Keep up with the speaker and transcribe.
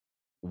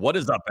What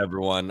is up,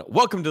 everyone?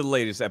 Welcome to the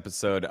latest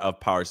episode of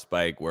Power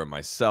Spike, where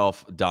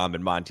myself, Dom,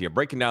 and Monte are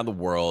breaking down the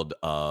world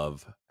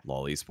of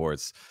LoL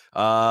esports.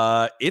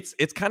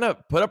 It's kind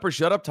of put up or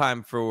shut up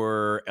time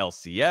for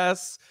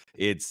LCS.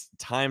 It's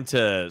time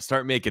to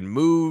start making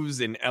moves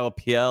in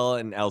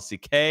LPL and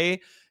LCK,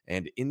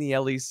 and in the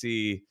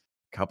LEC,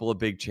 a couple of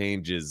big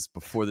changes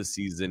before the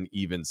season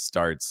even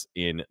starts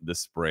in the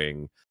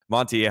spring.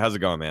 Monte, how's it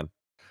going, man?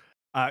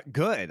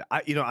 Good.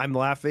 I'm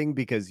laughing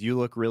because you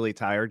look really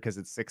tired because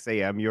it's 6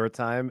 a.m. your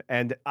time,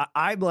 and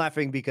I'm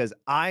laughing because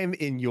I'm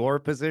in your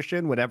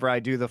position whenever I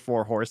do the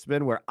Four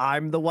Horsemen, where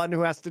I'm the one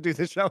who has to do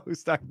the show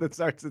that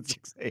starts at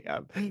 6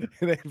 a.m. and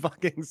it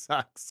fucking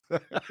sucks.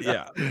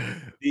 Yeah.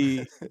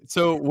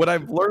 So what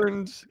I've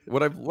learned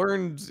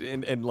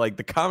and like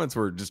the comments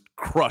were just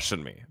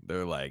crushing me.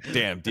 They're like,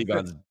 damn,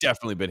 dGon's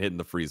definitely been hitting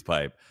the freeze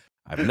pipe.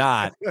 I've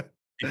not.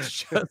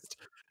 It's just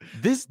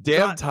this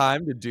damn God,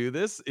 time to do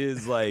this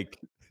is like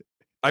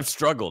I've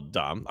struggled,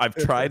 Dom. I've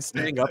tried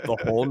staying up the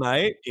whole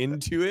night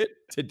into it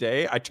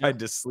today. I Yeah. tried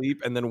to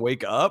sleep and then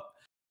wake up,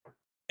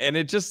 and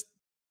it's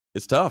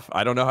tough.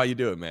 I don't know how you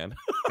do it, man.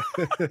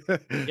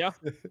 Yeah.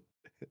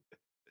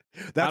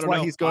 That's don't why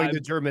know. he's going to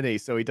I'm Germany,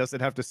 so he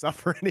doesn't have to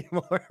suffer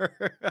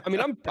anymore. I mean,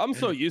 I'm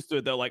so used to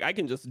it though. Like I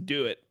can just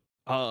do it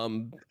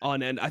on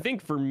end. I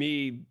think for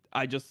me,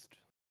 I've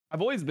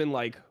always been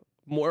like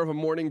more of a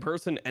morning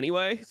person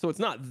anyway, so it's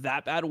not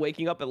that bad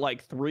waking up at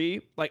like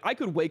 3. Like I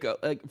could wake up,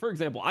 like for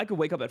example, I could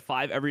wake up at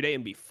 5 every day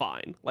and be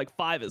fine. Like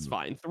 5 is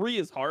fine. 3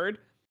 is hard.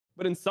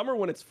 But in summer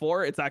when it's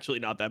 4, it's actually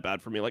not that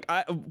bad for me. Like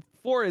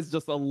 4 is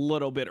just a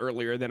little bit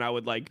earlier than I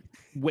would like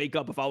wake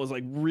up if I was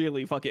like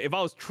really fucking, if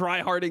I was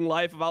try-harding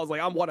life, if I was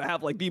like I want to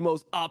have like the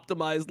most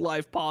optimized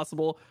life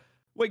possible.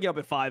 Waking up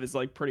at 5 is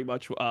like pretty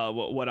much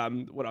what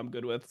I'm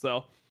good with.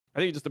 So I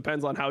think it just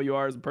depends on how you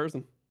are as a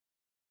person.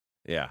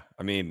 Yeah.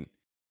 I mean,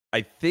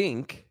 I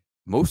think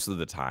most of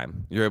the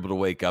time you're able to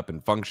wake up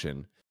and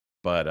function,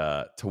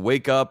 but to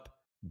wake up,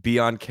 be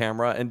on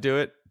camera and do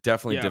it,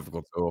 definitely Yeah.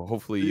 difficult. So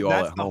hopefully you all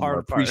That's at the home are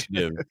hard part.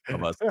 appreciative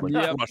of us like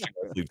Yep. crushing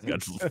our sleep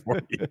schedules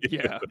for you.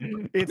 Yeah.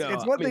 It's No,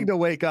 it's I one thing mean, to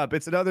wake up.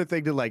 It's another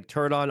thing to like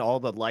turn on all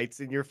the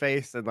lights in your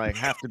face and like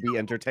have to be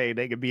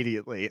entertaining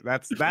immediately.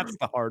 That's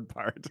the hard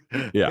part.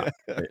 Yeah.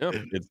 yeah.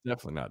 It's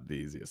definitely not the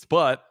easiest.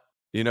 But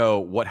you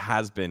know what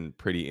has been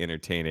pretty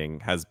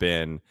entertaining has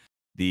been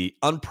the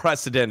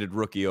unprecedented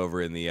rookie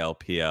over in the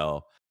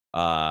LPL,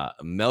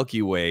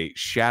 MILKYWAY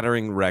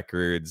shattering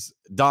records.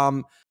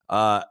 Dom,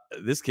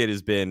 this kid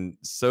has been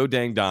so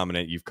dang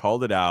dominant. You've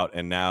called it out,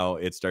 and now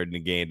it's starting to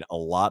gain a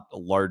lot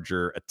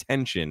larger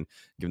attention,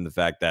 given the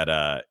fact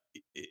that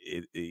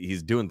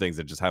he's doing things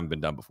that just haven't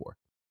been done before.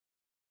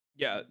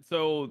 Yeah,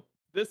 so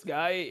this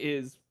guy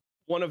is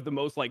one of the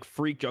most like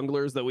freak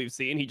junglers that we've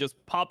seen. He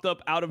just popped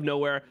up out of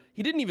nowhere.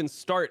 He didn't even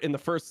start in the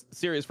first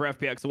series for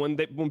FPX. So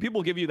when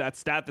people give you that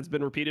stat that's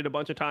been repeated a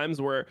bunch of times,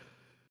 where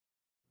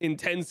in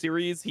 10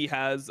 series he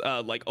has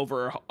like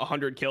over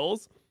 100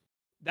 kills,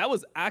 that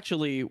was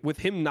actually with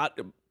him not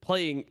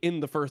playing in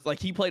the first. Like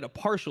he played a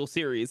partial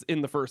series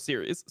in the first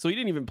series, so he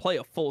didn't even play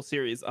a full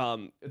series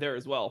there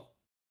as well.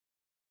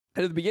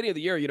 And at the beginning of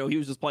the year, you know, he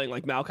was just playing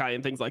like Maokai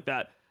and things like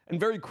that. And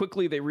very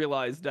quickly they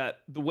realized that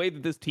the way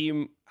that this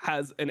team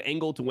has an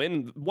angle to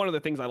win, one of the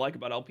things I like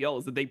about LPL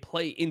is that they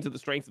play into the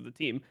strengths of the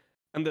team.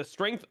 And the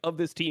strength of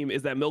this team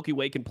is that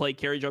MILKYWAY can play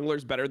carry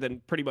junglers better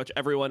than pretty much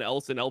everyone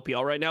else in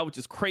LPL right now, which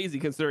is crazy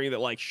considering that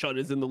like Shun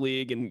is in the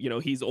league and, you know,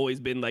 he's always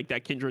been like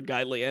that kindred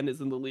guy. Leanne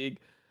is in the league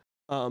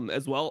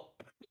as well.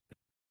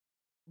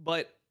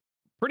 But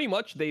pretty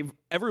much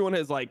everyone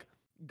has like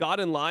got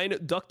in line.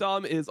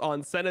 Duckdom is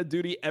on Senna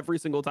duty every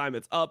single time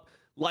it's up.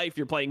 Life,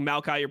 you're playing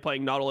Maokai, you're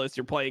playing Nautilus,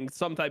 you're playing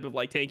some type of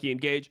like tanky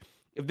engage.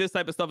 If this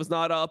type of stuff is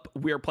not up,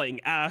 we are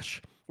playing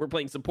Ashe, we're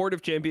playing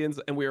supportive champions,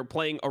 and we are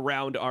playing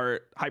around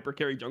our hyper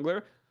carry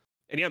jungler.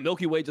 And yeah,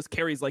 MILKYWAY just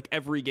carries like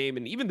every game,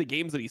 and even the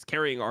games that he's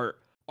carrying are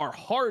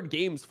hard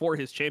games for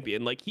his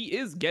champion. Like he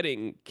is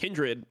getting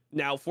Kindred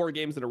now 4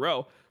 games in a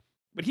row.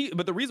 But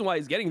the reason why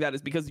he's getting that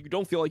is because you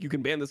don't feel like you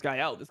can ban this guy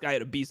out. This guy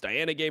had a Beast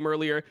Diana game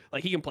earlier.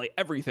 Like he can play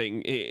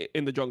everything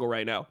in the jungle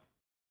right now.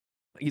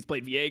 He's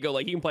played Viego.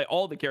 Like he can play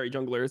all the carry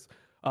junglers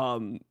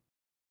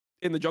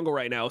in the jungle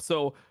right now.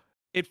 So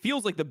it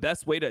feels like the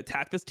best way to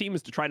attack this team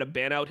is to try to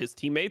ban out his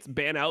teammates,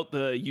 ban out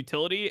the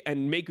utility,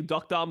 and make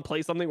Duckdom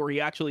play something where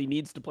he actually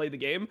needs to play the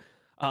game.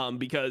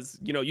 Because,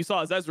 you know, you saw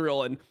his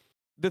Ezreal, and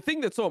the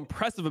thing that's so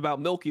impressive about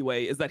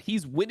MILKYWAY is that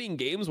he's winning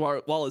games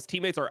while his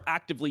teammates are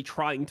actively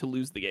trying to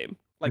lose the game.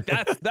 Like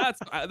that's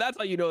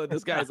how you know that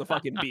this guy is a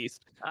fucking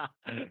beast.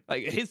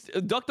 Like his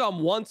Duckdom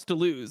wants to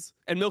lose,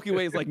 and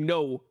MILKYWAY is like,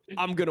 no,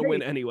 I'm gonna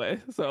win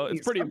anyway. So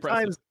it's pretty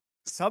impressive.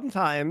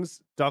 Sometimes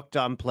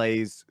Duckdom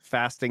plays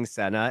fasting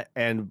Senna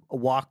and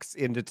walks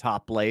into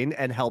top lane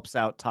and helps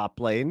out top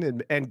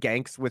lane and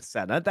ganks with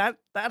Senna. That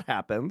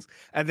happens.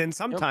 And then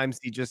sometimes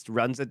he just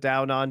runs it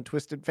down on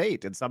Twisted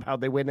Fate and somehow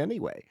they win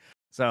anyway.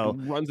 So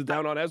Runs it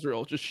down on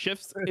Ezreal, just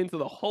shifts into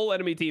the whole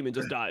enemy team and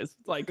just dies.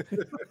 Like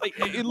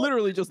it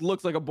literally just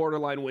looks like a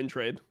borderline win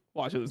trade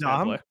watching this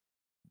guy play.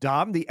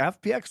 Dom, the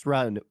FPX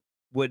run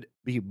would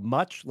be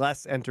much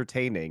less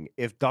entertaining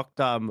if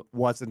Duckdom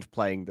wasn't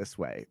playing this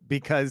way,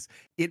 because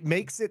it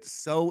makes it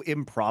so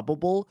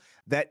improbable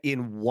that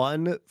in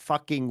one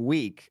fucking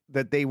week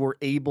that they were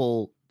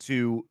able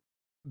to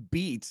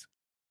beat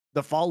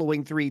the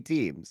following three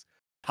teams: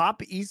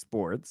 Top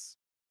Esports,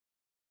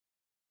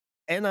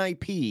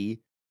 NIP,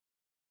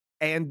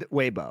 and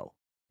Weibo,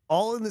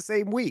 all in the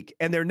same week.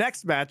 And their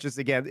next match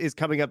is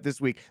coming up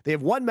this week. They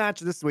have one match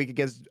this week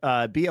against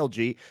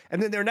BLG,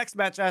 and then their next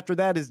match after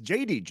that is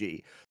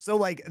JDG. So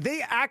like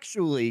they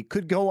actually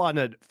could go on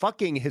a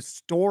fucking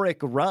historic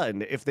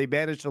run if they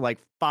manage to like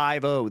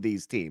 5-0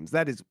 these teams.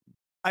 That is,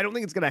 I don't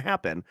think it's going to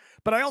happen,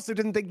 but I also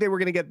didn't think they were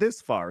going to get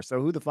this far. So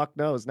who the fuck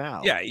knows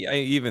now? Yeah,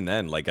 even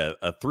then, like a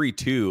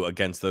 3-2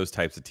 against those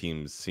types of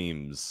teams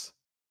seems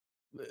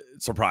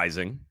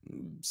surprising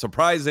and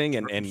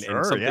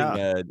Sure, something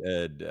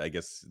yeah. I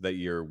guess that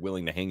you're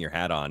willing to hang your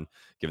hat on,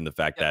 given the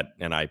fact that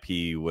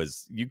NIP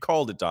was, you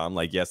called it, Dom,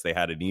 like yes, they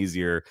had an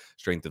easier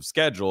strength of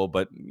schedule,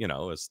 but you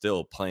know, is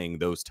still playing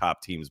those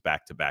top teams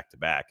back to back to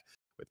back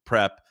with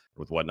prep,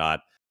 with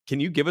whatnot. Can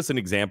you give us an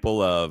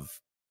example of,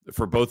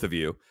 for both of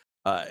you,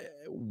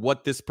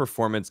 what this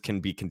performance can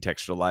be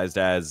contextualized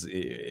as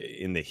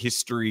in the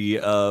history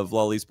of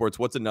LoL Esports?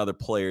 What's another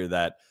player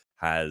that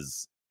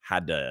has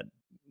had to,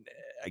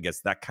 I guess,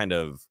 that kind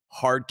of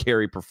hard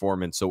carry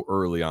performance so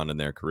early on in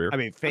their career? I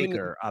mean,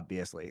 Faker,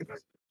 obviously.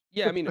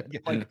 Yeah, I mean,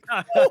 like,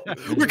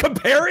 we're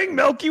comparing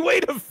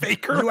MILKYWAY to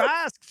FAKER.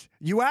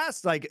 You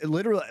asked, like,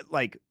 literally,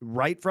 like,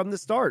 right from the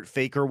start,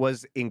 FAKER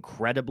was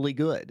incredibly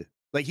good.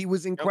 Like, he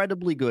was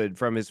incredibly good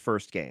from his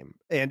first game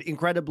and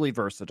incredibly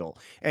versatile.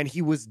 And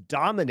he was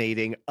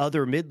dominating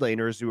other mid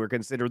laners who were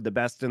considered the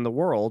best in the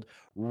world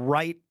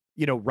right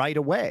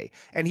away.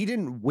 And he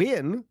didn't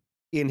win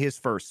in his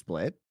first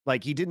split.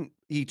 Like, he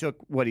took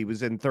what, he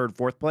was in third,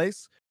 fourth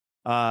place.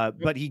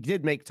 But he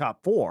did make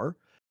top 4.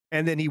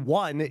 And then he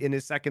won in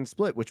his second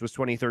split, which was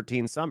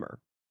 2013 summer.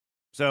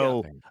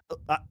 So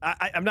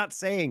I'm not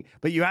saying,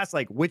 but you asked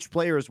like which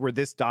players were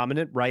this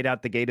dominant right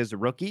out the gate as a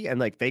rookie,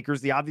 and like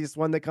FAKER's the obvious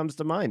one that comes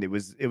to mind. It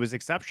was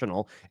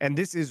exceptional, and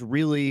this is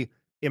really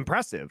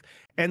impressive.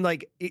 And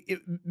like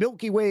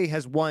MILKYWAY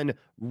has won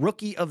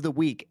Rookie of the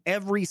Week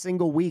every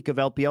single week of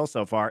LPL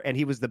so far, and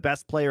he was the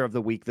best player of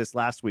the week this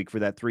last week for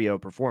that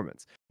 3-0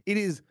 performance. It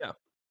is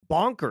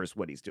bonkers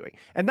what he's doing.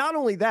 And not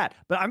only that,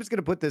 but I'm just going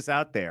to put this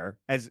out there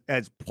as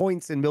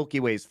points in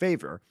MILKYWAY's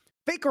favor.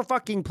 FAKER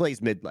fucking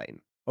plays mid lane.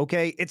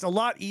 Okay, it's a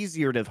lot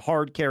easier to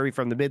hard carry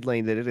from the mid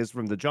lane than it is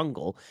from the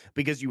jungle,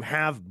 because you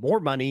have more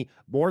money,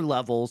 more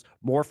levels,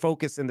 more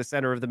focus in the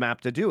center of the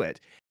map to do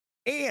it.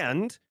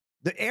 And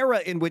the era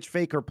in which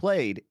FAKER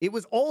played, it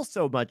was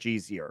also much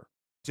easier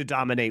to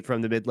dominate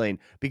from the mid lane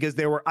because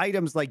there were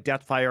items like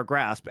Deathfire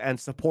Grasp, and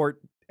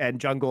support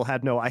and jungle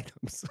had no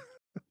items.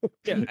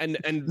 Yeah,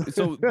 and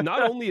so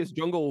not only is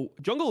jungle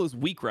is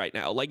weak right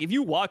now. Like if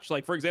you watch,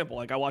 like for example,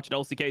 like I watched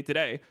LCK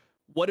today.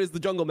 What is the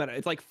jungle meta?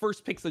 It's like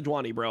first pick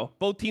Sejuani, bro.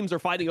 Both teams are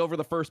fighting over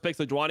the first pick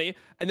Sejuani,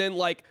 and then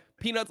like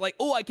Peanut's like,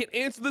 oh, I can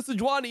answer the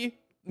Sejuani.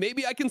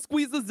 Maybe I can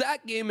squeeze the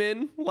Zac game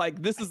in.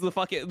 Like this is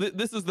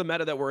the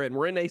meta that we're in.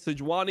 We're in a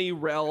Sejuani,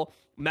 Rel,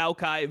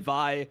 Maokai,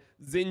 Vi,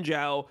 Xin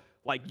Zhao.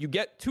 Like you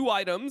get 2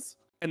 items,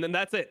 and then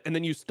that's it. And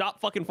then you stop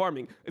fucking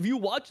farming. If you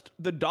watched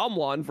the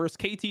Domwan versus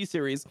KT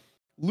series,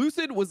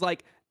 Lucid was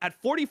like at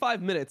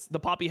 45 minutes, the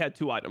Poppy had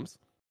 2 items.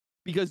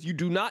 Because you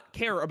do not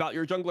care about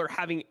your jungler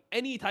having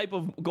any type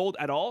of gold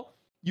at all.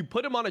 You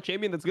put him on a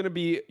champion that's going to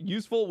be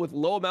useful with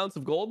low amounts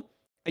of gold,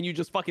 and you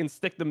just fucking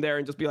stick them there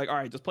and just be like, all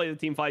right, just play the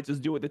team fights,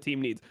 just do what the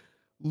team needs.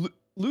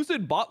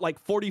 Lucid bought like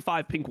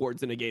 45 pink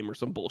wards in a game or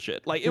some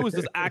bullshit. Like it was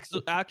just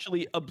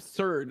actually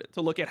absurd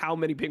to look at how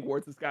many pink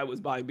wards this guy was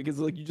buying, because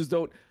like you just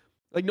don't,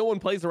 like no one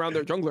plays around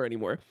their jungler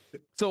anymore.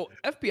 So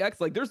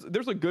FPX, like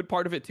there's a good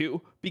part of it too,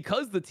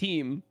 because the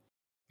team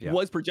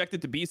was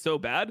projected to be so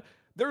bad.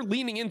 They're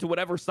leaning into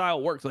whatever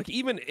style works. Like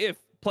even if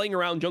playing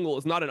around jungle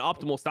is not an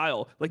optimal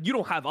style, like you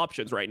don't have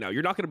options right now.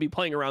 You're not going to be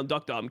playing around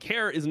Duckdom.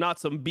 Care is not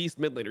some beast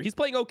mid laner. He's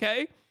playing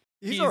okay.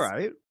 He's all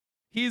right.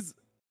 He's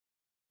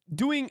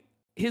doing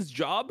his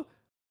job,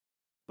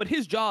 but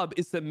his job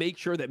is to make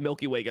sure that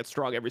MILKYWAY gets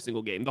strong every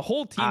single game. The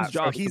whole team's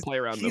job is to play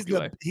around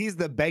MILKYWAY. He's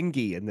the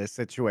Bengi in this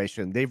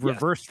situation. They've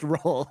reversed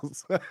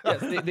roles.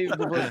 Yes, they've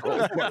reversed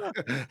roles.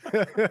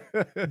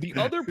 The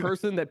other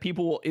person that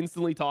people will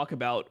instantly talk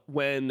about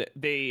when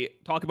they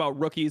talk about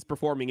rookies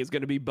performing is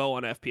going to be Bo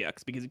on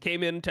FPX, because he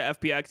came into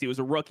FPX, he was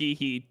a rookie,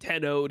 he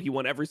 10-0'd, he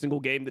won every single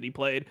game that he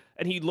played,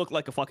 and he looked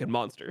like a fucking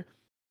monster.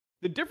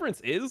 The difference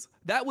is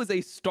that was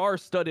a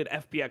star-studded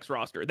FPX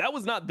roster. That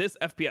was not this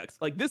FPX.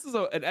 Like this is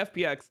an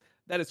FPX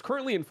that is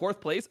currently in 4th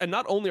place, and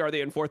not only are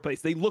they in 4th place,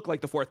 they look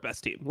like the 4th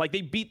best team. Like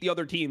they beat the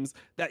other teams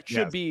that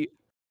should be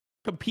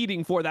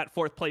competing for that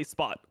 4th place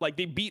spot. Like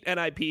they beat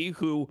NIP,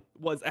 who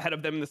was ahead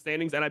of them in the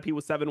standings. NIP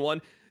was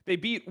 7-1. They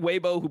beat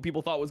Weibo, who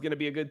people thought was going to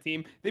be a good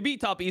team. They beat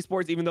Top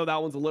Esports, even though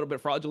that one's a little bit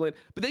fraudulent.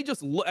 But they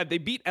just they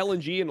beat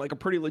LNG in like a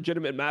pretty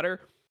legitimate matter.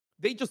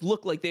 They just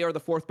look like they are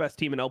the 4th best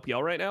team in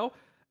LPL right now,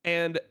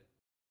 and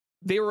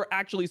they were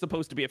actually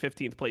supposed to be a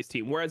 15th place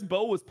team, whereas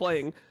Bo was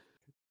playing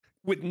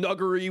with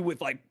Nuggery, with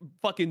like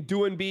fucking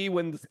Duenby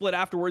when the split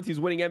afterwards, he's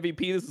winning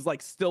MVP. This is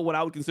like still what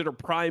I would consider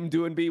prime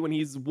Duenby when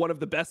he's one of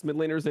the best mid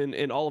laners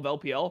in all of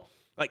LPL.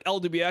 Like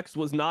LWX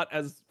was not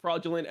as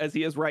fraudulent as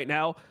he is right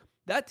now.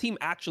 That team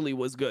actually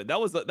was good. That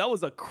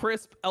was a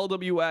crisp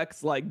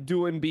LWX like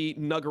Duenby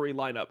Nuggery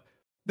lineup.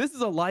 This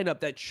is a lineup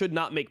that should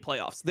not make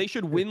playoffs. They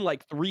should win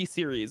like 3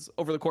 series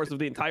over the course of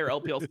the entire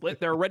LPL split.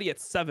 They're already at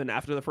 7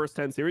 after the first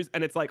 10 series,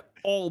 and it's like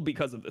all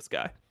because of this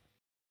guy.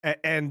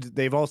 And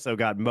they've also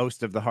got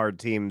most of the hard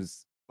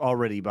teams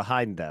already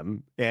behind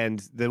them, and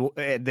they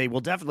will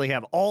definitely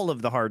have all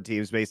of the hard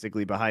teams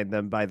basically behind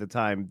them by the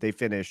time they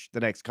finish the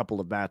next couple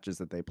of matches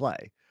that they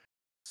play.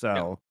 So,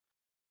 yeah.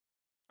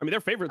 I mean, they're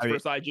favorites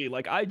versus IG.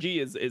 Like IG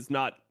is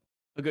not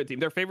a good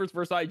team. They're favorites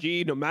versus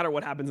IG. No matter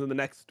what happens in the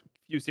next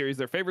few series,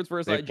 they're favorites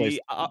versus IG.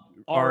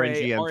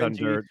 RNG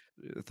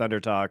and Thunder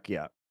Talk.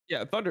 Yeah,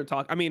 Thunder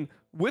Talk. I mean,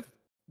 with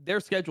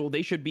their schedule,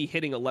 they should be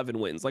hitting 11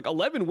 wins. Like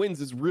 11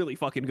 wins is really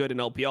fucking good in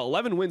LPL.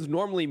 11 wins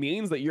normally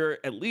means that you're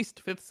at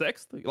least 5th,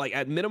 6th. Like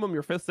at minimum,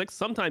 you're 5th, 6th.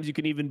 Sometimes you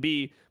can even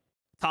be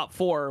top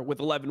 4 with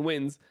 11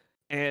 wins.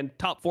 And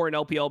top 4 in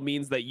LPL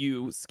means that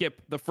you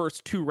skip the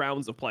first 2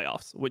 rounds of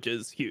playoffs, which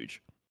is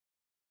huge.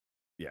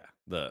 Yeah,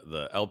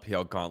 the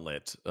LPL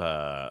gauntlet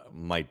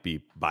might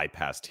be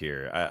bypassed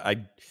here.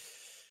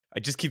 I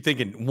just keep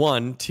thinking,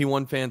 one,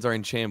 T1 fans are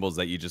in shambles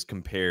that you just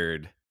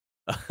compared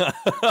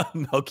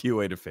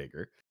MILKYWAY to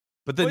FAKER.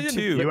 But then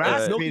two, you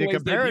asked me to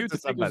compare it to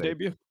somebody.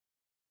 Debut.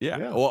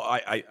 Yeah. Well,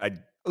 I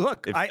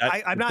look.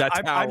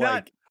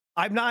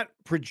 I'm not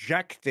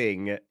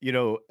projecting,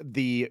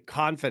 the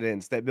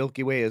confidence that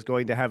MILKYWAY is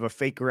going to have a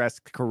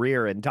FAKER-esque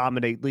career and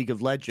dominate League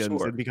of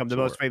Legends and become the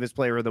most famous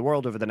player in the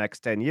world over the next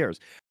 10 years.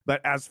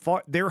 But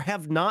there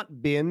have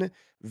not been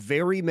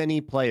very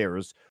many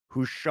players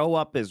who show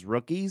up as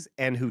rookies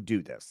and who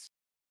do this,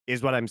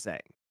 is what I'm saying.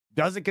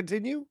 Does it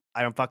continue?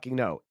 I don't fucking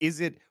know.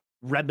 Is it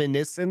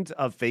reminiscent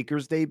of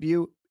FAKER's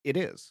debut? It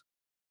is.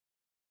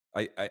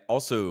 I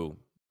also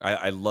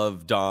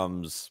love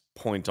Dom's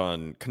point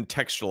on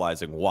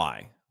contextualizing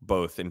why,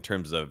 both in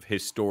terms of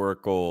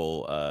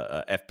historical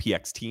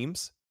FPX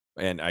teams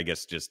and I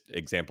guess just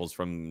examples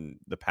from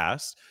the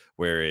past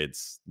where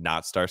it's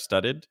not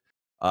star-studded,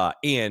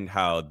 and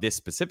how this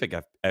specific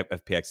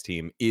FPX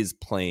team is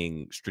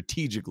playing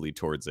strategically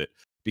towards it,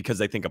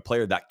 because I think a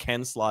player that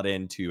can slot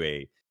into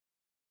a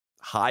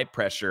high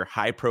pressure,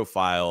 high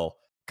profile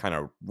kind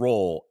of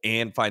role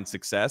and find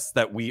success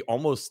that we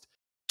almost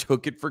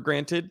took it for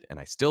granted, and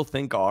I still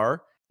think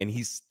are, and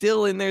he's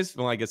still in there.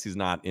 Well, I guess he's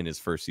not in his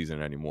first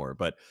season anymore,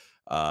 but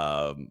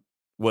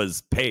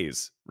was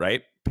Pays,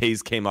 right?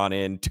 Pays came on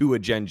in to a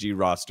Gen G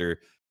roster.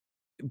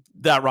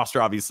 That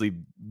roster obviously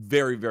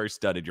very, very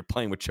studded. You're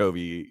playing with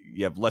Chovy.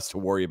 You have less to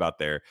worry about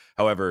there.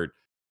 However,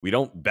 we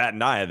don't bat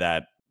an eye at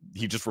that.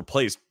 He just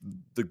replaced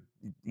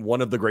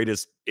one of the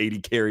greatest 80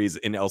 carries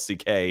in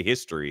LCK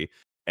history,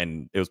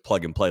 and it was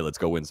plug and play. Let's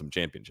go win some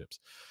championships.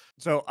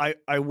 So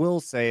I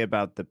will say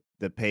about the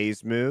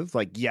Pays move,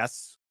 like,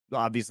 yes,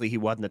 obviously he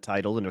won the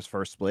title in his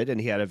first split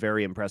and he had a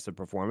very impressive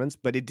performance,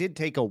 but it did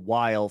take a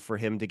while for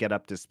him to get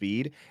up to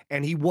speed,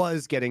 and he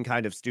was getting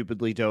kind of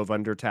stupidly dove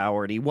under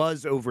tower, and he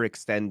was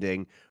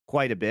overextending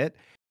quite a bit.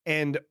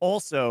 And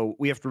also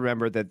we have to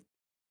remember that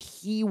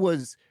he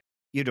was,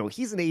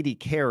 he's an 80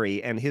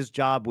 carry, and his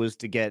job was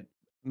to get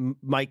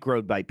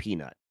microed by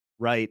Peanut,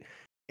 right?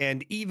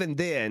 And even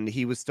then,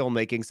 he was still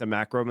making some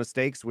macro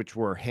mistakes, which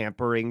were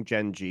hampering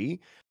Gen G.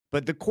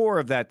 But the core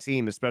of that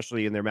team,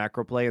 especially in their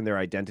macro play and their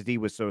identity,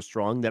 was so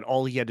strong that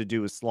all he had to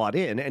do was slot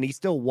in, and he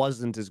still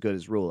wasn't as good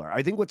as Ruler.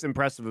 I think what's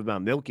impressive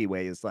about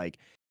MILKYWAY is, like,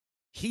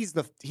 he's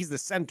the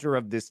center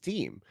of this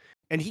team,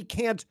 and he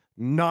can't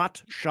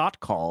not shot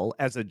call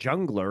as a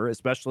jungler,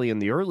 especially in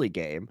the early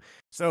game.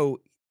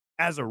 So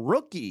as a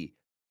rookie,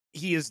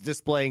 he is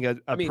displaying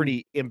a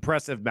pretty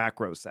impressive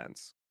macro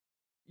sense.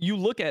 You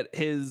look at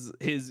his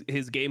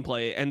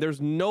gameplay, and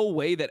there's no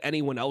way that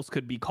anyone else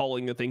could be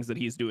calling the things that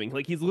he's doing.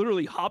 Like, he's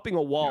literally hopping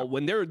a wall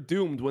when they're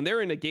doomed, when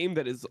they're in a game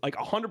that is like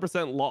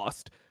 100%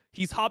 lost.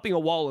 He's hopping a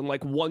wall and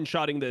like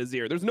one-shotting the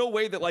Azir. There's no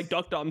way that like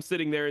DuckDom's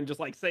sitting there and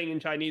just like saying in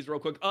Chinese real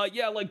quick,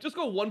 just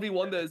go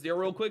 1v1 the Azir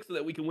real quick so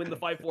that we can win the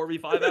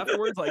 5-4v5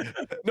 afterwards. Like,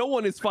 no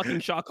one is fucking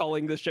shot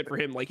calling this shit for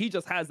him. Like, he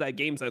just has that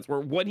game sense where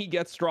when he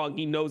gets strong,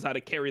 he knows how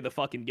to carry the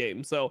fucking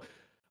game. So,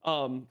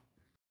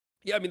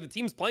 yeah, I mean, the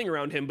team's playing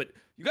around him, but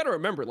you got to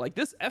remember, like,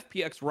 this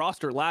FPX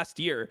roster last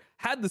year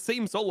had the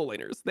same solo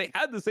laners. They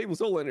had the same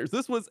solo laners.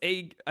 This was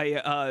a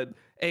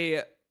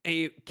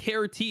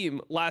care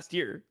team last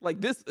year.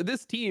 Like,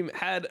 this team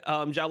had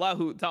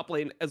Jalahu top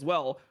lane as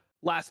well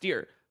last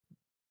year.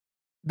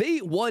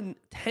 They won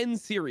 10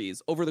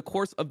 series over the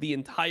course of the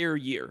entire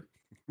year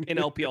in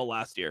LPL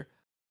last year.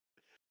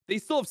 They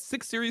still have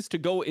 6 series to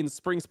go in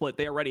spring split.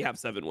 They already have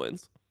 7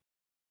 wins.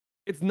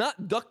 It's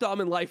not DuckDom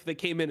in life that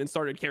came in and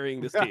started carrying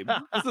this team.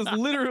 This is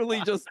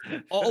literally just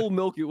all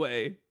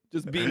MILKYWAY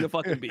just being a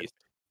fucking beast.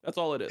 That's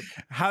all it is.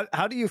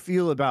 How do you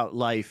feel about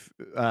life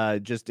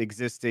just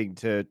existing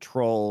to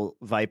troll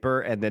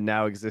Viper and then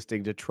now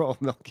existing to troll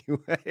Milky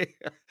Way?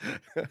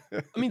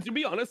 I mean, to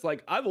be honest,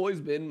 like I've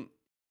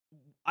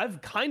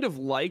kind of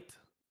liked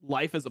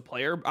life as a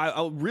player.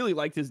 I really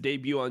liked his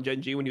debut on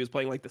Gen G when he was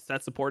playing like the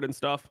set support and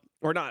stuff,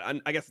 or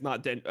not. I guess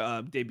not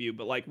debut,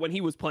 but like when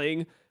he was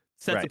playing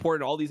set Right.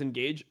 support and all these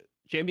engage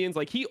champions,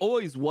 like he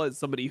always was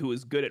somebody who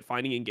was good at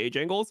finding engage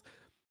angles.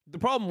 The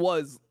problem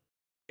was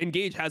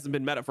engage hasn't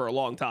been meta for a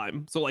long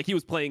time, so like he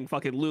was playing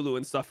fucking Lulu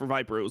and stuff for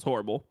Viper. It was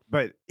horrible.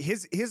 But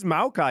his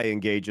Maokai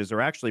engages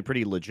are actually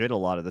pretty legit a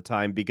lot of the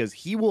time because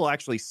he will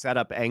actually set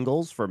up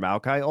angles for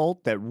Maokai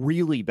ult that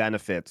really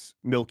benefits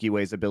Milky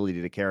Way's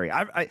ability to carry.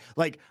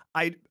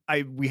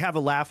 We have a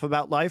laugh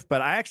about life,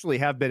 but I actually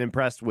have been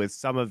impressed with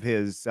some of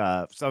his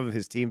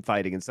team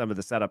fighting and some of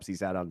the setups he's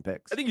had on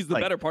picks. I think he's the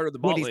better part of the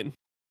bot lane.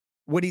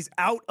 When he's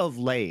out of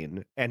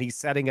lane and he's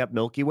setting up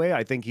Milky Way,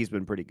 I think he's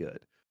been pretty good.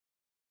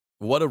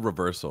 What a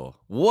reversal.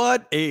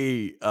 What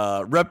a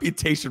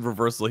reputation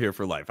reversal here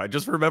for life. I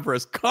just remember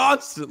us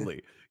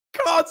constantly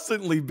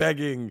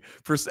begging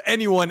for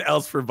anyone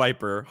else for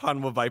Viper,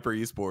 Hanwha Viper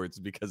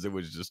Esports, because it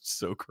was just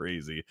so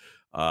crazy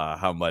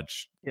how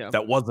much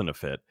that wasn't a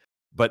fit.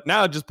 But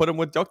now just put him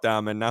with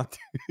Dokdam, and now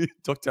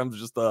Dokdam's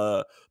just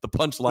the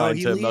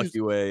punchline to Milky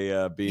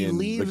Way being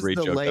the great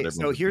joke that everyone.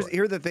 So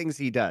here are the things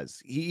he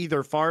does. He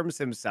either farms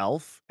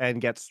himself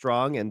and gets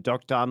strong, and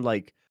Dokdam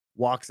like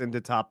walks into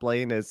top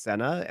lane as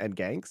Senna and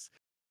ganks,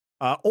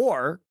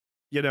 or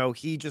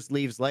he just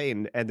leaves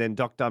lane and then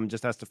Dokdam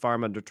just has to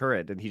farm under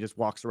turret and he just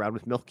walks around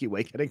with Milky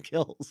Way getting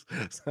kills.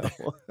 So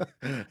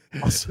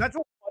that's what's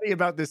funny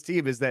about this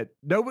team is that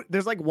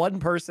there's like one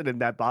person in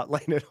that bot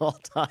lane at all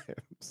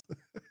times.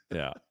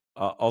 Yeah.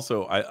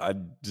 Also, I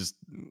just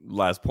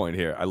last point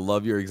here. I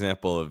love your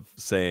example of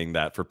saying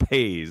that for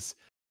Pays,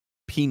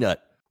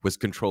 Peanut was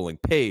controlling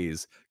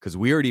Pays because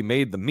we already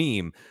made the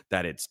meme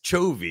that it's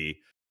Chovy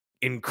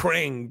in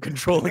Krang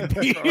controlling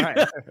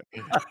Peanut.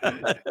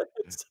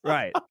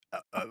 Right.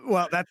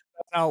 Well, that's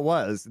how it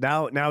was.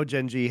 Now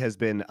Gen G has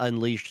been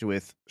unleashed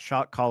with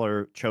Shot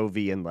Caller,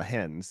 Chovy, and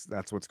Lahens.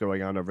 That's what's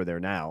going on over there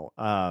now.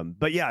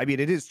 But yeah, I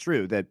mean, it is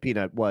true that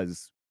Peanut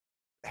was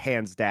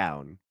hands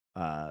down,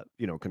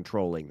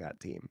 controlling that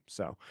team.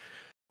 So,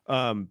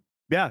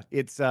 yeah,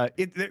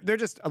 they're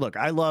just look.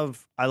 I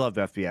love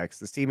FPX.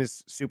 This team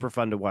is super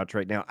fun to watch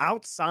right now.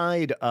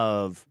 Outside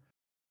of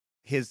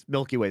his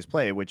Milky Way's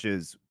play, which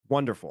is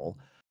wonderful.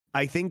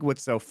 I think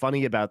what's so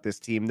funny about this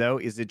team, though,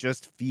 is it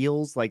just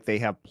feels like they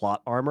have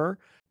plot armor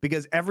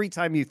because every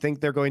time you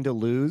think they're going to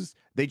lose,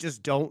 they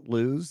just don't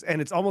lose.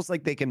 And it's almost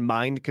like they can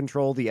mind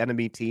control the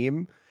enemy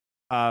team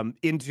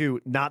into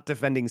not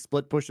defending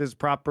split pushes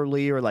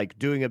properly or like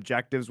doing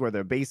objectives where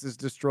their base is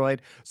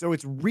destroyed. So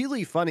it's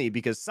really funny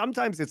because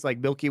sometimes it's like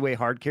Milky Way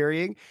hard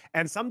carrying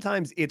and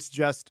sometimes it's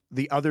just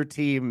the other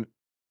team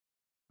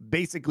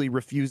basically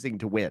refusing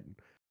to win.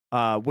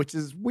 Which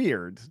is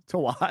weird to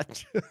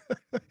watch,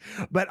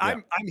 but yeah.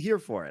 I'm here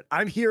for it.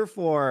 I'm here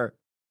for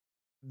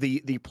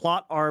the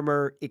plot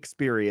armor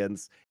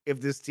experience.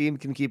 If this team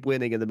can keep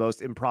winning in the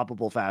most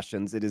improbable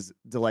fashions, it is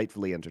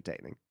delightfully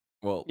entertaining.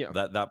 Well,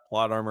 that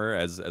plot armor,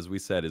 as we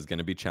said, is going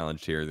to be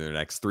challenged here in the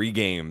next 3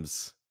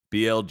 games: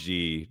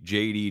 BLG,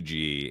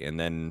 JDG, and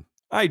then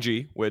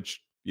IG,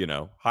 which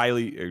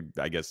highly,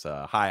 I guess,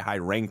 high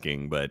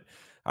ranking, but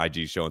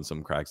IG showing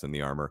some cracks in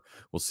the armor.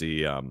 We'll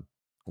see.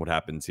 What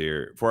happens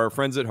here for our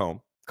friends at home?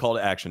 Call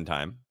to action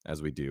time,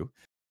 as we do.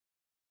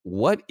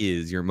 What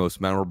is your most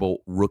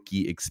memorable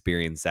rookie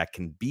experience that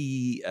can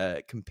be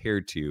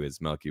compared to as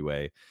Milky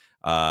Way?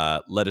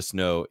 Let us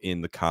know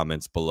in the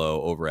comments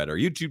below over at our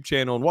YouTube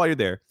channel. And while you're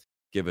there,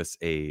 give us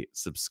a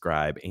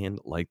subscribe and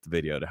like the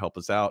video to help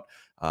us out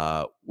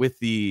with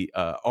the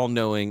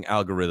all-knowing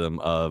algorithm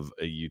of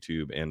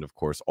YouTube and, of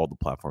course, all the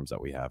platforms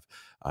that we have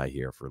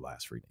here for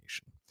Last Free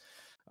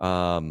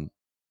Nation.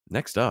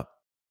 Next up,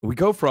 we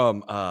go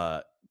from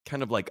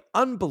kind of like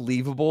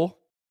unbelievable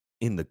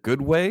in the good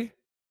way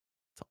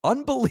to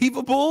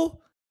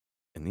unbelievable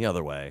in the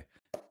other way.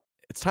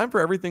 It's time for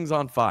Everything's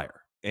on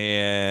Fire.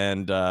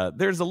 And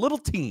there's a little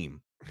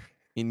team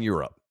in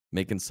Europe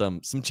making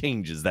some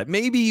changes that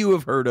maybe you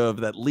have heard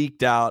of that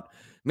leaked out.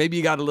 Maybe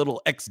you got a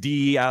little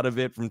XD out of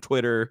it from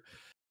Twitter.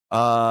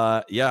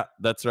 Yeah,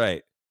 that's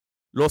right.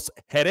 Los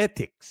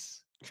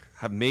Heretics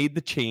have made the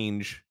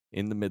change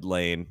in the mid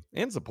lane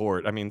and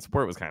support. I mean,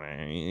 support was kind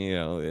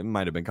of, it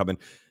might have been coming,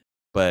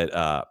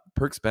 but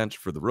Perks bench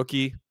for the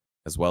rookie,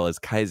 as well as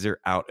Kaiser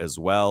out as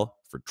well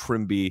for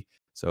Trimby.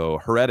 So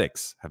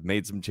Heretics have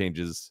made some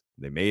changes.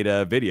 They made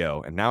a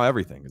video, and now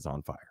everything is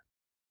on fire.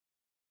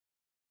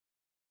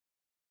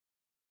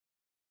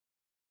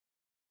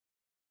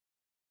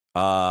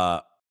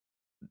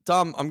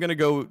 Tom, I'm gonna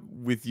go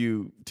with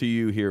you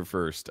here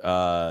first.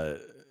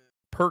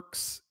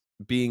 Perks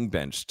being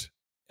benched.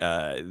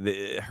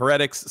 The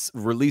Heretics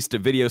released a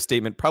video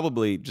statement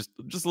probably just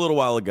a little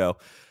while ago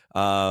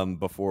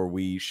before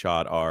we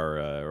shot our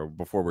or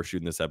before we're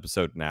shooting this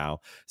episode now,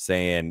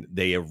 saying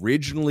they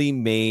originally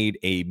made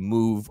a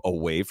move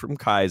away from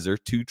Kaiser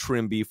to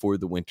Trimby for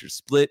the winter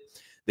split.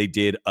 They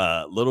did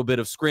a little bit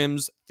of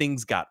scrims.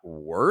 Things got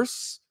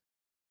worse.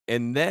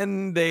 And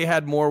then they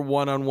had more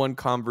one-on-one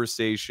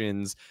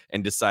conversations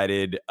and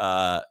decided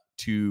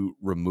to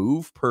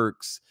remove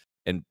Perks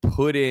and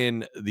put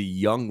in the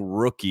young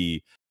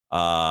rookie.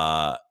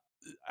 I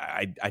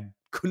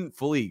couldn't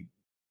fully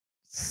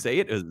say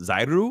it.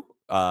 Zairu,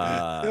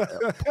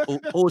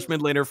 Polish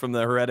mid laner from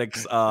the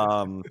Heretics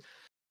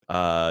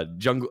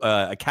jungle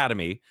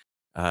academy.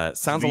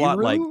 Sounds a lot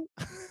like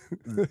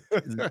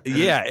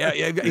yeah.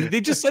 They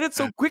just said it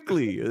so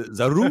quickly.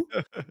 Zaru.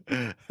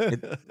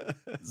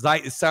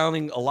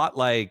 Sounding a lot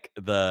like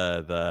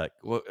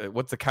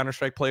what's the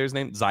Counter-Strike player's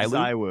name?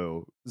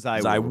 Zaiwu.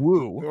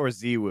 Or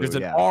Ziwu. There's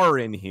an R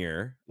in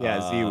here. Yeah,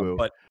 Ziwu.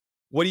 But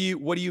what do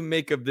you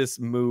make of this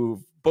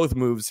move? Both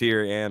moves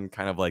here, and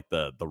kind of like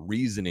the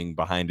reasoning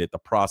behind it, the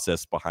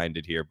process behind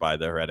it here by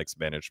the Heretics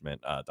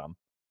management, Dom.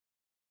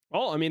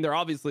 Well, I mean, they're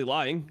obviously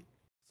lying.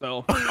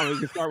 So we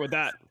can start with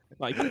that.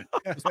 Like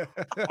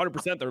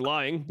 100% they're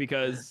lying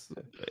because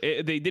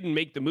they didn't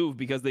make the move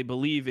because they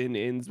believe in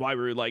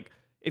Zweiru. Like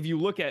if you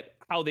look at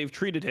how they've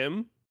treated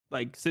him,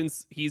 like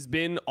since he's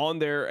been on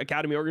their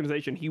academy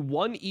organization, he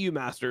won EU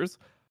Masters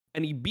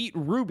and he beat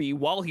Ruby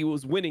while he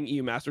was winning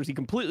EU Masters. He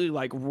completely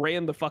like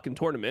ran the fucking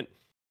tournament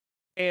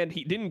and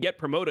he didn't get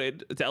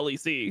promoted to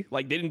LEC.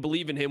 Like they didn't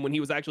believe in him when he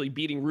was actually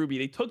beating Ruby.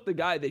 They took the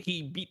guy that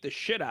he beat the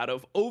shit out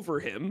of over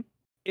him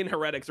in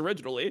Heretics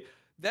originally.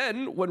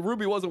 Then when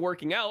Ruby wasn't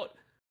working out,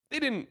 they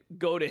didn't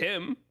go to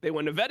him. They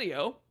went to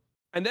Vetio.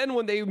 And then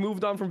when they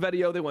moved on from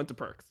Vetio, they went to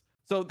Perks.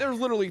 So there's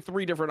literally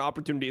 3 different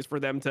opportunities for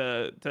them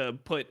to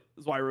put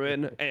Zweiru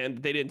in, and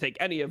they didn't take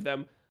any of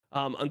them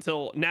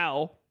until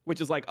now,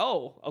 which is like,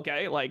 oh,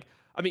 okay. Like,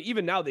 I mean,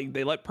 even now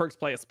they let Perks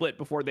play a split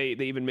before they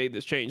even made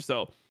this change.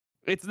 So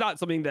it's not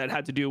something that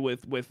had to do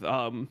with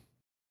them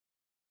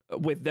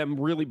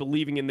really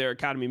believing in their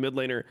academy mid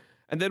laner.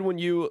 And then when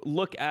you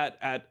look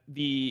at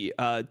the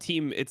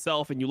team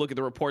itself and you look at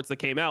the reports that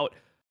came out,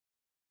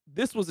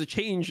 this was a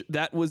change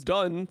that was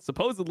done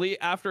supposedly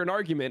after an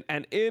argument.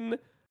 And in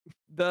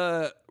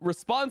the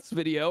response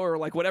video, or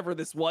like whatever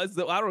this was,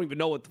 I don't even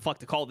know what the fuck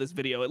to call this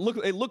video. It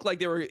looked like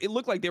they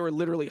were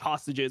literally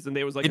hostages, and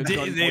there was like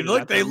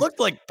they looked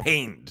like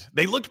pained.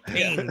 They looked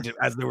pained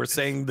as they were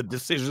saying the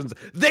decisions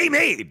they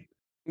made.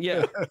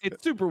 Yeah,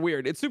 it's super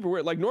weird. It's super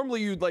weird. Like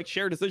normally you'd like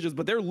share decisions,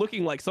 but they're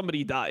looking like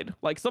somebody died.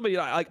 Like somebody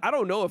died. Like I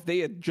don't know if they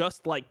had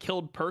just like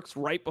killed Perks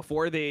right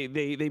before they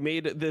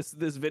made this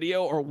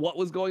video or what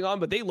was going on,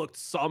 but they looked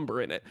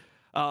somber in it.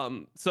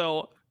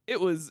 So it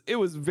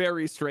was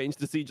very strange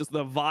to see just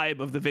the vibe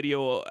of the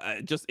video,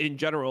 just in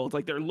general. It's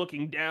like they're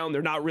looking down.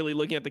 They're not really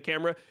looking at the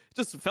camera. It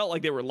just felt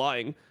like they were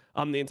lying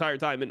the entire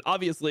time. And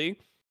obviously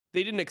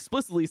they didn't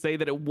explicitly say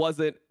that it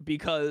wasn't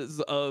because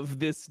of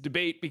this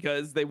debate,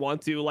 because they want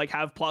to like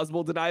have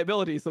plausible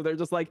deniability. So they're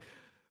like,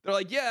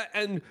 yeah.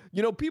 And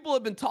you know, people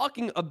have been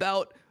talking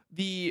about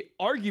the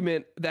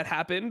argument that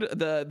happened,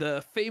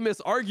 the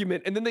famous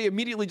argument, and then they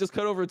immediately just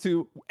cut over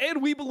to,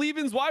 and we believe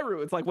in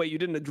Zweiru. It's like, wait, you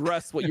didn't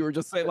address what you were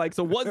just saying. Like,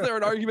 so was there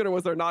an argument or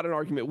was there not an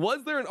argument?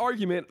 Was there an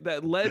argument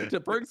that led to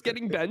Perks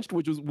getting benched,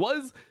 which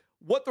was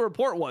what the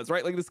report was,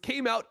 right? Like this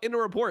came out in a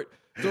report.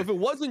 So if it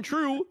wasn't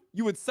true,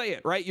 you would say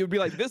it, right? You would be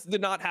like, this did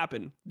not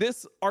happen.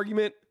 This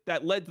argument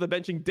that led to the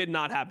benching did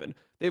not happen.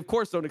 They of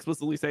course don't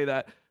explicitly say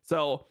that.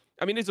 So,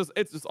 I mean, it's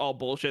just all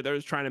bullshit. They're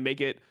just trying to make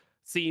it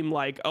seem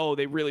like, oh,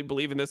 they really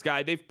believe in this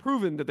guy. They've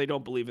proven that they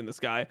don't believe in this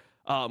guy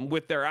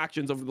with their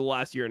actions over the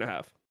last year and a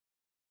half.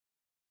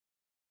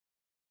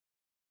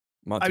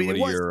 Monte,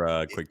 what are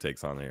your quick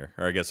takes on here?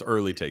 Or I guess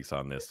early takes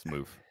on this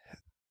move?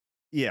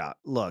 Yeah,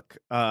 look,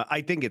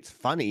 I think it's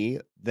funny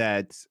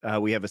that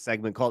we have a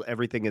segment called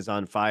Everything is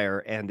on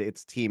Fire and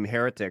it's Team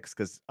Heretics,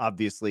 because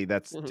obviously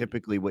that's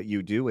typically what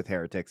you do with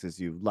Heretics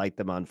is you light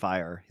them on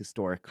fire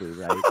historically,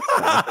 right?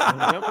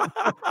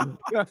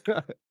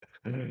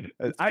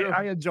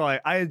 I enjoy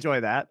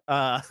that.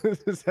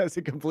 As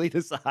a complete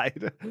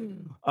aside.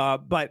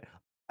 But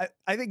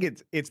I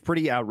think it's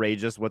pretty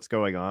outrageous what's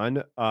going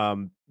on.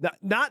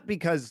 Not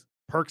because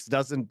Perks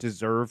doesn't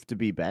deserve to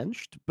be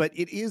benched, but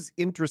it is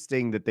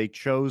interesting that they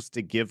chose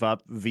to give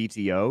up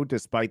VTO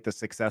despite the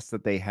success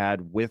that they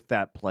had with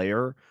that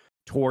player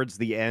towards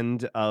the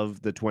end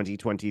of the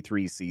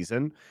 2023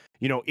 season,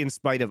 you know, in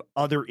spite of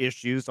other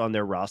issues on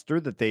their roster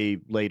that they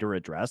later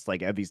addressed,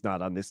 like Evie's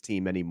not on this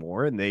team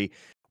anymore, and they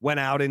went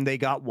out and they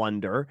got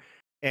Wonder.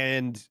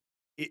 And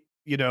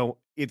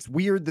it's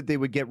weird that they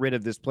would get rid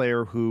of this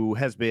player who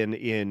has been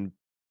in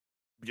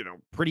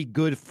pretty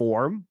good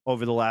form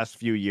over the last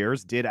few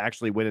years, did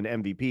actually win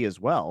an MVP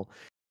as well.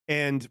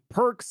 And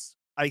Perks,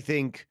 I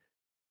think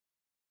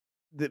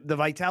the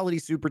Vitality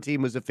Super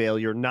Team was a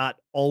failure, not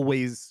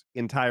always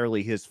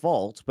entirely his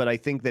fault, but I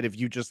think that if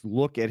you just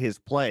look at his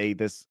play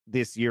this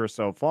year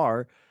so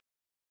far,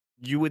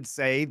 you would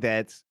say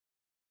that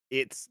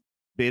it's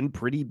been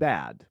pretty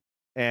bad.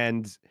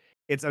 And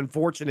It's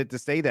unfortunate to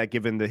say that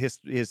given his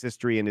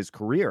history and his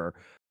career,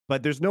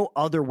 but there's no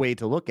other way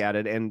to look at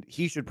it. And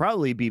he should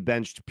probably be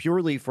benched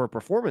purely for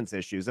performance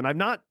issues. And I'm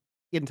not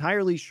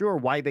entirely sure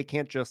why they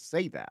can't just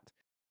say that.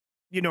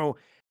 You know,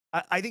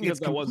 I think because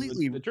it's that was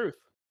completely the truth.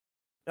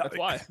 That's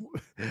why.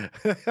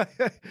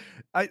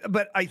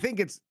 But I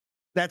think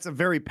that's a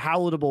very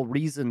palatable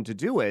reason to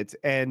do it.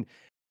 And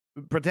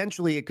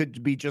potentially it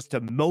could be just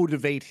to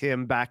motivate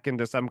him back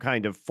into some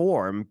kind of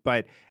form.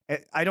 But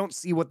I don't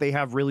see what they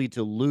have really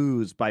to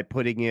lose by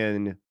putting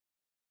in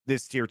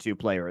this tier 2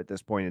 player at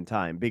this point in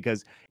time,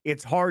 because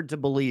it's hard to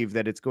believe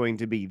that it's going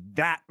to be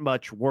that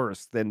much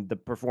worse than the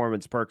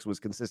performance Perks was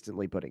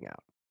consistently putting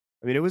out.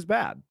 I mean, it was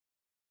bad.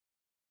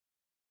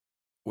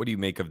 What do you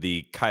make of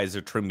the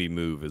Kaiser Trimby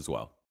move as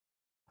well?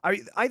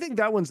 I think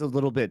that one's a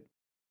little bit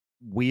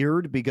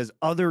weird because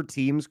other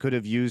teams could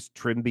have used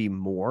Trimby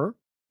more,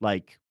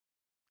 like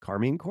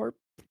Carmine Corp.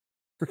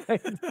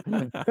 Right?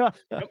 Yep.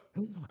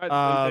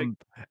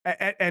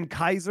 And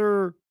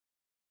Kaiser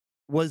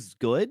was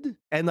good.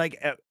 And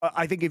like,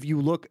 I think if you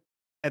look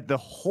at the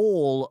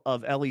whole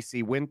of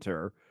LEC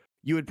Winter,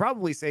 you would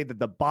probably say that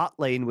the bot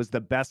lane was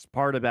the best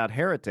part about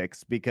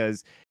Heretics,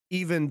 because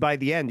even by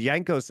the end,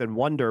 Jankos and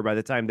Wonder, by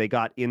the time they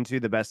got into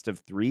the best of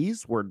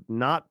threes, were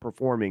not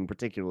performing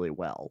particularly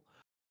well.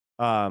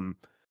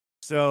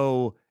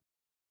 So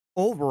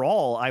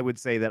overall, I would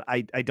say that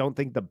I don't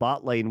think the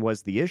bot lane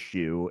was the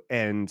issue.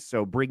 And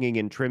so bringing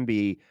in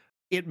Trimby,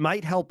 it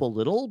might help a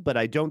little, but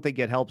I don't think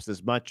it helps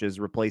as much as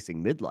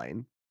replacing mid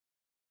lane,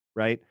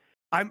 right?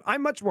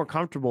 I'm much more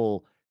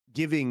comfortable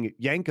giving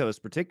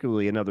Jankos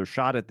particularly another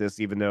shot at this,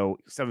 even though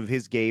some of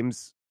his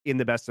games in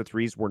the best of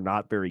threes were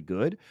not very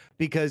good,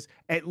 because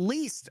at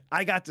least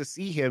I got to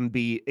see him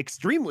be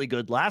extremely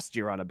good last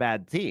year on a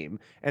bad team.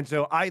 And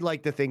so I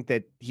like to think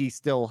that he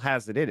still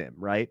has it in him,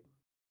 right?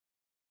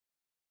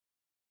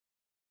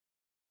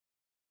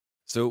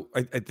 So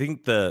I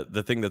think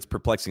the thing that's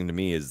perplexing to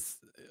me is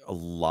a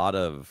lot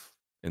of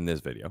in this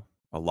video,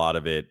 a lot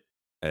of it,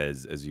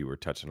 as you were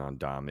touching on,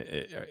 Dom,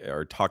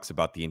 or talks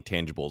about the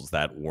intangibles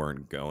that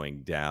weren't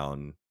going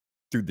down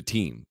through the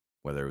team,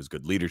 whether it was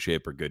good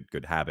leadership or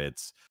good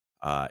habits,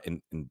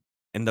 and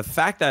the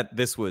fact that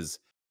this was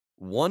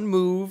one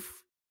move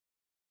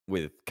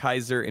with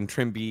Kaiser and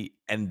Trimby,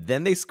 and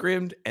then they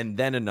scrimmed, and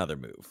then another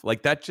move.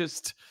 Like, that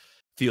just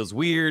feels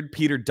weird.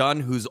 Peter Dunn,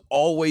 who's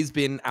always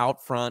been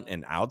out front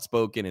and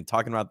outspoken and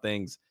talking about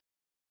things,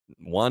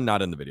 one,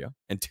 not in the video,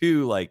 and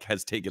two, like,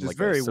 has taken Which is like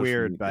very a social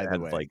weird, media, by the has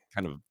way. like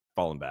kind of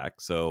fallen back.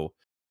 So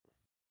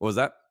what was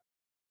that?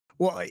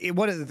 Well,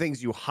 one of the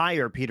things you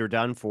hire Peter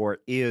Dunn for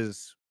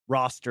is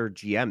roster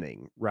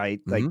GMing, right?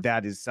 Like Mhm.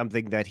 that is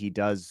something that he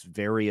does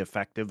very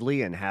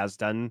effectively and has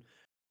done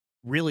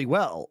really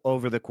well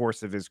over the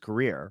course of his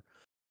career.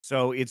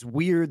 So it's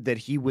weird that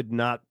he would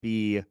not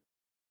be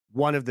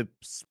one of the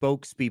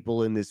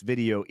spokespeople in this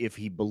video if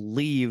he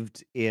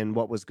believed in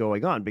what was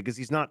going on, because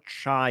he's not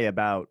shy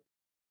about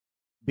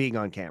being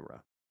on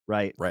camera,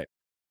 right? Right.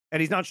 And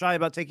he's not shy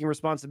about taking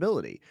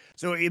responsibility.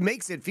 So it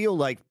makes it feel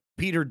like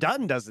Peter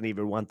Dunn doesn't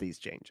even want these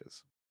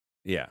changes.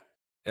 Yeah.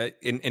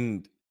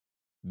 And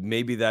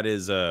maybe that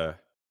is a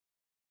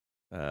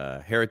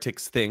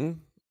Heretics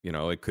thing. You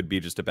know, it could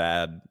be just a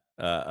bad,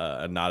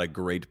 not a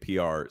great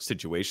PR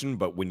situation.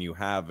 But when you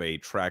have a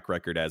track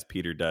record, as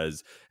Peter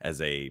does,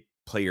 as a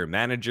player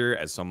manager,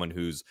 as someone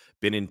who's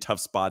been in tough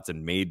spots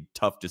and made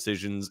tough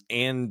decisions,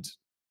 and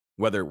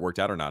whether it worked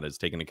out or not, has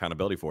taken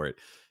accountability for it,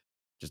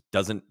 just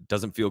doesn't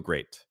feel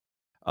great.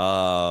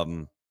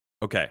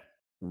 Okay,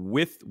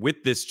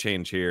 with this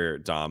change here,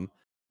 Dom,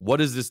 what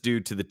does this do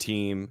to the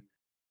team?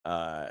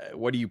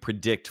 What do you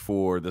predict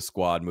for the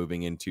squad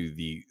moving into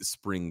the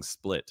spring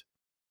split?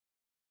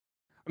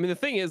 I mean, the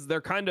thing is,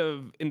 they're kind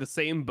of in the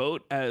same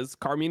boat as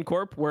Carmine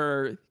Corp,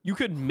 where you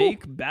could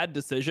make bad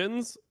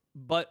decisions,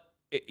 but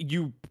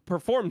you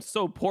performed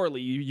so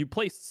poorly, you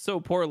placed so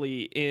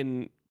poorly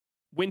in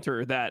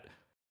winter that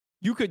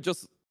you could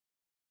just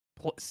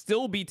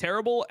still be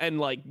terrible and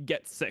like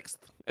get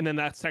sixth, and then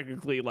that's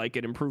technically like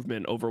an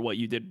improvement over what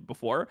you did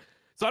before.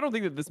 So I don't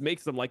think that this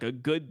makes them like a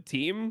good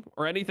team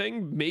or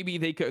anything. Maybe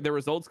their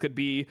results could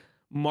be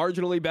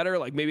marginally better.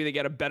 Like maybe they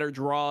get a better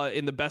draw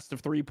in the best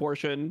of three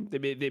portion.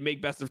 They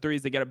make best of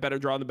threes. They get a better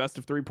draw in the best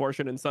of three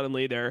portion, and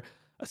suddenly they're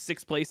a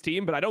sixth place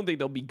team. But I don't think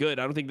they'll be good.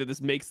 I don't think that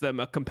this makes them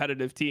a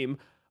competitive team.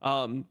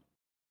 And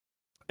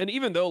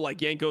even though like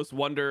Jankos,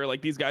 Wonder,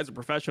 like these guys are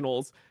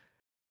professionals,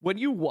 when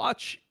you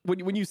watch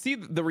when you see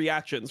the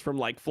reactions from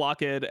like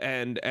Flocked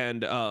and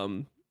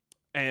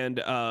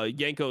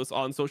Jankos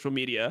on social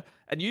media,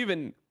 and you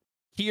even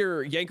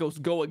hear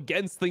Jankos go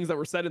against things that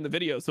were said in the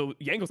video. So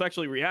Jankos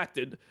actually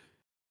reacted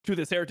to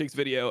this Heretics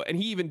video, and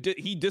he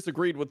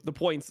disagreed with the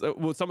points,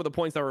 with some of the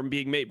points that were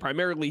being made.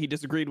 Primarily, he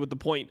disagreed with the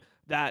point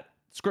that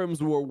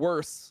scrims were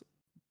worse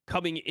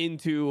coming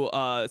into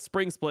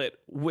spring split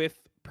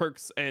with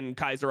Perks and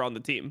Kaiser on the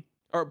team,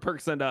 or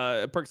Perks and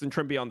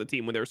Trimby on the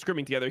team when they were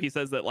scrimming together. He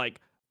says that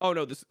like, oh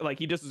no, this like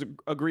he just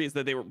agrees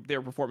that they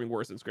were performing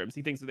worse in scrims.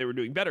 He thinks that they were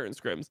doing better in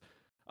scrims.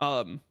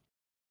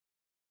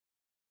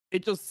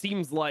 it just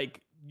seems like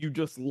you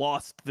just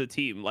lost the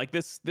team. Like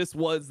this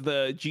was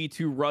the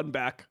G2 run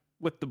back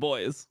with the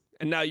boys,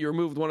 and now you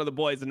removed one of the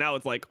boys, and now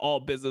it's like all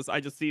business. I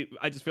just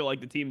feel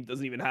like the team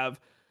doesn't even have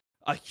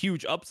a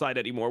huge upside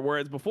anymore.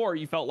 Whereas before,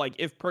 you felt like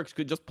if Perks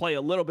could just play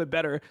a little bit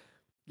better,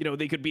 you know,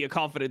 they could be a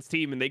confidence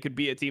team and they could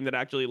be a team that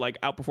actually like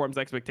outperforms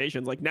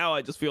expectations. Like now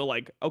I just feel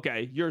like,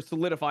 okay, you're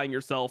solidifying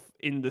yourself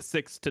in the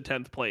 6th to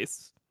 10th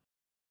place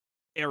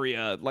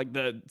area, like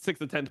the 6th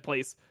to 10th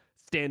place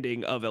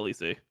standing of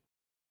LEC.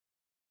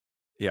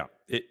 Yeah.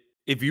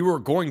 If you were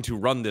going to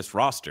run this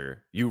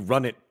roster, you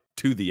run it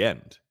to the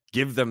end.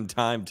 Give them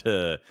time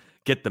to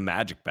get the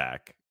magic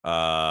back.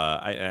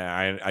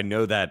 I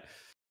know that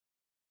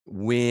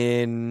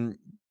when,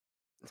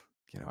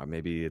 you know,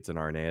 maybe it's an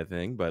RNA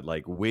thing, but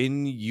like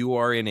when you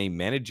are in a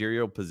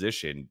managerial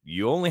position,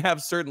 you only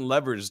have certain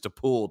levers to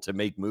pull to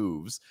make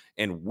moves.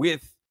 And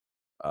with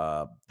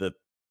the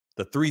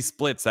 3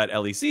 splits that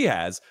LEC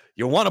has,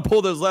 you'll want to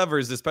pull those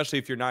levers, especially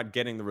if you're not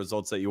getting the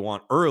results that you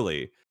want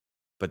early.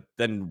 But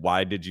then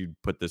why did you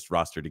put this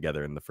roster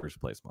together in the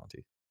first place,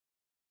 Monte?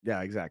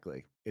 Yeah,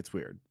 exactly. It's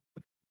weird.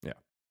 Yeah.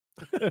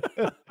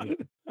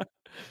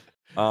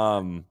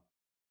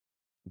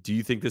 Do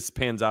you think this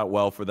pans out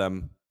well for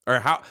them? Or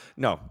how?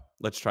 No,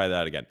 let's try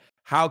that again.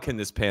 How can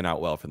this pan out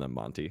well for them,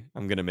 Monte?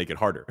 I'm going to make it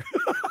harder.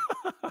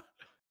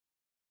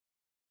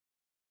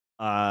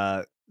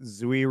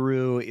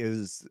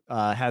 Zuiru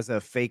has a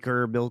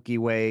faker Milky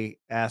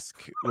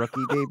Way-esque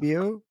rookie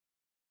debut,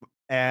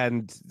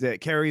 and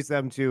that carries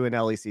them to an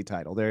LEC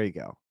title. There you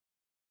go.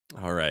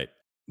 All right.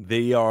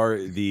 They are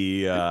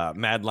the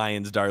Mad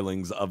Lions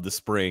darlings of the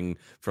spring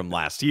from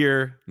last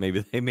year. Maybe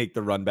they make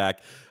the run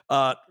back.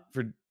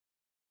 For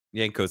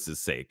Yankos'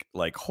 sake,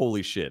 like,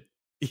 holy shit.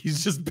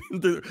 He's just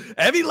been through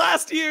heavy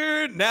last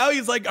year. Now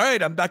he's like, all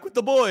right, I'm back with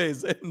the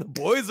boys. And the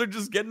boys are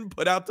just getting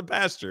put out to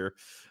pasture.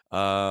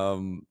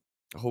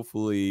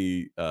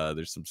 Hopefully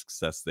there's some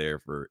success there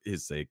for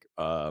his sake.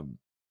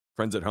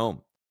 Friends at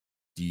home,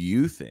 do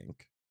you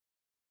think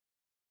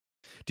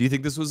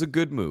this was a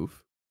good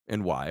move,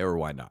 and why or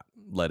why not?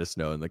 Let us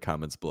know in the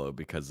comments below,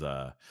 because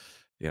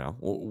you know,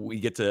 we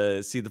get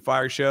to see the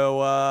fire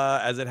show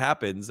as it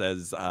happens,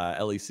 as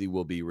LEC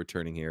will be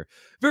returning here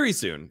very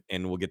soon,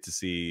 and we'll get to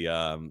see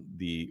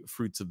the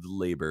fruits of the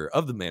labor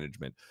of the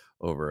management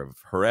over of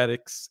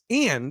Heretics,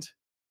 and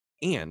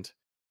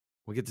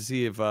we'll get to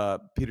see if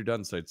Peter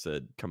Dunn starts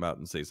to come out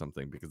and say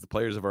something, because the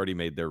players have already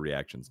made their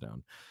reactions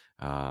known.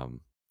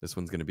 This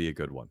one's going to be a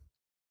good one.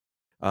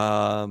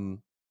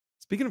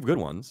 Speaking of good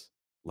ones,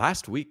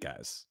 last week,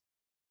 guys,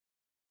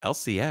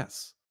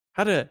 LCS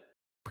had a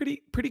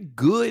pretty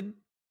good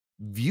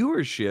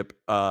viewership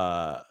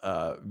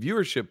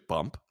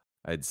bump,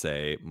 I'd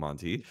say,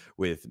 Monte,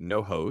 with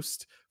no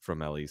host from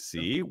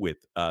LEC, with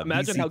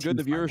Imagine how good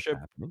the VCT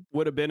viewership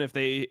would have been if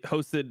they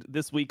hosted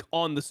this week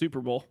on the Super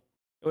Bowl.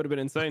 It would have been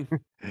insane.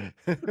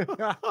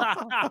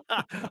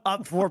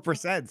 Up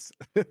 4%.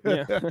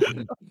 Yeah.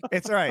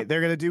 It's all right.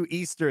 They're gonna do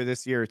Easter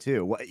this year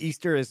too.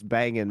 Easter is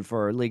banging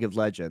for League of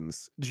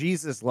Legends.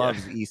 Jesus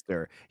loves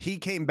Easter. He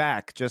came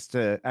back just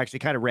to actually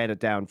kind of ran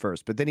it down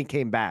first, but then he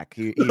came back.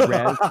 He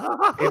ran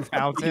in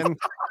Fountain.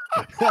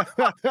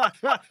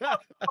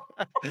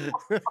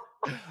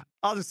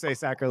 I'll just say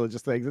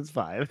sacrilegious things. It's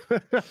fine.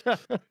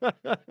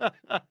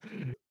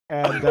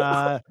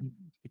 And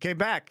he came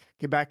back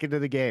into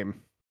the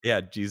game.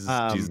 Yeah, Jesus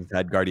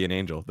had guardian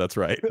angel. That's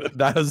right.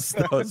 That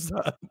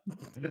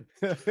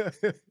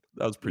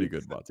was pretty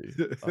good, Monty.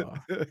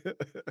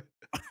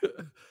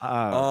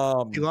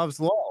 He loves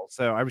LOL,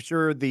 so I'm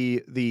sure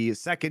the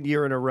second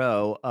year in a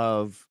row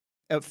of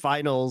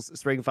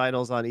spring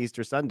finals on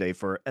Easter Sunday,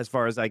 for as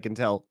far as I can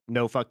tell,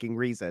 no fucking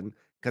reason,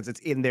 because it's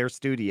in their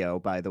studio.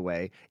 By the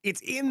way, it's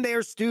in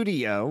their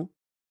studio,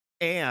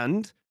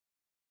 and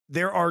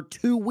there are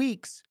 2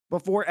 weeks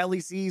before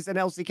LEC's and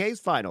LCK's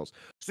finals.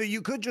 So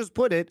you could just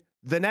put it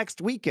the next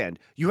weekend.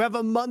 You have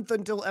a month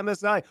until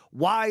MSI.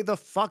 Why the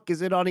fuck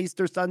is it on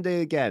Easter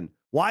Sunday again?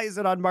 Why is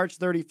it on March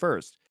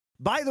 31st?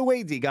 By the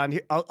way, dGon,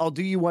 I'll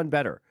do you one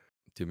better.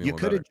 You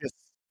could have just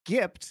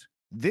skipped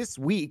this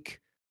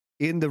week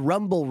in the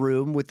Rumble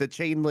room with the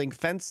chain link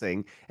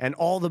fencing and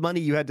all the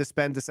money you had to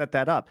spend to set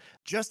that up.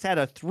 Just had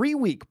a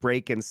 3-week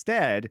break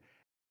instead,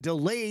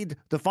 delayed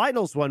the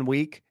finals 1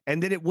 week,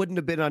 and then it wouldn't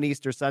have been on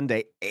Easter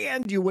Sunday,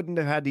 and you wouldn't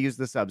have had to use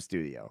the sub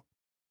studio.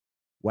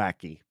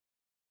 Wacky.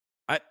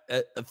 A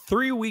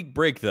 3-week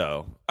break,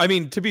 though. I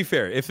mean, to be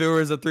fair, if there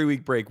was a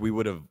 3-week break, we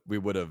would have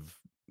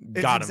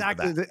got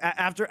exactly him for that.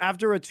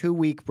 After a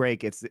 2-week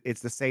break,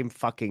 it's the same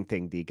fucking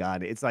thing,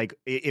 dGon. It's like,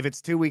 if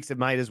it's 2 weeks, it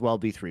might as well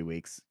be 3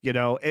 weeks. You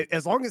know,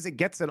 as long as it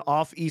gets it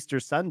off Easter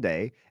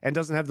Sunday and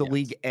doesn't have the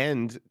league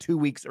end 2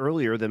 weeks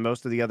earlier than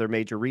most of the other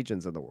major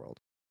regions in the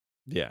world.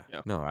 Yeah.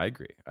 No, I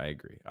agree. I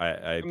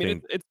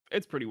mean, think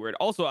it's pretty weird.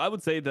 Also, I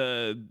would say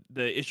the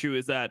issue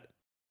is that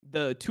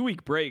the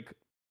 2-week break,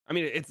 I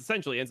mean, it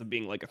essentially ends up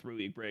being like a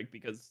 3-week break,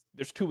 because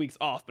there's 2 weeks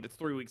off, but it's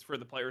 3 weeks for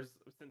the players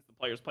since the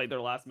players played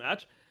their last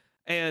match.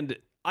 And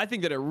I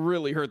think that it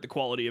really hurt the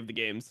quality of the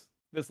games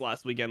this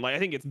last weekend. Like, I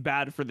think it's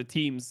bad for the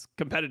teams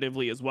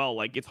competitively as well.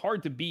 Like, it's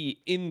hard to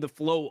be in the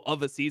flow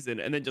of a season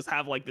and then just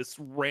have like this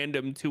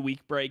random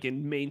 2-week break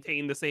and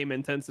maintain the same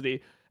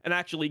intensity and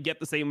actually get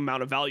the same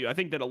amount of value. I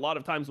think that a lot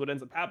of times what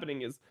ends up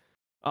happening is,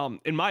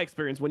 in my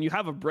experience, when you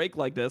have a break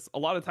like this, a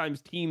lot of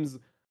times teams,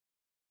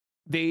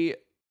 they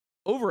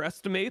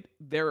overestimate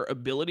their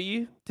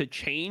ability to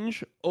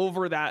change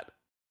over that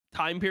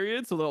time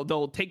period. So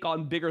they'll take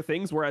on bigger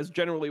things. Whereas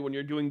generally when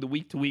you're doing the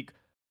week to week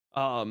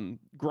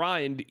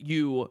grind,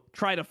 you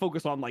try to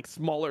focus on like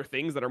smaller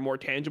things that are more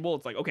tangible.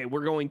 It's like, okay,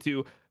 we're going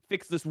to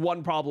fix this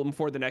one problem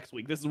for the next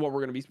week. This is what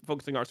we're going to be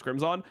focusing our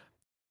scrims on.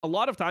 A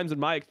lot of times in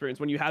my experience,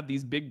 when you have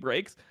these big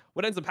breaks,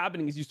 what ends up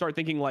happening is you start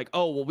thinking like,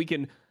 oh, well, we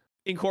can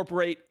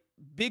incorporate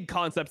big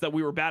concepts that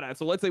we were bad at.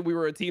 So let's say we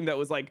were a team that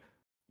was like,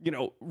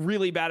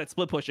 really bad at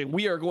split pushing.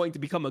 We are going to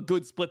become a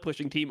good split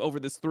pushing team over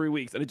this 3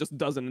 weeks. And it just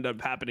doesn't end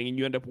up happening. And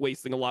you end up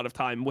wasting a lot of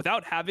time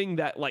without having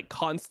that like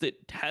constant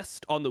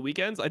test on the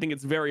weekends. I think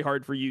it's very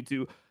hard for you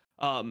to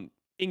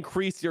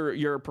increase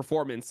your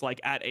performance like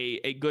at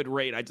a good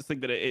rate. I just think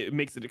that it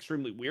makes it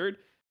extremely weird.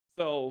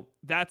 So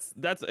that's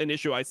an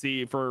issue I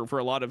see for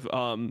a lot of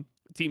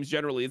teams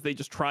generally, is they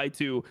just try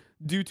to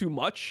do too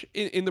much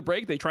in the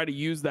break. They try to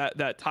use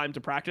that time to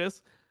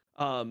practice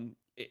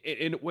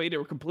in a way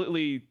to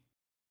completely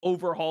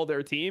overhaul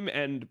their team,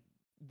 and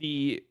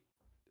the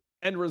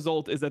end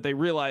result is that they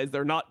realize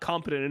they're not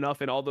competent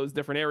enough in all those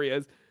different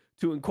areas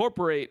to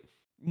incorporate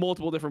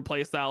multiple different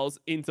play styles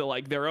into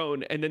like their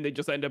own, and then they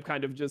just end up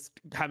kind of just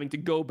having to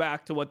go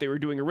back to what they were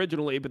doing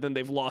originally, but then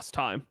they've lost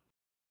time.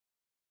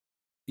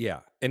 Yeah,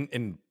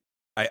 and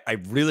I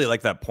really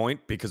like that point,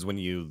 because when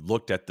you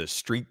looked at the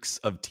streaks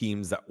of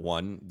teams that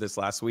won this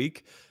last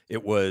week,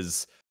 it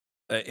was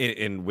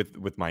in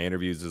with my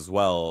interviews as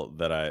well,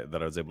 that I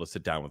was able to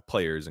sit down with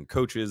players and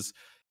coaches.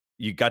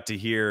 You got to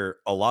hear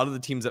a lot of the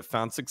teams that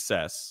found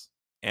success,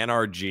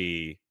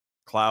 NRG,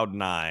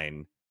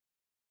 Cloud9.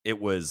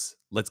 It was,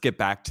 let's get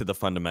back to the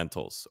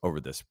fundamentals over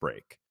this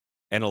break.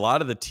 And a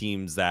lot of the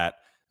teams that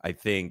I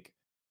think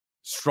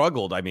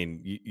struggled, I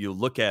mean, you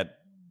look at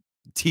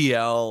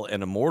TL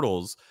and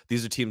Immortals,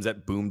 these are teams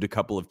that boomed a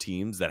couple of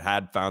teams that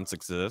had found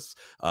success.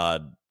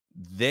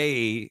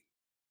 They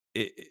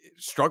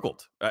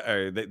struggled.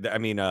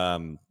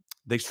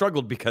 They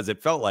struggled because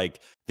it felt like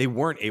they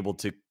weren't able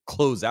to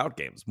close out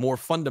games. More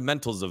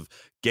fundamentals of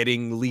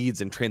getting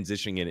leads and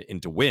transitioning it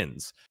into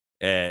wins.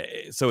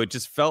 So it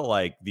just felt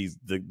like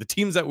the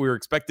teams that we were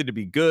expected to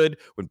be good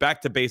went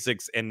back to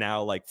basics and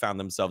now like found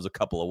themselves a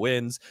couple of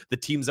wins. The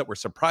teams that were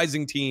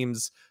surprising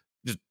teams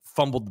just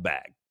fumbled the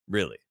bag,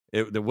 really.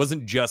 There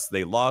wasn't just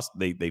they lost,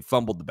 they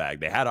fumbled the bag.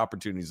 They had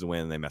opportunities to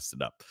win and they messed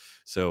it up.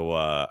 So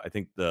I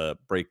think the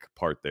break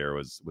part there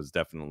was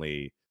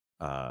definitely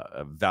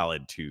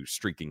valid to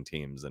streaking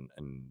teams and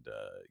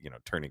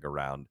turning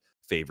around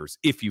favors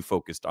if you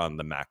focused on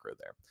the macro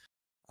there.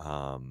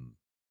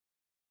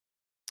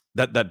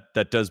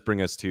 That does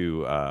bring us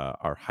to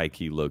our high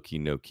key, low key,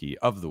 no key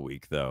of the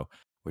week, though,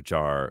 which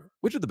are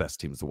the best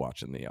teams to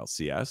watch in the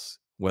LCS.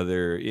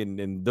 Whether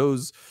in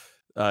those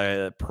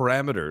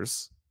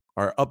parameters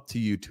are up to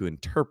you to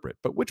interpret,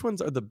 but which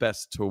ones are the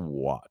best to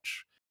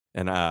watch?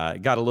 And I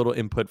got a little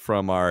input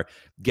from our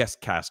guest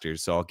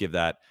casters, so I'll give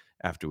that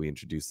after we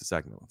introduce the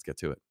segment. Let's get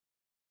to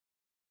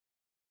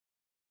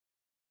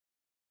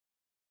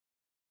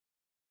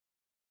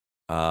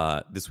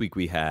it. This week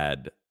we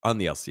had on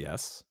the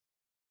LCS,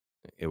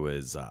 it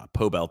was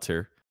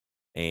Pobelter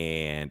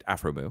and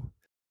Afromoo.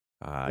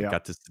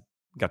 Got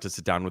to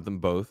sit down with them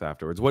both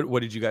afterwards. What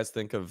did you guys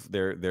think of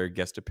their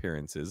guest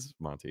appearances,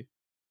 Monte?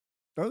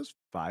 That was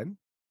fine.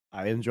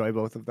 I enjoy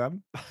both of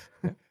them.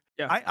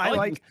 Yeah, I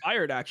like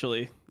Inspired,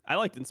 actually. I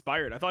liked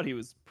Inspired. I thought he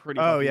was pretty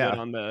good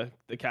on the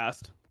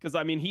cast, because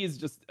I mean, he's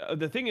just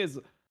the thing is,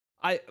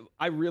 I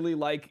really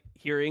like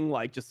hearing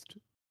like just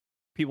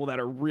people that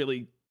are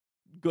really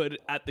good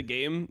at the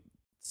game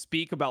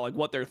speak about like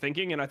what they're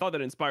thinking, and I thought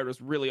that Inspired was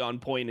really on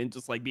point in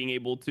just like being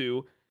able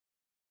to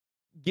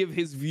give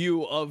his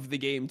view of the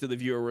game to the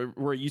viewer,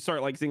 where you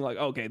start like seeing like,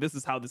 okay, this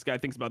is how this guy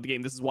thinks about the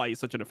game. This is why he's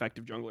such an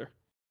effective jungler.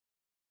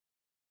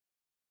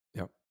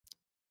 Yep.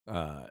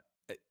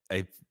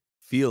 I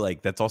feel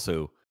like that's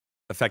also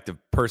effective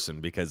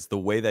person, because the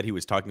way that he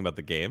was talking about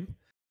the game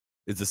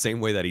is the same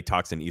way that he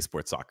talks in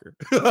esports soccer.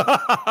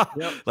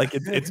 Yep. Like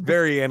it's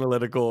very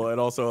analytical and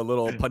also a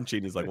little punchy.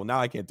 And he's like, well, now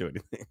I can't do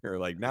anything. Or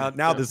like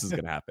now this is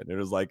gonna happen. It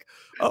was like,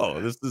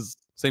 oh, this is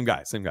same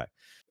guy.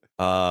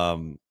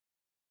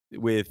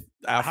 With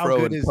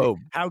Afro and Pope.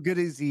 How good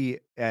is he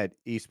at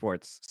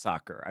esports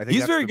soccer? I think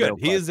he's very good.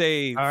 He is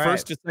a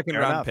first to second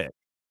round pick.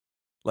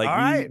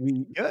 Like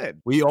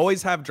we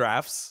always have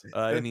drafts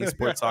in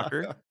esports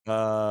soccer.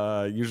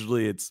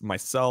 Usually it's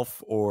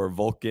myself or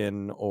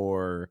Vulcan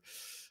or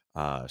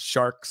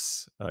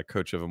Sharks,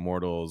 coach of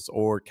Immortals,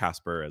 or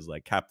Casper as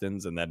like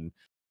captains, and then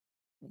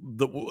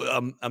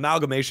the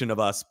amalgamation of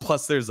us.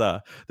 Plus,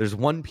 there's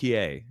one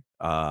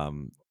PA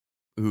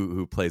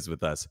who plays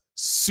with us,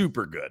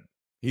 super good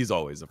He's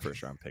always a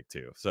first round pick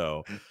too.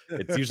 So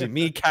it's usually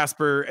me,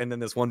 Casper, and then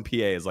this one PA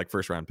is like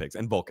first round picks,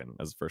 and Vulcan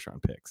as first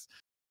round picks,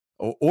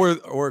 or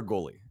a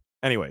goalie.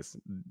 Anyways,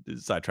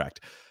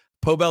 sidetracked.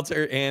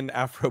 Pobelter and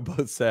Afro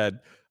both said,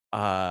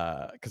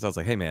 because I was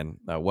like, hey man,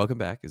 welcome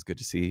back. It's good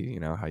to see you. You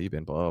know how you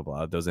been. Blah blah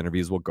blah. Those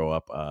interviews will go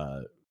up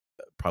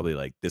probably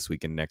like this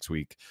week and next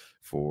week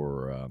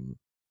for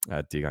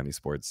dGon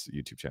Esports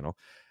YouTube channel.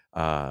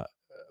 I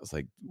was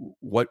like,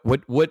 what?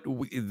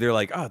 They're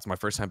like, oh, it's my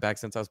first time back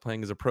since I was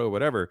playing as a pro,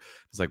 whatever.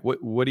 It's like,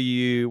 what did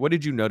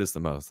you notice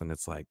the most? And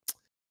it's like,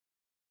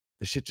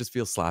 the shit just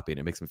feels sloppy and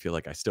it makes me feel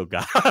like I still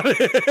got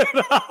it.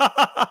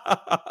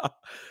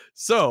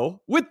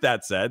 So with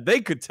that said,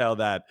 they could tell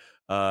that,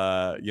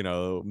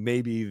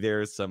 maybe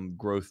there's some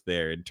growth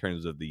there in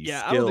terms of the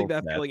skill. I don't think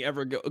that feeling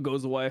ever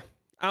goes away.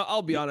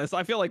 I'll be honest.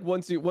 I feel like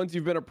once you've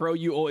been a pro,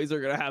 you always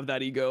are going to have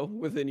that ego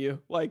within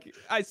you. Like,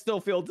 I still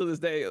feel to this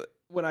day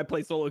when I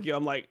play solo queue,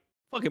 I'm like,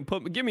 fucking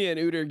give me an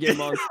Udyr game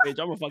on stage.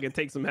 I'm gonna fucking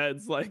take some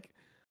heads. Like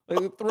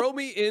throw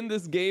me in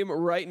this game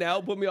right now.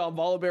 Put me on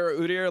Volibear or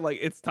Udyr. Like,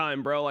 it's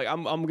time, bro. Like,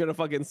 I'm gonna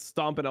fucking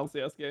stomp an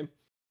LCS game.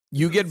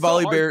 You get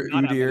Volibear,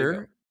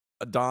 Udyr,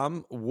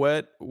 Dom.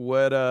 What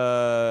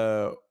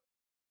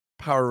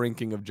power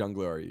ranking of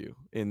jungler are you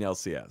in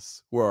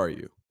LCS? Where are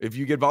you? If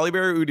you get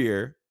Volibear or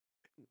Udyr,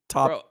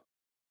 top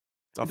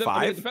 5?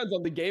 I mean, it depends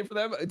on the game for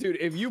them. Dude,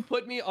 if you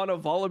put me on a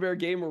Volibear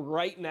game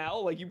right now,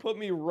 like you put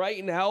me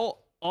right now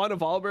on a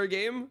Volibear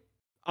game,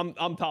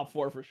 I'm top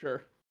 4 for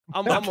sure.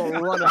 I'm gonna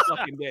run a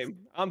fucking game.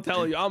 I'm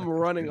telling you, I'm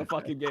running a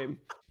fucking game.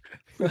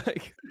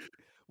 Like,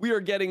 we are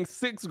getting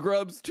 6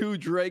 grubs, 2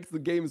 drakes. The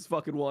game is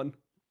fucking won.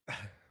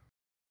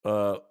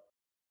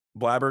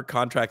 Blabber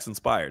contracts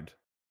inspired.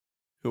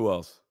 Who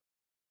else?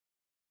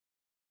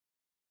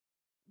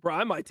 Bro,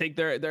 I might take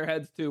their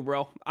heads too,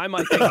 bro. I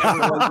might take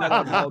everyone's head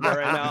on Volibear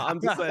right now. I'm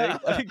just saying,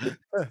 like,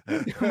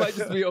 it might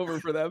just be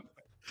over for them.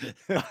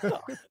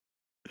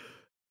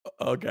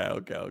 Okay. All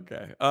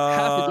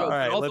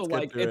right, also,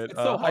 like, it's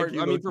so hard.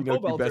 I mean, for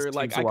Pobelter,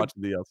 like, I watch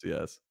the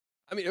LCS.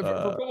 I mean, for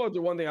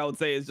Pobelter, one thing I would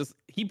say is just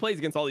he plays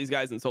against all these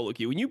guys in solo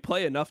queue. When you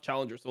play enough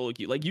challenger solo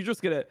queue, like, you're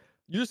just gonna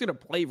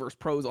play versus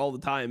pros all the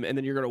time, and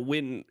then you're gonna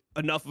win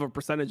enough of a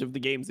percentage of the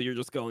games that you're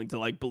just going to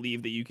like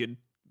believe that you could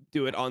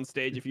do it on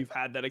stage if you've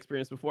had that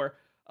experience before.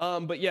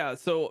 But yeah,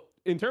 so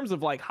in terms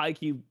of like high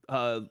key,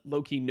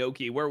 low key, no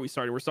key, where are we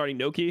starting? We're starting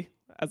no key.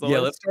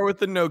 Let's start with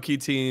the no key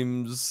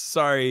teams.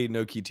 Sorry,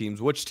 no key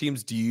teams. Which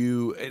teams do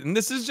you? And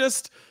this is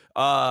just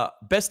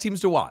best teams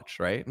to watch,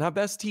 right? Not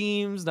best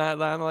teams, not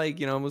like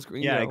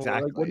exactly.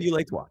 Like, what do you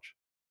like to watch?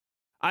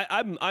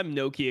 I'm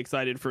no key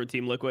excited for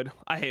Team Liquid.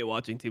 I hate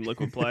watching Team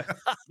Liquid play.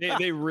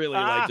 they really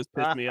like just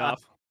piss me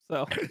off.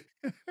 So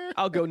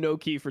I'll go no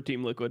key for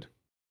Team Liquid.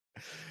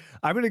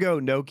 I'm gonna go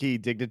no key,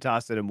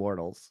 Dignitas, and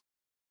Immortals.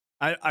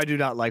 I do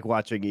not like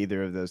watching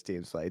either of those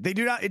teams play. They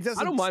do not. It doesn't.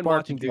 I don't mind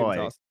watching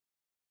Dignitas.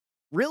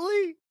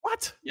 Really?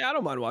 What? Yeah, I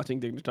don't mind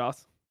watching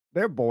Dignitas.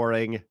 They're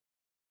boring.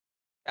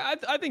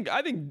 I think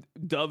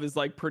Dove is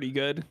like pretty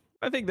good.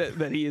 I think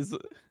that he's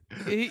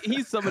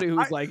somebody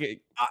who's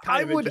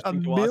I would a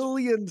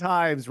million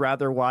times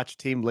rather watch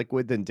Team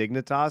Liquid than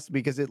Dignitas,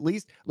 because at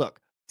least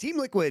look, Team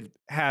Liquid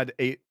had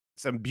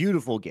some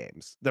beautiful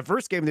games. The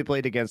first game they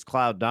played against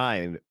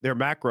Cloud9, their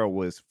macro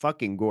was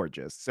fucking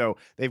gorgeous. So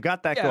they've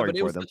got that going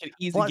for them. Such an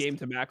easy game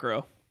to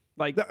macro.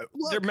 Like,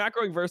 they're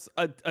macroing versus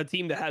a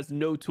team that has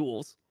no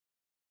tools.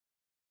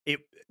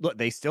 Look,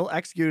 they still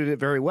executed it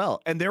very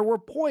well. And there were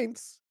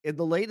points in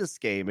the latest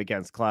game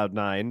against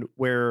Cloud9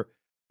 where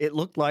it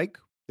looked like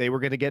they were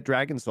going to get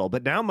Dragon Soul.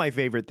 But now my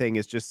favorite thing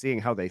is just seeing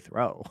how they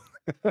throw.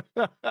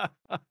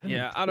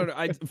 Yeah, I don't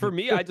know. For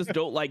me, I just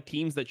don't like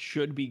teams that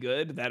should be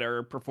good that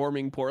are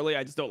performing poorly.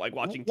 I just don't like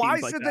watching teams like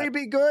that. Why should they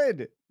be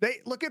good? They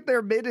look at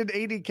their mid and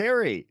AD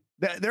carry.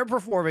 They're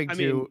performing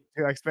to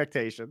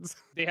expectations.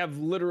 They have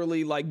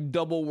literally like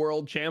double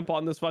world champ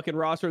on this fucking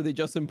roster. They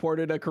just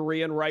imported a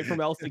Korean right from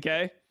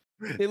LCK.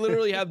 They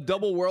literally have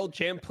double world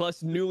champ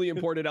plus newly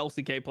imported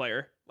LCK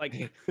player.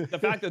 Like, the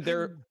fact that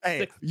they're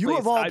you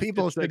of all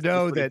people should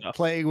know that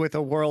playing with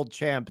a world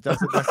champ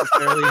doesn't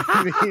necessarily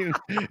mean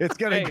it's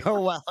gonna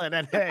go well in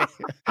NA.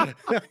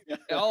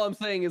 All I'm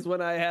saying is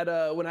when I had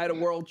a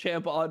world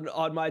champ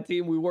on my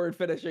team, we weren't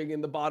finishing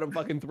in the bottom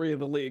fucking 3 of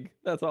the league.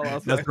 That's all I'll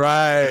say. That's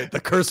right. The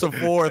curse of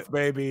 4th,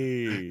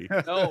 baby.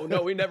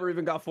 No, we never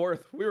even got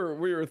 4th. We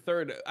were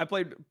 3rd. I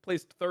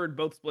placed 3rd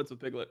both splits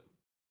with Piglet.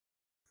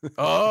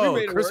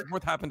 Oh, curse of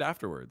 4th happened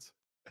afterwards.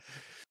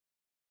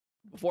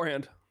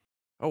 Beforehand.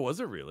 Oh,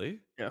 was it really?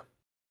 Yeah.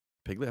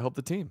 Piglet helped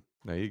the team.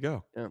 There you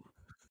go. Yeah.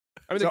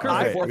 I mean, the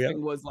curse of 4th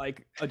thing was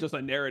like just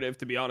a narrative,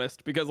 to be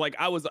honest, because like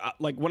I was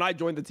like, when I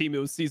joined the team, it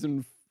was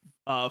season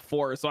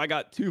 4, so I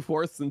got 2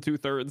 4ths and 2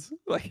 3rds.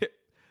 Like,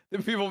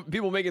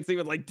 people make it seem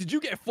like, did you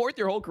get 4th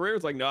your whole career?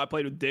 It's like, no, I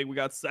played with Dig. We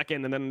got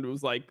 2nd, and then it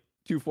was like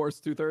 2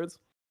 4ths, 2 3rds.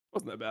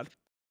 Wasn't that bad.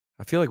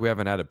 I feel like we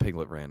haven't had a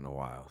Piglet rant in a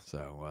while,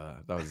 so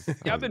that was.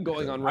 Yeah, I've been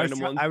going on random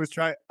ones. I was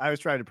trying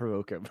to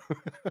provoke him.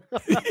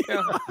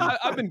 Yeah,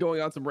 I've been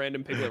going on some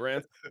random Piglet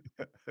rants.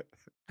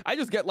 I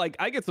just get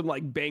I get some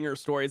like banger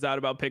stories out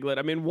about Piglet.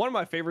 I mean, one of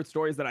my favorite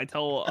stories that I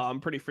tell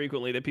pretty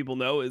frequently that people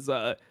know is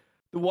the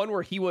one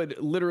where he would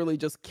literally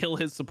just kill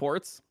his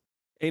supports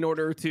in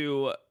order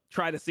to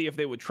try to see if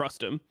they would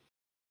trust him.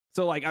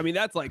 So like, I mean,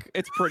 that's like,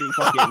 it's pretty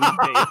fucking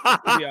base,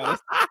 to be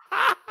honest.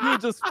 He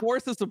would just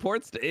force the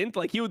supports to int.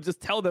 Like he would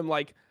just tell them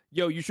like,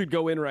 yo, you should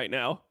go in right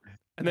now.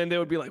 And then they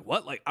would be like,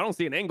 what? Like, I don't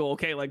see an angle.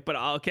 Okay. Like, but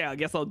okay, I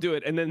guess I'll do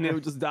it. And then they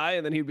would just die.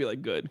 And then he'd be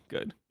like, good.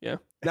 Yeah.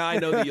 Now I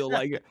know that you'll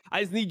like it.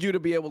 I just need you to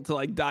be able to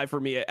like die for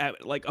me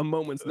at like a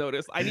moment's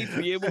notice. I need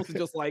to be able to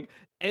just like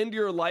end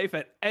your life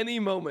at any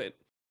moment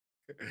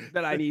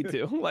that I need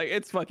to. Like,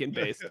 it's fucking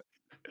based.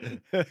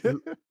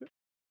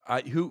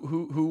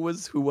 Who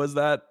was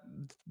that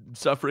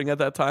suffering at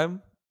that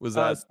time? Was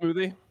that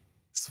Smoothie?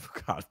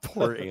 God,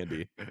 poor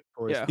Andy.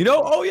 Yeah. You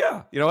know, oh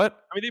yeah. You know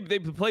what? I mean, they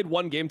played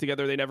one game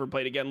together. They never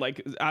played again.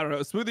 Like, I don't know.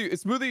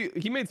 Smoothie,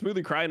 he made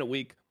Smoothie cry in a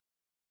week.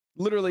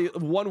 Literally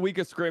 1 week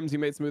of scrims, he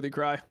made Smoothie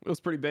cry. It was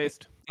pretty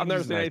based. I've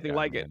never seen anything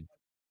like it.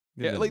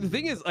 Yeah, like the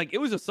thing is, like, it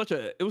was such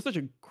a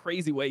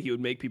crazy way he would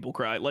make people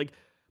cry. Like,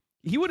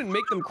 he wouldn't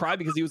make them cry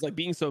because he was like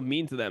being so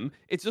mean to them.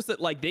 It's just that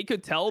like they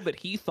could tell that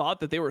he thought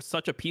that they were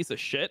such a piece of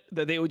shit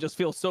that they would just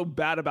feel so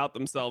bad about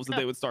themselves that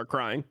they would start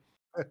crying.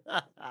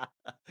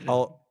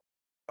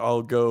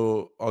 I'll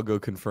go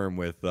confirm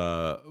with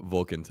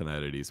Vulcan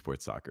tonight at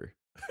Esports Soccer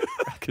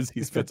because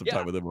he spent some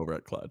time with him over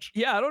at Clutch.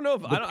 Yeah, I don't know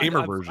if the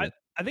gamer version.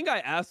 I think I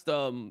asked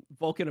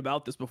Vulcan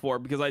about this before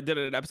because I did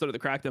an episode of the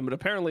Crackdown, but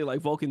apparently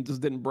like Vulcan just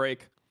didn't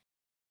break.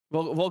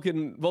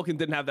 Vulcan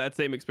didn't have that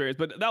same experience,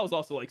 but that was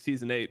also like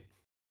season 8.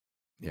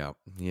 Yeah,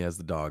 he has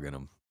the dog in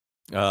him.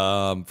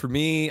 For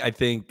me, I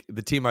think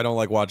the team I don't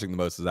like watching the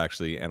most is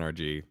actually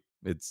NRG.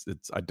 It's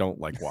I don't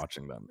like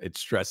watching them. It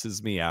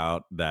stresses me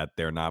out that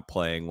they're not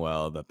playing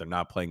well, that they're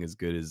not playing as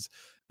good as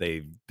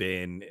they've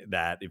been,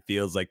 that it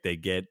feels like they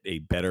get a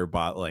better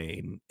bot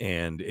lane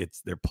and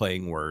they're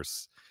playing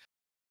worse.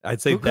 I'd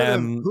say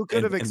who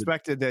could have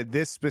expected that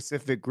this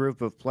specific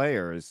group of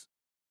players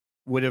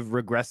would have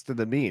regressed to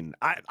the mean?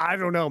 I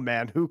don't know,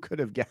 man. Who could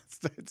have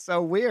guessed? It's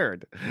so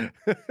weird.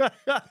 You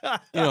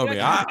know me.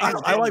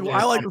 I like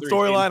the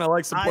storyline. I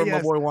like supporting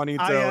my boy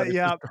Juanito.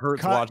 Yeah, it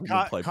hurts watching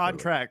him play.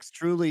 Contracts,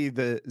 truly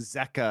the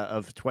Zeka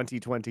of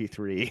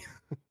 2023.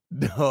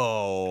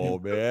 No,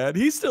 man.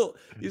 He's still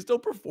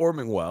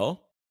performing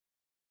well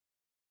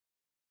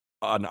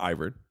on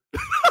Ivern.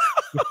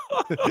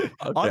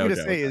 All I'm gonna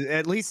say is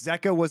at least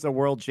Zeka was a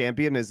world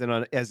champion,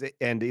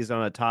 and is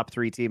on a top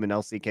 3 team in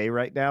LCK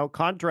right now.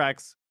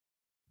 Contracts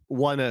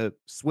won a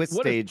Swiss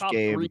stage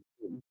game.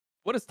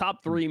 What does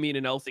top 3 mean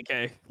in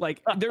LCK?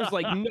 Like, there's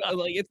like no,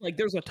 like it's like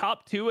there's a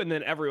top 2 and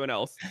then everyone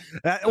else.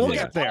 We'll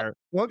get there.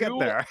 We'll get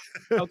there.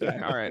 Okay,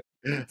 all right.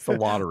 It's the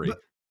lottery.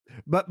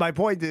 But my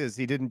point is,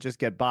 he didn't just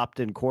get bopped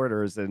in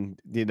quarters, and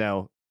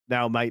now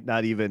might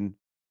not even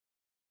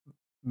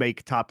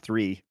make top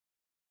 3.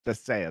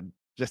 Just saying.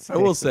 I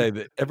will say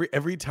that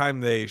every time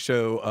they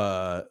show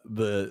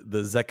the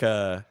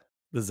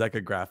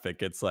Zeka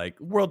graphic, it's like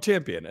world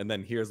champion, and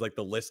then here's like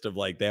the list of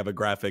like they have a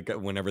graphic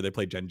whenever they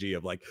play Gen G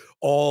of like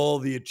all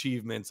the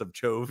achievements of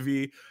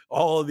Chovy,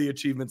 all the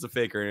achievements of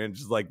Faker, and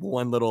just like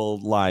one little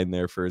line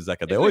there for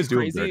Zeka. They always do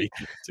it dirty.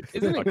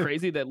 Isn't it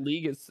crazy that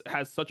League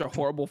has such a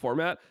horrible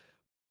format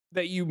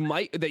that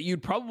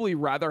you'd probably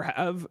rather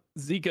have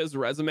Zika's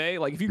resume?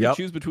 Like if you could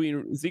choose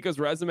between Zika's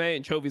resume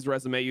and Chovy's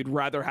resume, you'd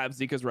rather have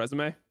Zika's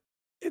resume?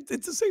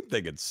 It's the same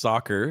thing. It's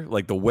soccer,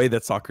 like the way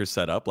that soccer's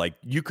set up. Like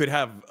you could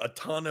have a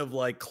ton of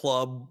like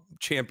club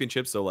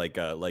championships, so like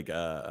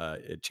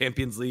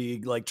Champions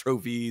League like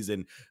trophies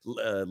and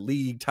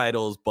league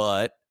titles,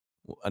 but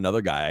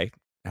another guy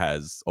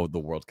has the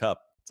World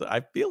Cup. So I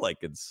feel like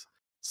it's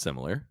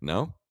similar.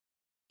 No,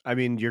 I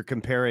mean you're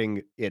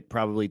comparing it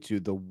probably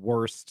to the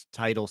worst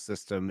title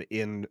system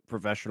in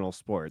professional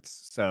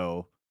sports.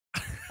 So,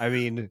 I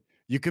mean.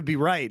 You could be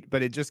right,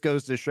 but it just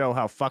goes to show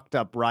how fucked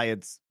up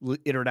Riot's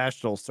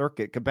international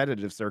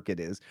competitive circuit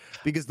is,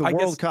 because the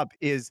World Cup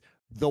is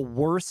the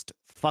worst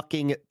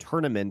fucking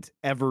tournament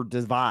ever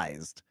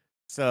devised.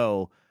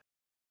 So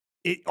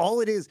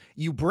all it is,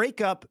 you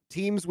break up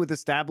teams with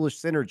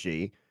established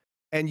synergy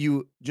and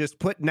you just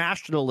put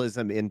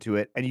nationalism into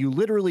it, and you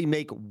literally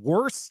make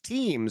worse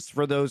teams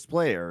for those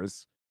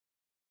players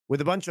with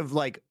a bunch of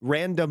like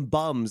random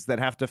bums that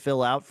have to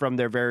fill out from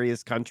their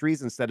various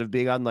countries instead of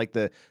being on like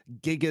the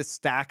giga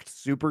stacked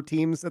super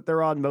teams that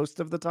they're on most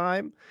of the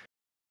time.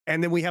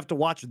 And then we have to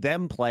watch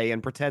them play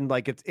and pretend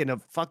like it's in a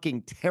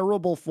fucking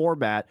terrible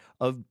format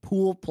of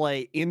pool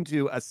play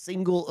into a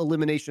single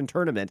elimination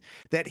tournament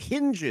that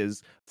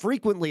hinges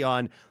frequently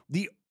on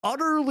the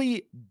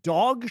utterly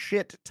dog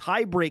shit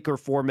tiebreaker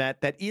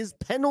format that is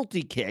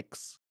penalty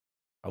kicks.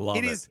 I love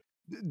it. It is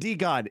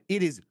dGon.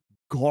 It is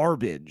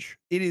garbage.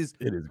 It is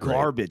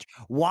garbage.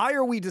 Why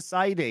are we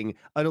deciding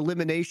an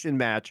elimination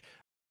match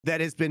that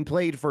has been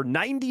played for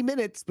 90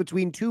 minutes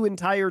between two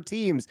entire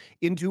teams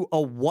into a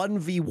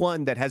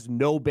 1v1 that has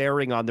no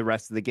bearing on the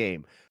rest of the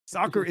game.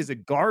 Soccer is a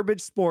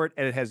garbage sport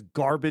and it has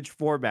garbage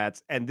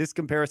formats. And this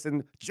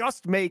comparison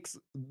just makes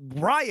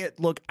Riot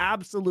look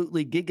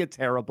absolutely giga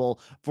terrible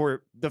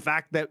for the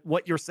fact that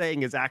what you're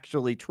saying is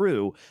actually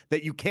true,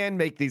 that you can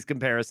make these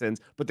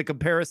comparisons, but the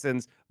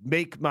comparisons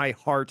make my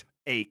heart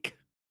ache.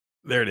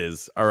 There it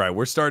is. All right,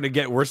 we're starting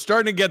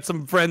to get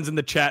some friends in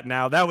the chat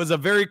now. That was a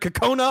very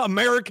Kokona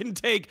American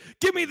take.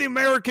 Give me the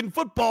American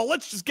football.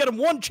 Let's just get them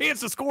one chance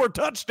to score a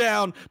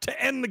touchdown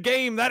to end the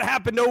game. That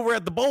happened over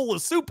at the Bowl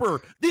of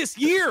Super this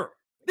year.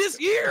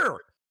 This year.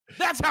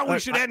 That's how we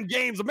should end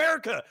games,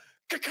 America.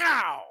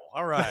 Cacao.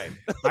 All right.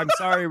 I'm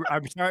sorry,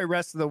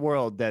 rest of the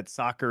world, that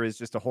soccer is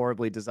just a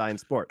horribly designed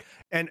sport.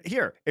 And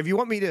here, if you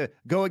want me to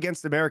go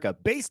against America,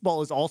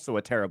 baseball is also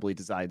a terribly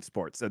designed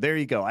sport. So there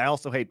you go. I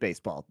also hate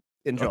baseball.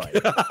 Enjoy.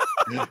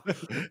 Okay.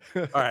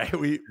 All right,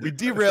 we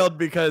derailed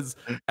because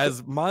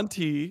as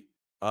Monte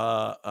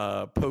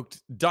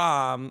poked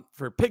Dom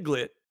for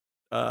Piglet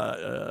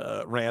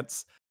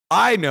rants,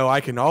 I know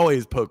I can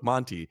always poke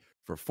Monte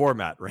for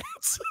format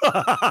rants.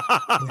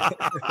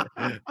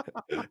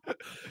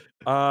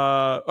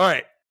 All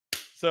right,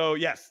 so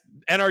yes,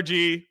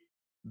 NRG,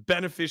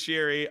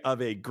 beneficiary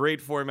of a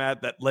great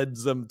format that led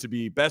them to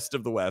be best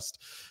of the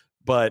West.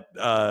 But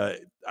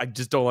I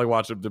just don't like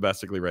watching them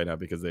domestically right now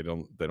because they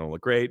don't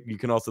look great. You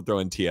can also throw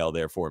in TL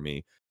there for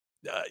me.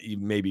 You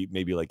maybe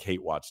like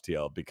hate watch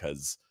TL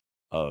because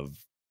of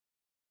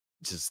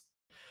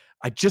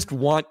I just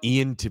want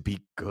Ian to be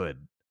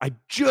good. I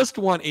just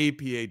want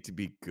APA to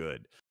be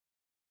good.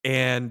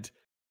 And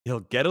he'll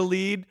get a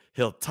lead,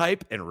 he'll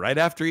type, and right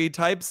after he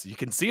types, you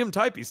can see him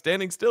type. He's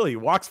standing still. He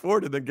walks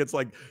forward and then gets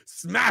like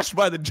smashed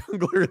by the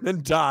jungler and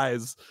then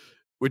dies,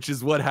 which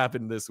is what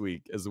happened this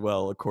week as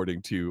well,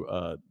 according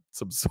to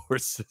some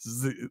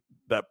sources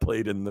that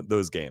played in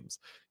those games.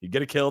 You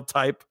get a kill,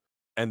 type,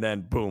 and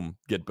then boom,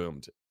 get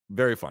boomed.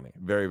 Very funny.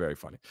 Very, very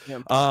funny.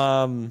 Yeah.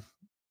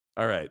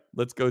 All right,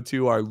 let's go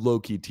to our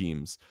low-key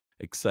teams.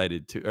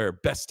 Excited to, or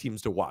best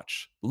teams to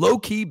watch.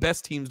 Low-key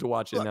best teams to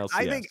watch in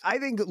LCS. I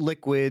think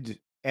Liquid,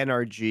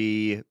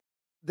 NRG,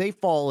 they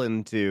fall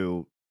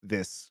into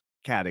this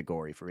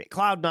category for me.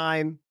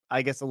 Cloud9,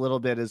 I guess a little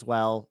bit as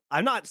well.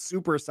 I'm not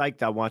super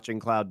psyched on watching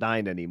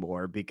Cloud9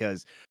 anymore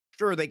because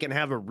sure, they can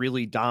have a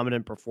really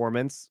dominant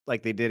performance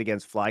like they did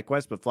against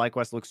FlyQuest, but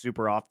FlyQuest looks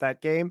super off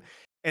that game.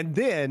 And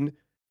then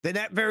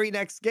the very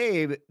next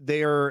game,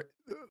 they're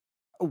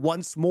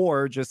once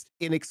more just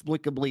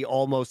inexplicably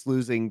almost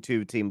losing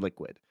to Team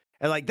Liquid.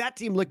 And like that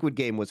Team Liquid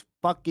game was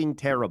fucking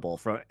terrible.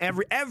 From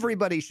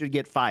everybody should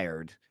get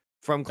fired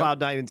from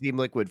Cloud9 and Team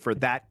Liquid for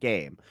that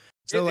game.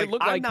 So it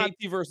looked like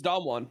KT versus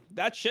Dom one.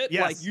 That shit,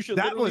 yes, like you should.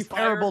 That was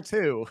terrible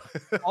too.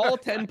 all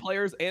 10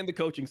 players and the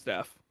coaching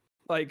staff.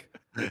 Like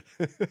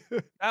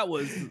that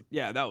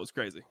was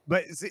crazy.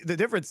 But see, the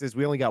difference is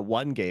we only got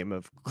one game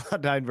of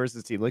Cloud9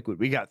 versus Team Liquid.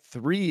 We got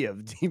 3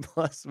 of D+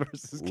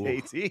 versus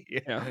KT.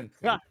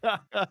 Yeah.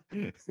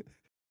 It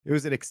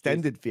was an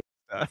extended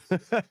fiesta.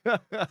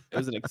 It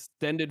was an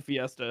extended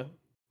fiesta.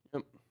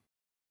 Yep.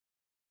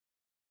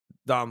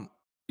 Dom,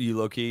 you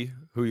low key?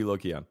 Who are you low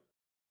key on?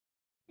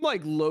 I'm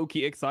like low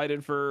key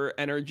excited for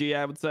NRG,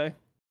 I would say. I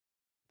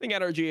think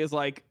NRG is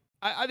like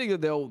I think that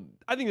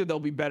they'll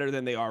be better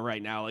than they are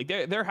right now. Like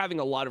they're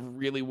having a lot of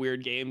really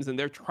weird games and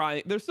they're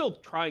still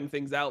trying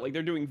things out. Like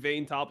they're doing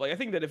Vayne top. Like I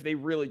think that if they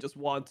really just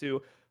want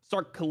to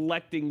start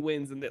collecting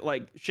wins and that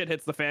like shit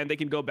hits the fan, they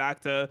can go back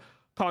to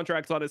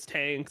contracts on his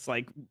tanks.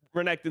 Like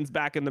Renekton's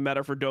back in the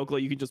meta for Dokla.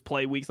 You can just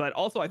play weak side.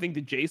 Also, I think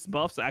the Jace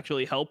buffs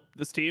actually help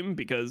this team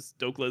because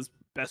Dokla's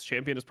best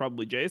champion is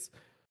probably Jace.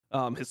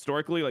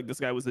 Historically, like this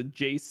guy was a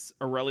Jace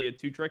Aurelia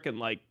 2-trick in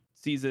like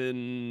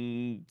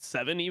season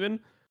 7 even.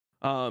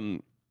 So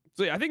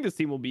yeah, I think this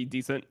team will be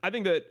decent. I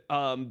think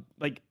that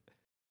like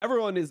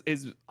everyone is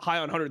high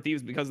on 100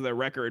 Thieves because of their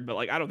record, but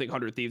like I don't think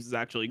 100 Thieves is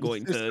actually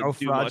going to so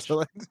do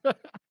fraudulent. much.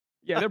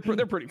 Yeah, they're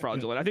pretty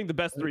fraudulent. I think the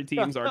best 3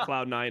 teams are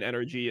Cloud9,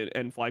 NRG,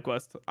 and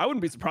FlyQuest. I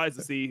wouldn't be surprised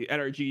to see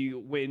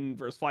NRG win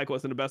versus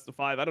FlyQuest in a best of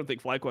 5. I don't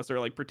think FlyQuest are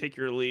like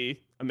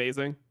particularly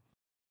amazing.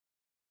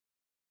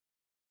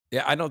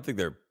 Yeah, I don't think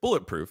they're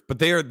bulletproof, but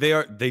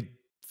they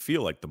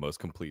feel like the most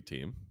complete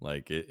team.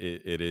 Like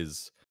it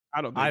is.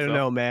 I don't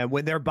know, man.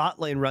 When their bot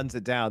lane runs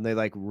it down, they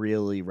like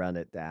really run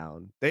it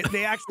down.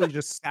 They actually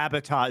just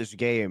sabotage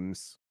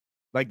games.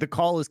 Like the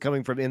call is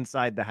coming from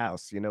inside the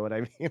house. You know what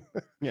I mean?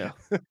 Yeah.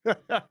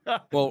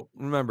 Well,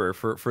 remember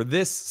for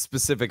this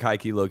specific high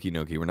key, low key,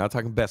 no key, we're not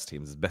talking best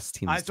teams. It's best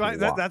teams.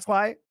 That's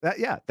why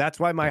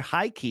my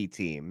high key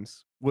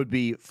teams would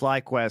be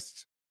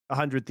FlyQuest,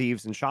 100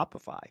 Thieves, and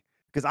Shopify.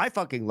 Because I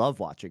fucking love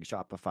watching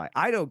Shopify.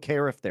 I don't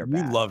care if they're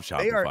bad. You love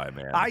Shopify,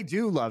 man. I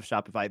do love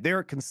Shopify.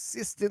 They're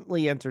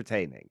consistently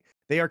entertaining.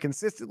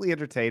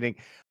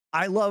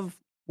 I love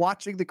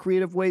watching the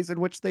creative ways in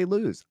which they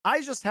lose.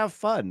 I just have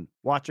fun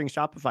watching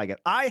Shopify get.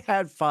 I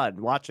had fun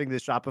watching the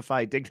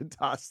Shopify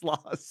Dignitas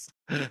loss.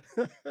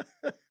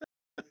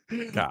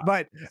 God.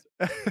 But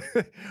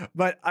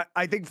but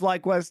I think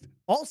FlyQuest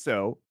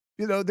also,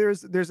 you know,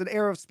 there's an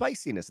air of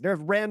spiciness, an air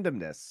of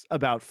randomness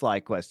about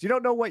FlyQuest. You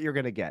don't know what you're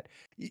going to get.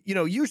 You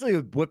know, usually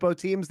with Bwipo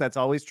teams, that's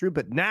always true.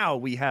 But now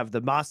we have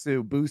the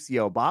Masu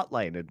Busio bot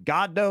lane, and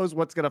God knows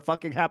what's going to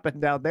fucking happen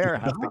down there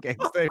half the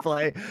games they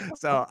play.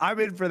 So I'm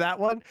in for that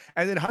one.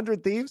 And then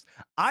 100 Thieves,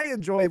 I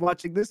enjoy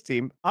watching this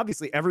team.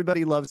 Obviously,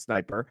 everybody loves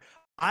Sniper.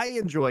 I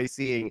enjoy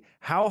seeing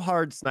how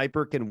hard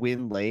Sniper can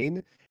win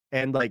lane,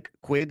 and like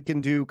Quid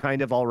can do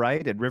kind of all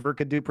right, and River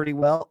can do pretty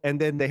well. And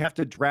then they have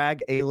to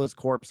drag Ayla's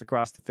corpse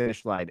across the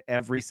finish line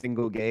every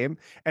single game.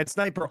 And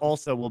Sniper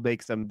also will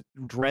make some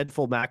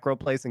dreadful macro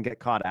plays and get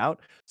caught out.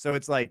 So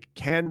it's like,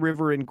 can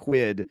River and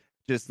Quid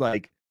just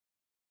like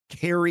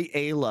carry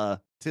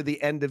Ayla to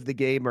the end of the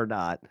game or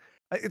not?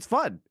 It's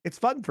fun. It's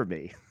fun for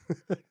me.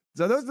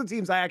 So those are the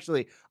teams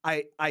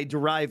I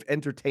derive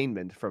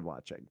entertainment from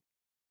watching.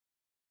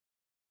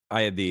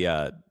 I had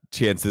the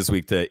chance this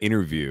week to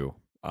interview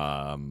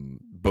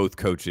both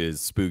coaches,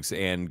 Spooks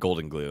and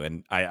Golden Glue,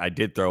 and I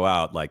did throw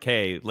out like,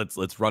 hey,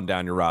 let's run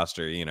down your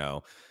roster. You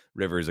know,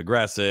 River's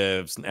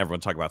aggressive. Everyone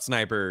talk about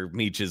Sniper.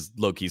 Meech is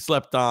low key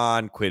slept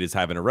on. Quid is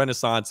having a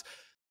renaissance.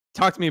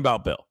 Talk to me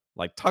about Bill.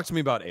 Like, talk to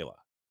me about Ayla,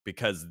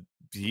 because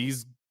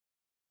he's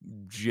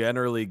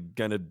generally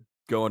gonna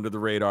go under the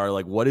radar.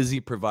 Like, what is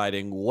he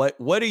providing? What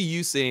are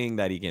you seeing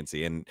that he can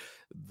see? And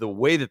the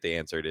way that they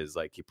answered is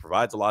like, he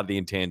provides a lot of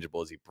the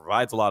intangibles. He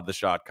provides a lot of the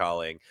shot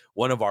calling.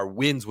 One of our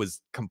wins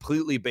was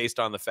completely based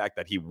on the fact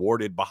that he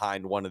warded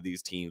behind one of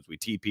these teams. We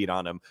TP'd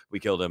on him, we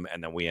killed him,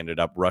 and then we ended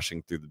up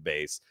rushing through the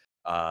base.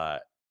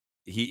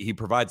 He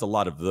provides a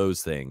lot of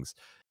those things.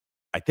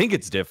 I think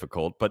it's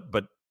difficult,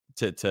 but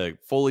to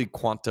fully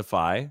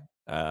quantify,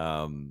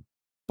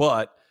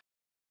 but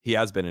he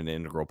has been an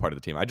integral part of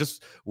the team. I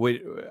just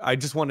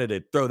wanted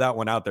to throw that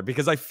one out there,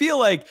 because I feel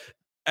like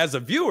as a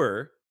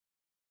viewer,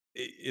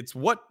 it's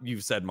what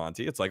you've said,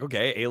 Monte. It's like,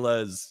 okay,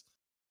 Ayla's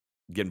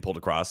getting pulled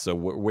across, so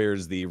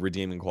where's the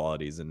redeeming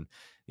qualities? And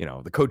you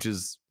know, the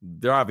coaches,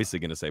 they're obviously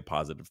going to say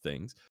positive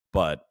things,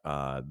 but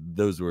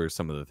those were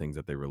some of the things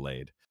that they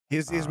relayed.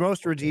 His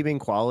most redeeming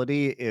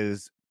quality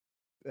is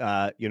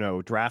you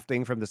know,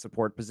 drafting from the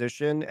support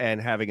position and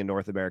having a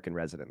North American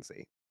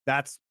residency.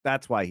 That's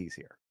why he's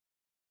here.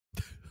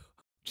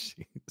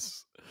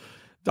 Jeez.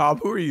 Dom,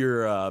 who are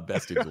your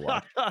best teams to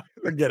watch?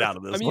 Get out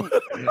of this.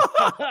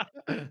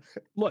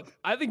 Look,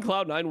 I think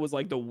Cloud9 was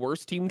like the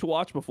worst team to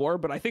watch before,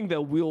 but I think they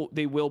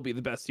will be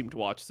the best team to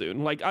watch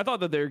soon. Like, I thought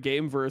that their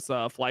game versus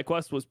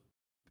FlyQuest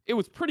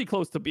was pretty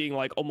close to being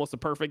like almost a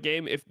perfect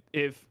game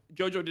if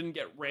JoJo didn't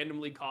get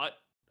randomly caught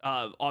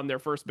on their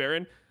first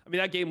Baron. I mean,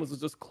 that game was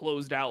just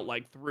closed out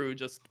like through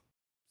just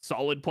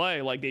solid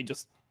play. Like, they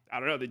just, I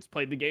don't know, they just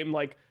played the game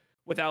like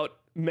without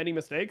many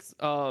mistakes.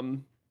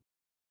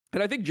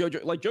 And I think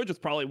JoJo's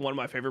probably one of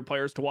my favorite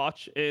players to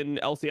watch in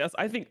LCS.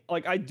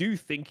 I do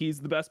think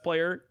he's the best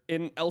player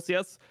in LCS.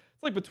 It's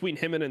like between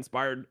him and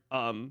Inspired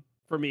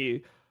for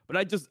me. But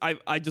I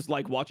just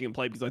like watching him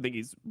play because I think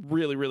he's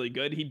really, really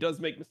good. He does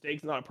make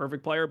mistakes, not a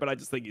perfect player, but I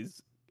just think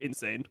he's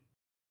insane.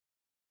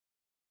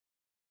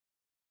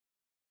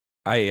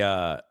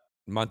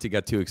 Monte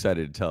got too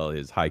excited to tell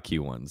his high key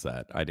ones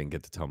that I didn't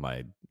get to tell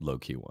my low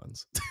key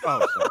ones.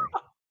 Oh, sorry.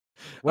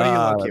 What are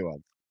your low key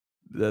ones?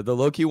 The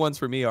low-key ones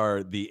for me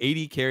are the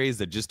 80 carries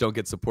that just don't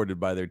get supported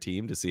by their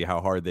team to see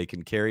how hard they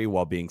can carry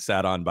while being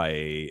sat on by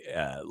a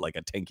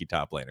tanky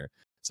top laner.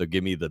 So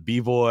give me the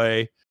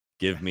B-Boy,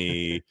 give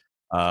me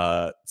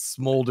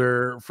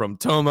Smolder from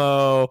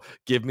Tomo,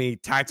 give me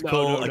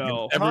Tactical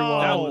against everyone.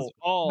 That was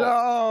all.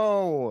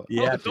 No.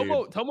 Yeah,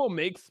 Tomo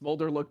makes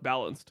Smolder look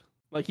balanced.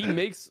 Like, he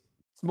makes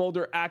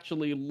Smolder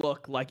actually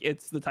look like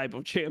it's the type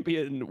of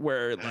champion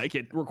where like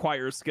it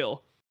requires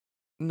skill.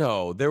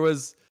 No, there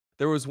was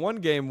one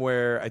game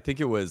where I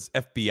think it was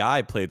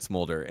FBI played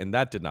Smolder, and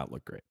that did not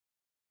look great.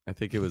 I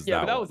think it was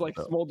but that was like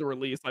Smolder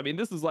release. I mean,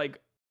 this is like,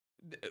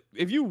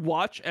 if you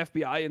watch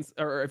FBI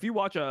or if you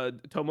watch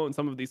Tomo in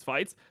some of these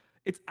fights,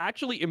 it's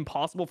actually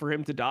impossible for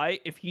him to die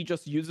if he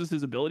just uses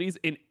his abilities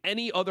in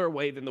any other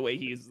way than the way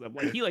he uses them.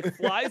 Like, he like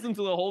flies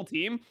into the whole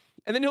team,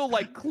 and then he'll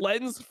like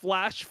cleanse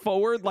flash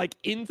forward like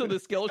into the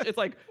skill. It's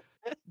like,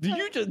 did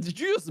you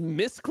just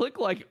misclick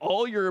like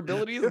all your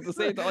abilities at the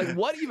same time? Like,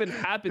 what even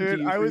happened to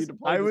you?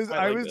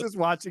 I was just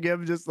watching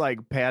him just like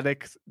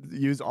panic,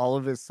 use all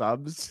of his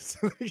subs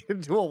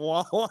into a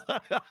wall.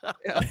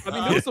 Yeah,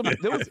 I mean,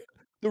 there was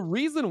the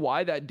reason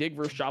why that Dig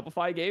vs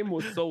Shopify game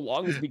was so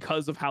long is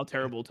because of how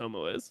terrible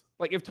Tomo is.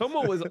 Like, if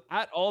Tomo was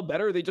at all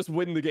better, they just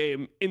win the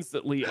game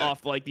instantly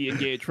off like the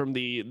engage from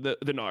the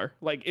Gnar.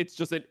 Like, it's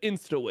just an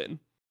insta win.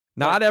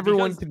 Not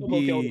everyone could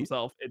be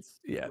himself. It's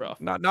rough.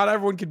 Not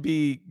everyone could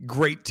be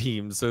great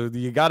teams. So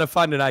you got to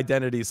find an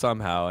identity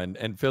somehow.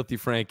 And Filthy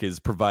Frank is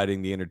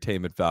providing the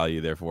entertainment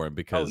value there for him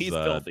because he's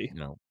filthy. You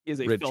know, he's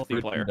a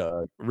filthy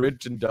player.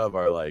 Rich and Dove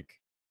are like,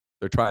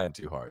 they're trying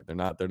too hard. They're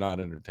not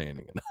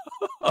entertaining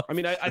enough. I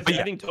mean, I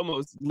think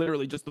Tomo's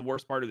literally just the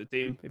worst part of the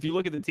team. If you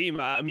look at the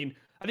team, I mean,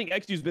 I think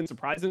XQ's been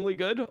surprisingly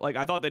good. Like,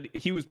 I thought that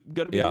he was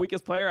going to be the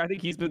weakest player. I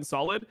think he's been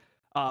solid.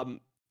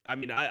 I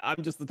mean,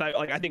 I'm just the type,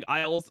 like, I think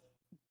Isles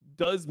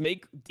does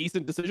make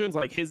decent decisions.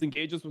 Like, his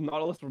engagements with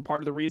Nautilus were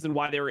part of the reason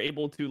why they were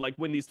able to, like,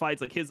 win these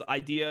fights. Like, his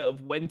idea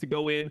of when to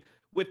go in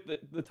with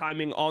the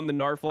timing on the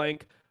Gnar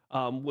flank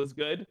was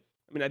good.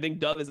 I mean, I think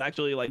Dove is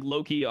actually, like,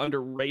 low-key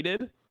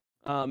underrated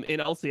in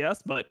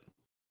LCS, but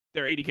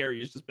their AD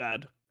carry is just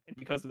bad. And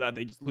because of that,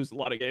 they just lose a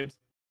lot of games.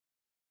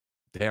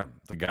 Damn,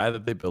 the guy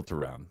that they built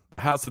around.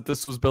 The house that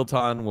this was built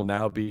on will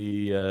now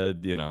be,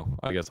 you know,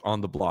 I guess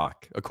on the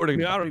block. According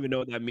to I don't even know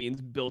what that means,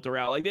 built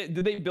around. Like, did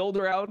they build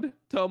around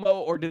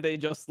Tomo, or did they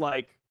just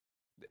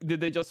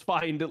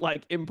find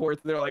like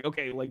imports? They're like,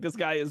 okay, like this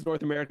guy is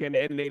North American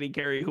and an AD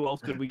carry. Who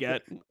else could we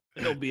get?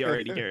 He'll be our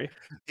AD carry.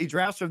 He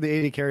drafts from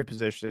the AD carry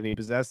position. He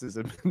possesses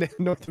a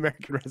North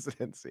American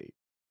residency.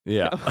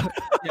 Yeah.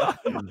 Yeah.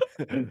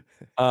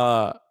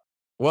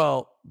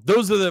 Well,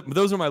 those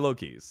are my low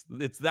keys.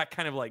 It's that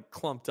kind of like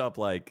clumped up,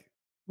 like,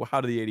 well,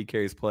 how do the AD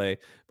carries play?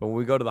 But when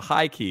we go to the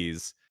high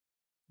keys,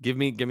 give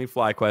me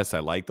FlyQuest. I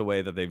like the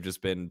way that they've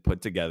just been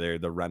put together.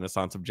 The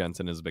renaissance of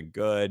Jensen has been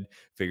good.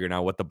 Figuring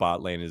out what the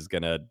bot lane is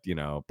gonna, you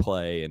know,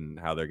 play and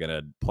how they're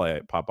gonna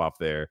pop off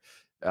there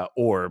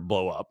or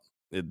blow up.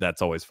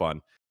 That's always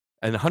fun.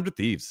 And 100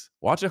 Thieves,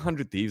 watching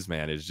 100 Thieves,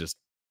 man, it's just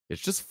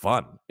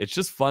fun. It's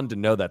just fun to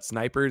know that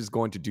Sniper is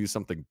going to do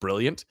something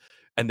brilliant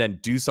and then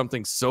do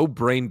something so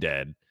brain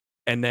dead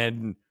and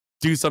then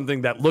do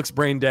something that looks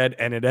brain dead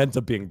and it ends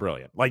up being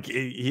brilliant. Like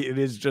it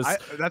is just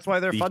that's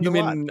why they're the fun to watch.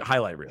 human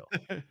highlight reel.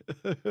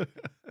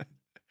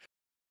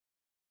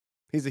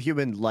 He's a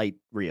human light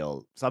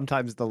reel.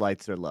 Sometimes the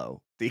lights are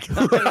low. The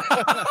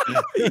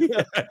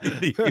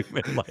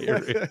human light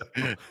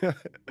reel.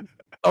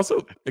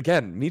 Also,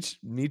 again, Meech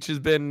has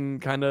been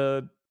kind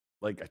of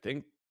like, I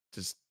think,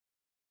 just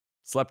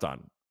slept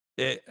on.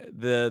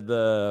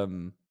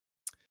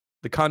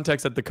 The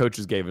context that the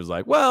coaches gave is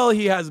like, well,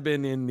 he has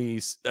been in the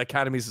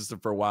academy system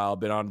for a while,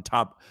 been on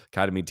top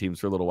academy teams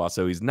for a little while,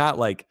 so he's not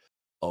like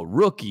a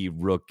rookie,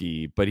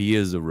 but he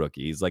is a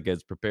rookie. He's like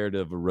as prepared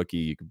of a rookie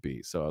you could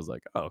be. So I was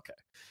like, oh, okay.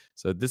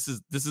 So this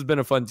has been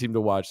a fun team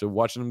to watch. So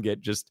watching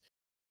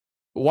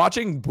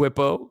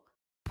Bwipo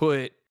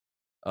put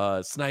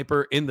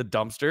Sniper in the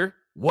dumpster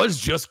was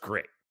just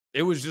great.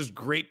 It was just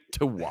great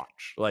to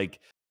watch. Like,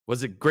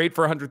 was it great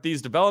for 100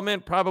 Thieves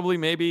development? Probably,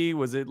 maybe.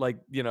 Was it like,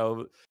 you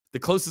know, the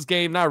closest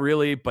game? Not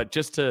really. But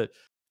just to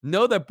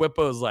know that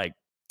Bwipo is like,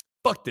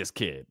 fuck this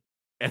kid,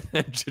 and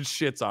then just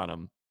shits on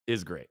him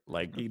is great.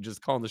 Like, he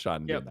just calling the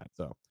shot and doing that.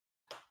 So,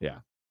 yeah.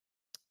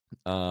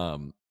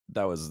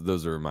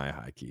 Those are my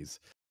high keys.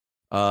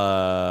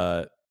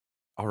 All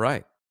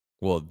right.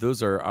 Well,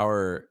 those are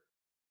our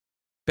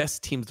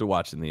best teams to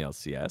watch in the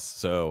LCS.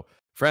 So,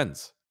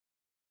 friends,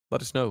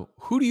 let us know,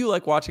 who do you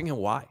like watching and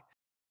why?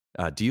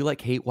 Do you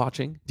like hate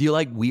watching? Do you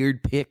like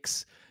weird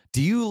picks?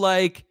 Do you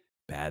like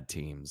bad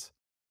teams?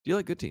 Do you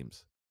like good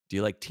teams? Do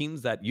you like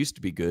teams that used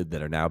to be good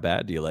that are now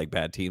bad? Do you like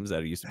bad teams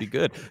that used to be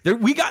good?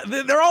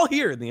 They're all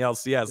here in the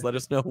LCS. Let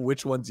us know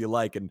which ones you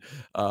like and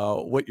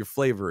what your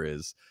flavor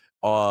is.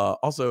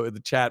 Also in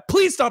the chat,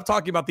 please stop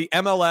talking about the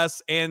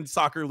MLS and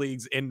soccer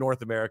leagues in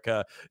North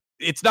America.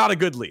 It's not a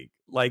good league.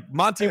 Like,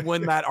 Monte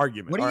won that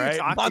argument. What are you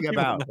talking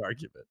about?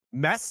 Argument.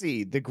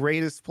 Messi, the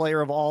greatest player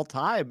of all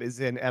time,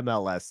 is in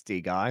MLS,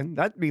 dGon.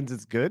 That means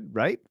it's good,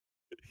 right?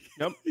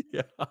 Yep.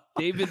 Yeah.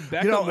 David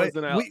Beckham was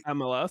in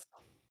MLS.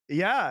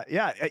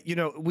 Yeah. You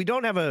know, we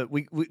don't have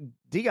dGon,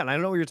 I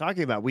don't know what you're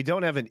talking about. We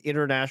don't have an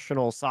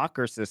international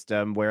soccer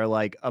system where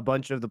like a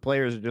bunch of the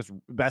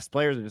best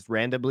players are just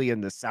randomly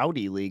in the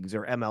Saudi leagues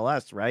or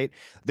MLS, right?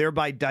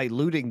 Thereby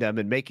diluting them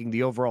and making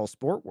the overall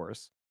sport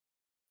worse.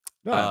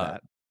 None of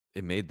that.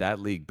 It made that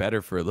league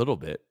better for a little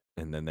bit,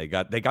 and then they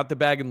got the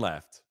bag and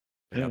left.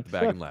 They got the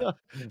bag and left.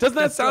 Doesn't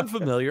that sound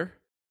familiar?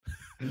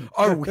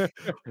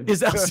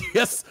 Is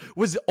LCS,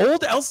 was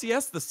old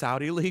LCS the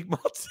Saudi league,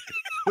 Monte?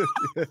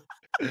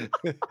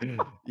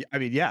 I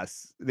mean,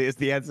 yes. Is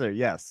the answer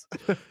yes?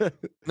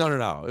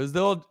 No. It was the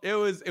old. It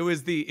was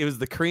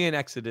the Korean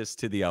exodus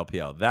to the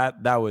LPL.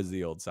 That was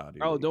the old Saudi.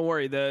 Oh, league. Don't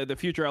worry. The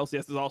future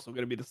LCS is also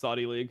going to be the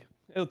Saudi league.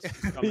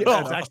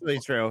 That's actually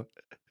true.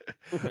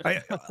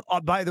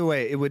 By the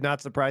way, it would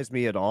not surprise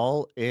me at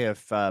all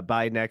if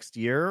by next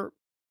year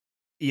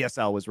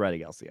ESL was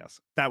running LCS.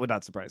 That would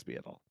not surprise me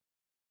at all.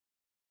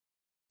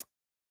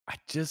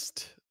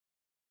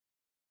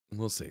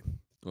 We'll see.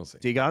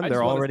 dGon,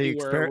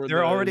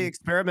 they're already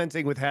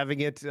experimenting with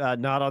having it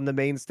not on the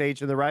main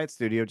stage in the Riot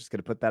Studio. Just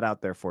gonna put that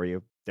out there for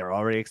you. They're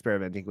already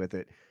experimenting with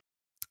it.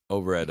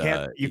 Over at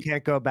you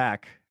can't go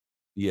back.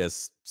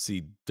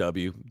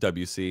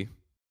 WC.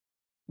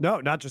 No,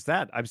 not just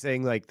that. I'm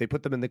saying like they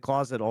put them in the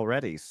closet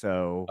already.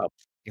 So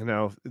you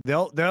know,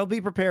 they'll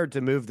be prepared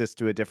to move this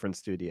to a different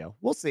studio.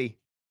 We'll see,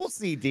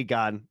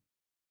 dGon.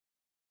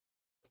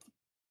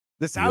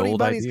 The Saudi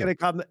money's gonna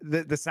come.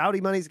 The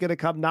Saudi money's gonna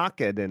come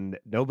knocking, and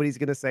nobody's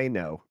gonna say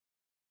no.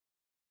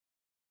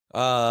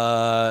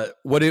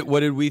 What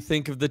did we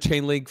think of the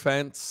chain link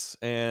fence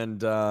and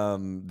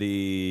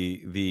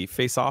the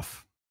face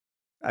off?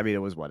 I mean,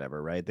 it was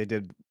whatever, right? They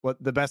did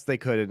the best they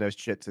could in a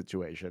shit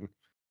situation.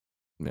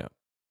 Yeah.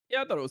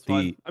 Yeah, I thought it was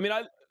fun. I mean,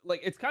 I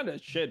like it's kind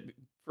of shit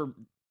for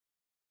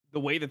the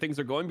way that things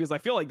are going because I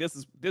feel like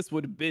this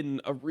would have been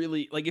a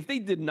really like if they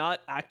did not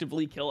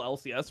actively kill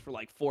LCS for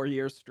like 4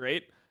 years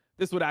straight,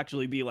 this would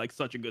actually be like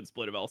such a good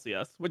split of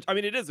LCS. Which I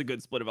mean, it is a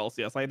good split of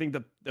LCS. I think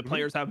the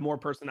players have more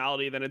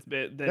personality than it's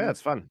been than Yeah,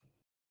 it's fun.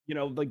 you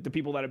know, like the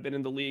people that have been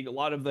in the league. A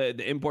lot of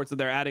the imports that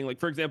they're adding, like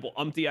for example,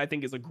 I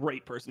think is a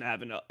great person to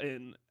have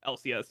in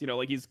LCS. You know,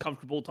 like he's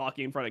comfortable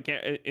talking in front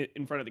of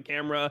in front of the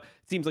camera.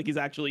 Seems like he's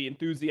actually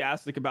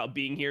enthusiastic about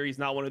being here. He's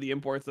not one of the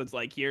imports that's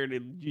like here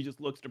and he just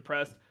looks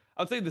depressed.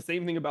 I would say the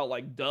same thing about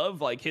like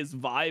Dove. Like his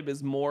vibe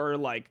is more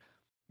like,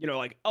 you know,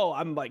 like oh,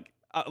 I'm like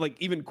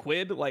even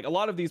Quid. Like a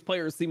lot of these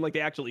players seem like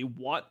they actually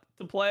want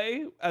to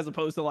play, as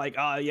opposed to like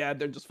yeah,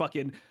 they're just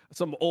fucking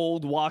some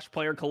old wash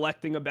player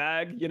collecting a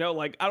bag. You know,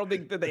 like I don't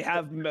think that they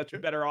have much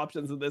better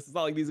options than this. It's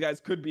not like these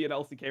guys could be an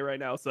LCK right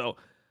now. So,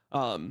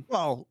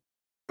 Well,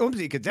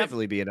 Umzi could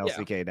definitely be an yeah,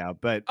 LCK now,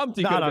 but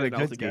Umti not could on have a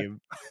been an good LCK.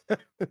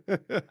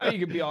 team. You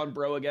could be on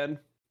bro again,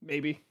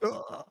 maybe.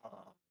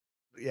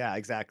 Yeah,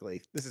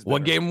 exactly. This is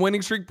One better. game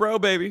winning streak, bro,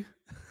 baby.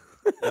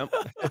 Yep.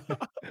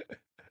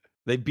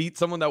 They beat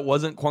someone that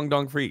wasn't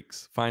Kwangdong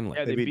Freaks. Finally,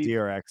 Yeah, They beat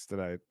DRX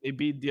tonight. They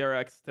beat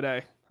DRX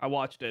today. I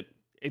watched it.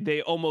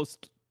 They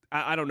almost.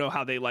 I don't know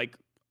how they like.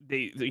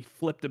 They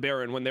flipped a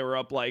Baron when they were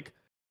up like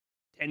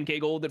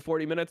 10k gold at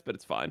 40 minutes, but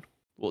it's fine.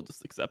 We'll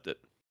just accept it.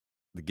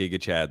 the Giga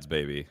Chads,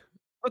 baby.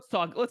 Let's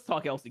talk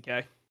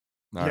LCK.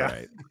 All Yeah.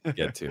 right,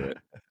 get to it.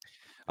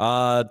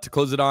 To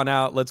close it on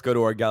out, let's go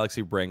to our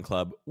Galaxy Brain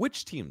Club.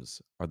 Which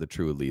teams are the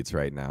true elites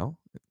right now?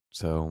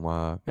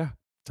 So yeah,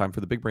 time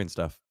for the big brain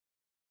stuff.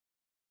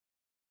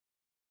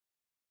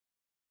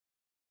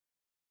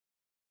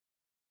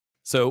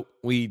 So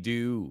we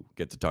do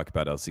get to talk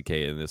about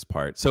LCK in this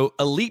part. So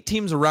elite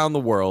teams around the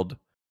world.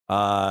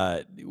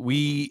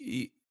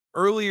 We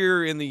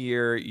earlier in the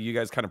year, you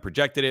guys kind of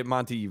projected it.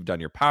 Monte, you've done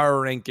your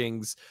power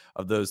rankings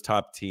of those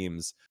top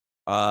teams.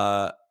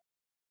 Where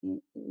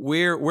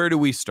do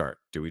we start?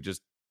 Do we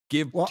just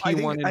give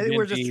T1 and I think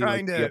we're Genji, just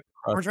trying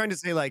like, to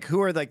say like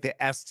who are like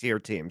the S tier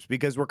teams,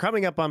 because we're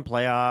coming up on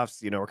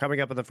playoffs, you know, we're coming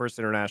up on the first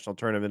international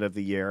tournament of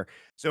the year.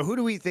 So who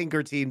do we think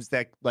are teams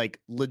that like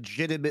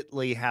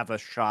legitimately have a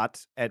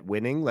shot at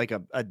winning, like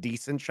a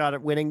decent shot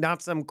at winning,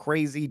 not some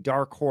crazy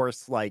dark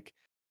horse like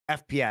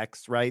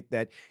FPX, right?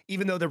 That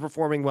even though they're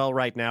performing well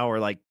right now are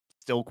like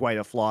still quite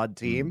a flawed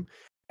team.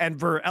 And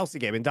for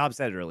LCK, I mean, Dom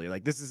said it earlier,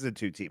 like this is a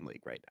 2-team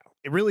league right now.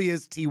 It really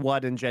is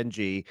T1 and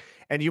Genji.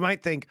 And you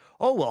might think,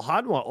 oh, well,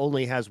 Hanwha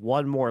only has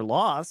one more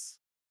loss,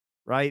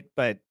 right?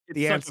 But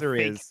the answer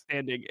is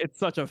standing. It's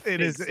such a fake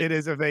it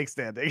is a fake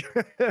standing.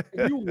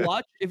 if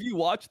you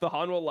watch the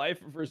Hanwha Life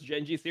versus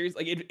Genji series,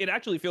 like it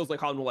actually feels like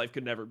Hanwha Life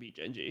could never beat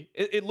Genji.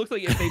 It looks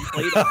like if they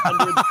played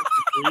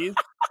 100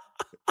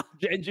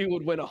 Genji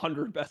would win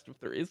 100 best of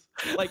threes.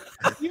 Like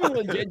even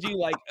when Genji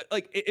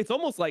like it's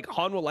almost like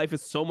Hanwha Life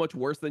is so much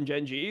worse than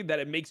Genji that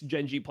it makes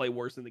Genji play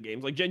worse in the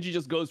games. Like Genji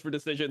just goes for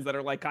decisions that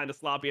are like kind of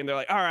sloppy, and they're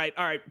like, all right,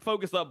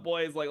 focus up,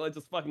 boys. Like let's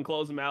just fucking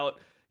close them out.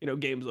 You know,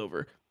 game's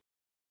over.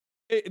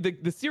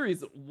 The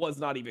series was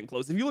not even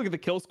close. If you look at the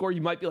kill score,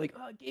 you might be like,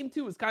 oh, game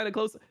 2 is kind of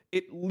close.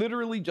 It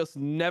literally just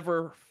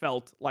never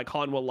felt like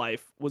Hanwha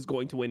Life was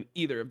going to win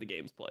either of the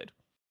games played.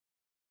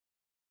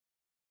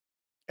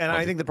 And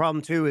I think the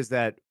problem too is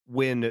that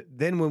when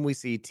we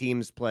see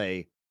teams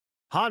play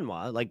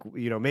Hanwha, like,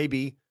 you know,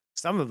 maybe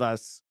some of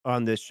us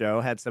on this show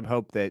had some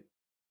hope that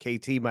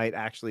KT might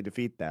actually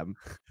defeat them.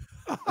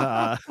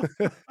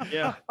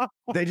 Yeah,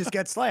 they just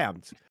get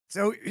slammed.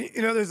 So,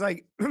 you know, there's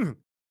like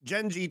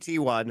Genji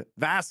T1,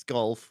 vast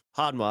gulf,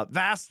 Hanwha,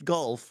 vast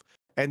gulf,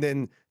 and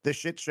then the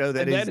shit show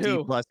that is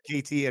D plus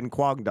KT and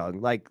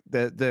Kwangdong. Like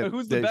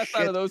who's the best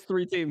out of those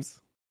 3 teams?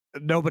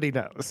 Nobody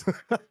knows.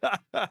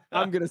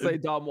 I'm gonna say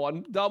Dom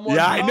 1.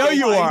 Yeah, I know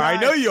you are. I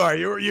know you are.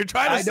 You're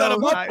trying to set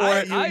him up for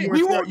it.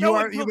 You've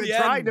been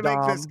trying to make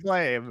this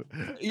claim.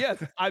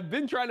 Yes, I've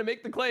been trying to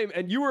make the claim,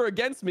 and you were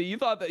against me. You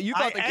thought that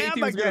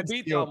KT was gonna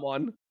beat Dom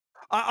 1.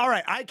 All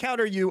right, I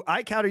counter you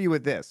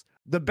with this.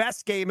 The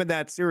best game in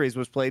that series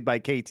was played by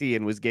KT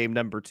and was game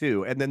number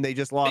 2, and then they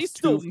just lost. They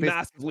still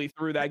massively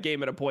threw that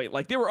game at a point.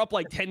 Like they were up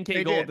like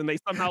 10k gold, and they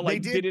somehow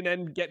like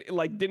didn't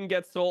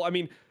get stole. I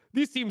mean,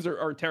 these teams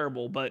are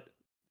terrible, but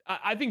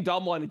I think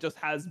Dom 1 just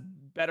has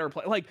better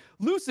play. Like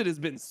Lucid has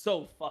been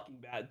so fucking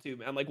bad too,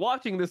 man. Like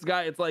watching this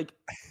guy, it's like,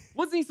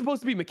 wasn't he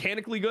supposed to be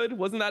mechanically good?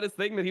 Wasn't that his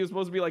thing, that he was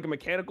supposed to be like a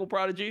mechanical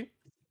prodigy?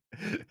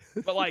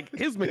 But like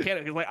his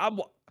mechanic is like,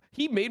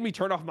 he made me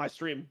turn off my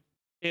stream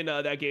in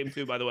that game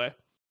too. By the way,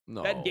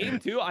 that game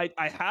 2, I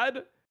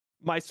had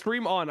my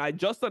stream on. I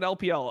just on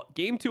LPL.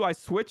 Game 2, I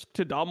switched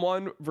to Dom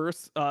 1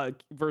 versus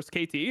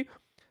KT,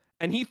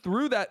 and he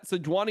threw that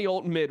Sejuani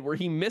ult mid where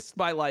he missed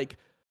by like,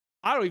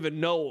 I don't even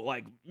know,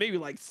 like maybe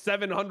like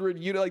 700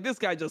 unit. Like this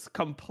guy just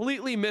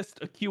completely missed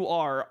a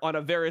QR on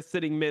a Varus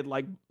sitting mid,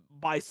 like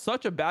by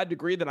such a bad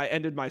degree that I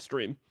ended my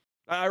stream.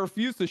 I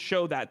refuse to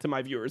show that to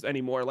my viewers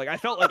anymore. Like I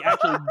felt like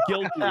actually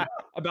guilty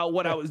about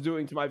what I was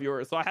doing to my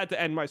viewers, so I had to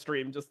end my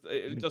stream just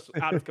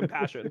out of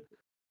compassion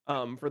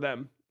for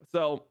them.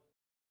 So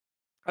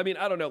I mean,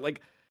 I don't know.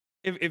 Like,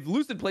 if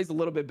Lucid plays a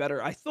little bit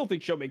better, I still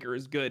think Showmaker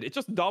is good. It's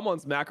just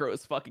Domwon's macro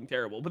is fucking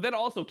terrible. But then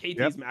also Yep.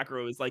 KT's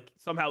macro is like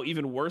somehow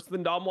even worse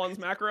than Domwon's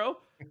macro.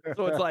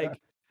 So it's like,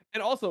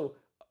 and also,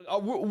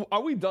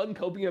 are we done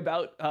coping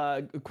about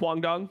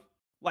Kwangdong?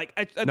 Like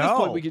at this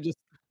point, we No, could just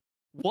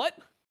what?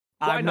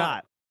 Why I'm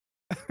not?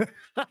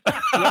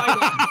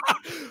 not.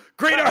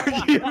 Great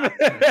argument.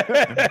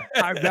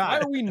 I'm Why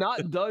not. are we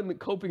not done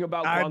coping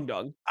about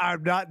Kwangdong?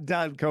 I'm not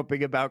done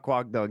coping about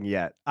Kwangdong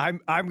yet.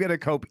 I'm gonna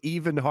cope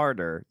even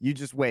harder. You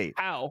just wait.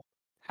 How?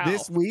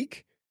 This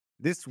week,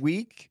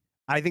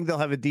 I think they'll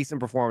have a decent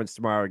performance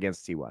tomorrow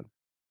against T1.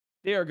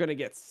 They are gonna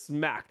get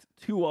smacked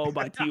 2-0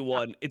 by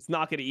T1. It's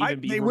not gonna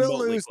even be They will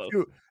remotely lose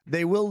close.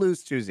 They will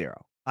lose 2-0.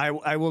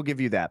 I will give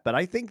you that, but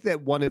I think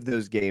that one of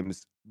those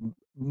games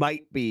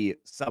might be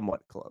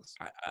somewhat close.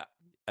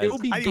 It'll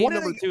be game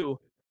number 2.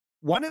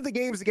 One of the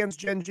games against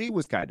Gen G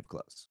was kind of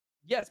close.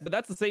 Yes, but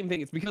that's the same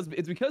thing. It's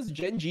because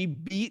Gen G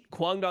beat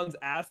Kwangdong's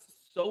ass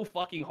so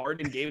fucking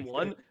hard in game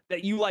 1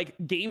 that you like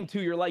game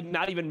 2, you're like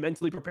not even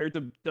mentally prepared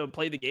to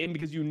play the game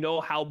because you know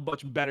how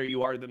much better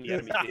you are than the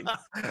enemy team.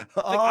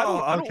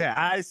 Okay,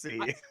 I see.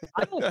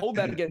 I don't hold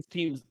that against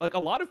teams. Like a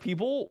lot of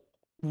people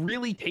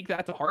really take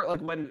that to heart.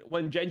 Like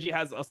when Gen G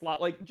has a slot,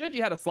 like Gen G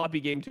had a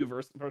sloppy game 2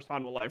 versus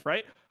Hanwha Life,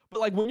 right? But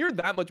like when you're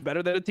that much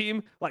better than a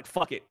team, like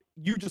fuck it,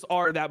 you just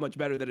are that much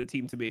better than a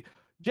team to me.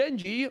 Gen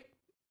G,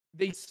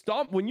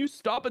 when you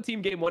stop a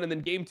team game 1 and then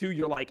game 2,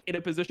 you're like in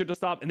a position to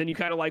stop, and then you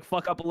kind of like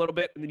fuck up a little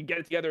bit, and then you get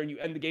it together and you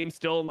end the game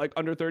still in like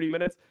under 30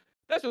 minutes.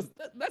 That's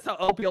how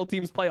LPL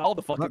teams play all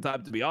the fucking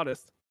time, to be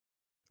honest.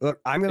 Look,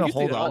 I'm gonna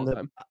hold on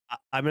to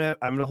I'm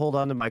gonna hold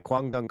on to my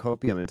Kwangdong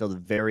copium until the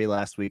very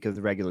last week of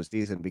the regular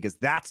season, because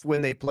that's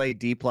when they play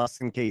D+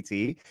 and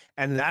KT,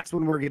 and that's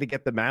when we're gonna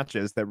get the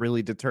matches that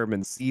really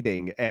determine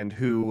seeding and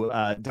who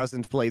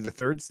doesn't play the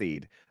 3rd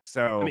seed.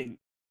 So I mean,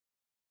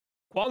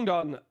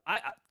 Kwangdong,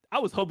 I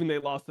was hoping they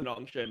lost to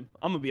Nongshim.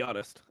 I'm gonna be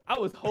honest. I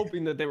was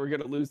hoping that they were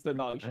gonna lose to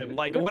Nongshim.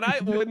 Like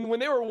when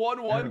they were 1-1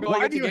 going why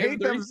do into you game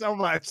hate 3, them so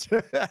much?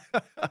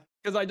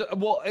 because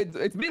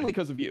it's mainly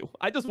because of you.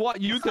 I just want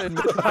you to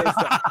admit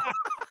that.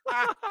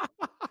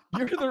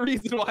 You're the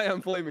reason why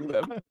I'm flaming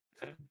them.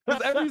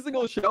 Because every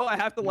single show I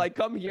have to like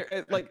come here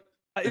and, like,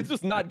 it's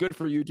just not good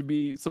for you to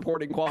be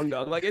supporting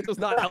Kwangdong. Like it's just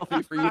not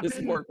healthy for you to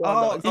support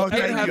Kwangdong. Oh, You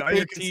can't have are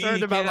you KT, concerned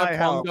you about can't have my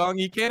health? Kwangdong,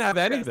 you can't have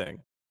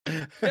anything.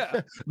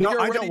 Yeah. No,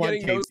 You're I already don't want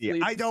getting no KT.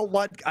 sleep.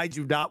 I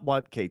do not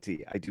want KT.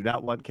 I do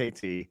not want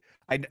KT.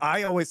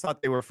 I always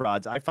thought they were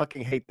frauds. I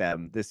fucking hate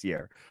them this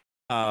year.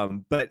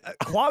 But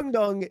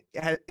Kwangdong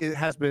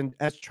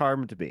has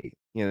charmed me.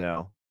 You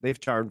know, they've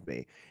charmed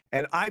me,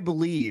 and I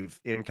believe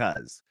in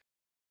Cuz.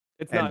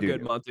 It's And not do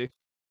good, you? Monte.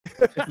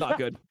 It's not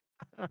good.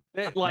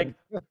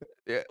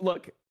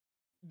 Look,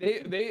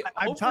 they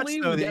I'm touched hopefully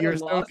though we that get you're a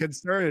so loss.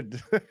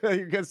 concerned.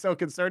 You're so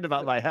concerned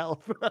about my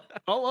health.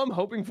 All I'm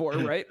hoping for,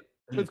 right?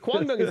 Because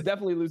Kwangdong is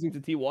definitely losing to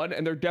T1,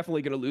 and they're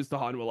definitely going to lose to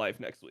Hanwha Life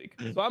next week.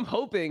 So I'm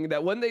hoping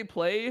that when they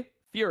play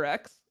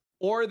FearX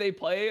or they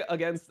play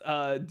against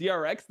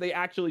DRX, they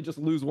actually just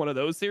lose one of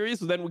those series.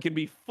 So then we can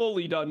be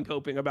fully done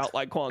coping about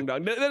like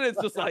Kwangdong. Then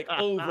it's just like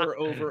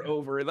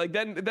over. Like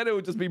then it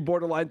would just be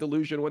borderline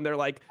delusion when they're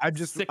like I'm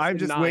just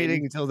 6-9.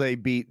 waiting until they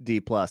beat D+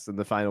 in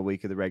the final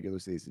week of the regular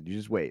season. You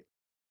just wait.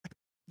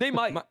 They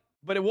might,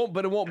 but it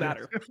won't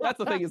matter. That's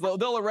the thing, is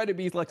they'll already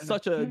be like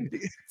such a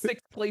 6th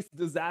place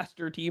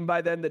disaster team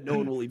by then that no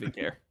one will even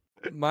care.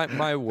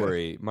 My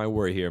worry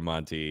here,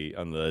 Monty,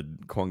 on the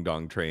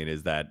Kwangdong train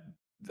is that,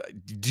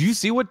 do you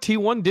see what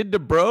T1 did to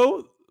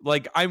Bro?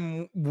 Like,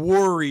 I'm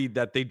worried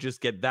that they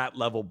just get that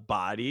level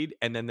bodied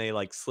and then they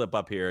like slip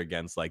up here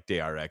against like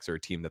DRX or a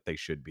team that they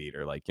should beat,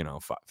 or like, you know,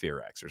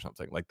 FearX or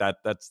something like that.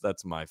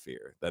 That's my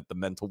fear, that the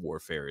mental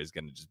warfare is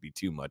going to just be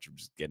too much of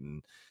just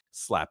getting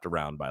slapped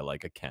around by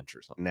like a Kench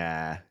or something.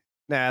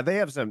 Nah, they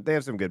have some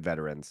good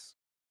veterans.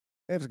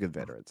 They have some good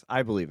veterans.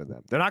 I believe in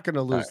them. They're not going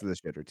to lose to the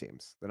shitter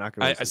teams. They're not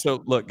going to.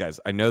 So look, guys,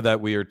 I know that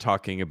we are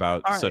talking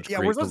about such great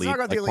we're supposed to talk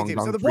about the elite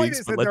teams. So the point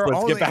is that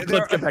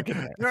let's get back in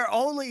there. There are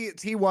only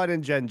T1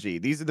 and Gen G.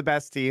 These are the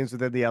best teams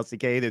within the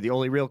LCK. They're the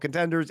only real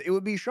contenders. It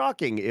would be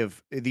shocking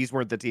if these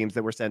weren't the teams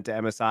that were sent to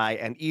MSI,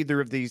 and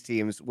either of these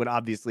teams would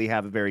obviously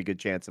have a very good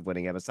chance of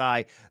winning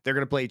MSI. They're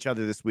going to play each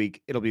other this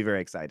week. It'll be very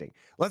exciting.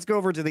 Let's go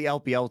over to the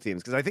LPL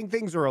teams, because I think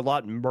things are a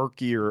lot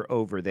murkier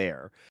over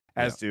there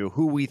as to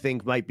who we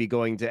think might be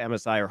going to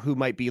MSI or who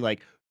might be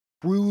like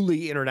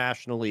truly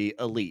internationally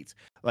elite.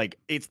 Like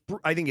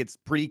I think it's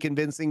pretty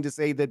convincing to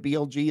say that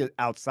BLG,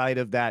 outside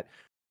of that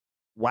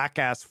whack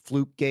ass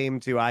fluke game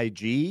to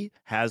IG,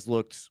 has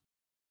looked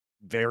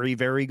very,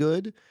 very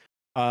good.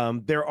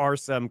 There are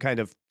some kind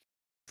of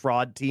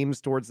fraud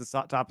teams towards the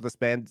top of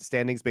the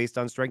standings based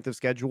on strength of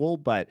schedule,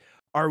 but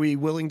are we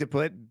willing to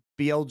put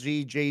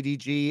BLG,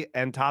 JDG,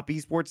 and Top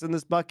Esports in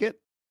this bucket?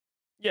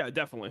 Yeah,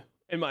 definitely.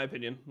 In my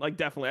opinion, like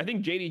definitely. I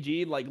think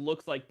JDG like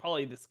looks like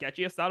probably the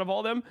sketchiest out of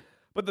all them.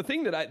 But the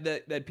thing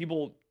that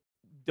people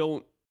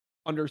don't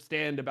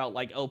understand about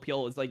like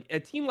LPL is like a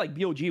team like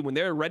BLG, when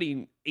they're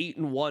already 8-1,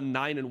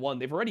 9-1,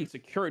 they've already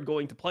secured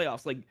going to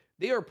playoffs. Like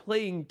they are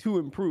playing to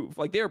improve.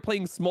 Like they are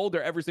playing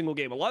Smolder every single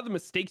game. A lot of the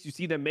mistakes you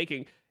see them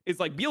making is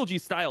like BLG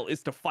style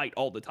is to fight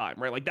all the time,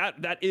 right? Like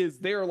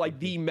they're like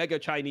the mega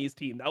Chinese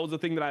team. That was the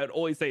thing that I would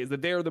always say, is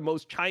that they're the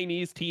most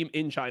Chinese team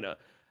in China.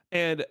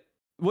 And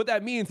what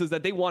that means is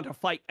that they want to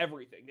fight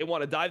everything. They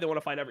want to dive, they want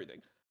to fight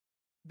everything.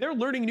 They're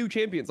learning new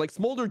champions. Like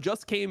Smolder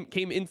just came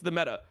into the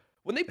meta.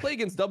 When they play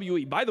against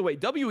WE, by the way,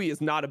 WE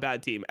is not a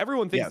bad team.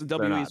 Everyone thinks that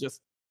WE is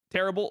just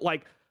terrible.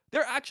 Like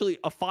they're actually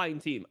a fine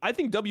team. I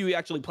think WE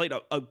actually played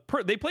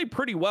they played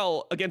pretty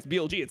well against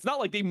BLG. It's not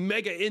like they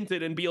mega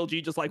inted and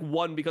BLG just like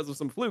won because of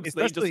some flukes.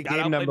 Especially they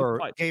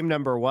just game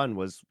number 1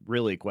 was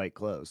really quite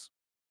close.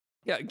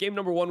 Yeah, game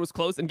number 1 was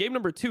close. And game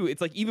number 2,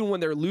 it's like even when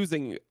they're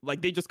losing,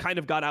 like they just kind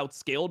of got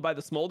outscaled by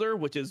the Smolder,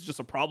 which is just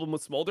a problem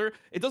with Smolder.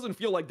 It doesn't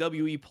feel like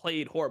WE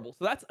played horrible.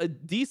 So that's a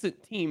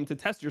decent team to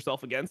test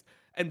yourself against.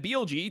 And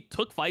BLG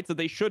took fights that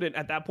they shouldn't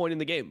at that point in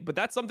the game. But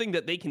that's something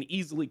that they can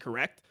easily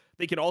correct.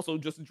 They can also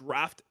just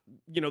draft,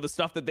 the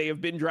stuff that they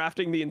have been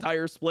drafting the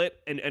entire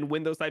split and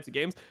win those types of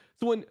games.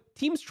 So when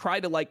teams try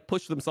to like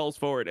push themselves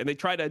forward and they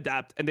try to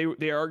adapt, and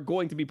they are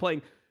going to be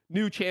playing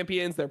new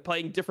champions, they're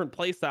playing different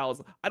play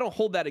styles, I don't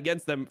hold that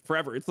against them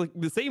forever. It's like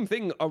the same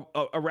thing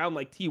around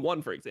like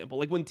T1, for example.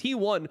 Like when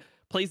T1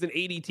 plays an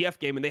ADTF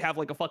game and they have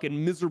like a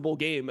fucking miserable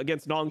game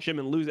against Nongshim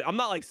and lose it, I'm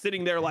not like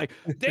sitting there like,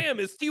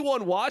 damn, is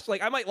T1 washed?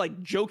 Like I might like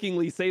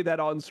jokingly say that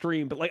on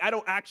stream, but like I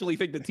don't actually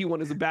think that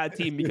T1 is a bad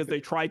team because they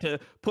try to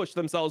push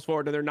themselves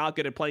forward and they're not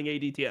good at playing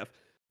ADTF.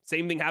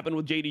 Same thing happened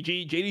with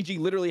JDG. JDG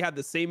literally had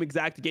the same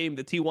exact game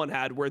that T1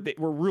 had, where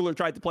Ruler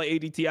tried to play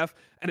ADTF,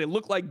 and it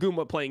looked like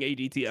Guma playing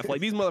ADTF. Like,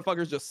 these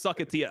motherfuckers just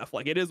suck at TF.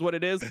 Like, it is what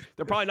it is.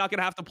 They're probably not going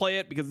to have to play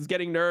it because it's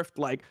getting nerfed.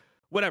 Like,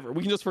 whatever.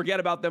 We can just forget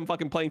about them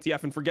fucking playing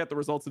TF and forget the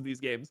results of these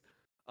games.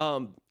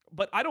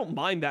 But I don't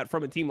mind that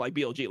from a team like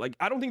BLG. Like,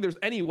 I don't think there's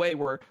any way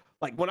where,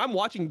 like, when I'm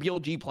watching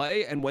BLG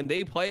play and when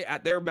they play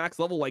at their max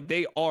level, like,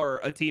 they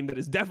are a team that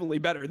is definitely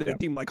better than a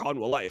team like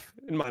Hanwha Life,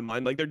 in my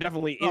mind. Like, they're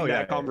definitely in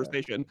that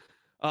conversation.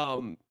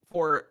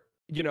 For,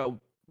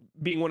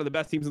 being one of the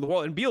best teams in the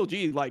world. And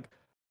BLG, like,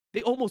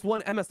 they almost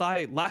won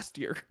MSI last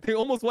year. They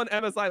almost won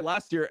MSI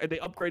last year, and they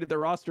upgraded their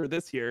roster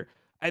this year,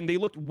 and they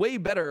looked way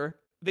better.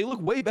 They look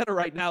way better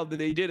right now than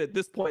they did at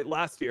this point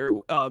last year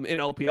in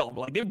LPL.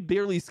 Like, they've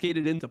barely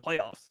skated into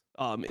playoffs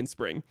in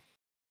spring.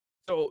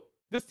 So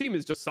this team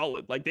is just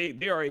solid. Like,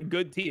 they are a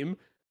good team.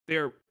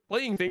 They're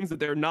playing things that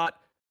they're not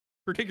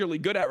particularly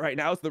good at right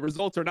now. So the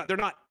results are they're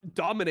not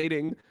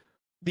dominating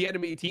the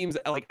enemy teams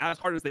like as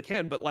hard as they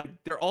can, but like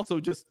they're also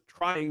just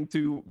trying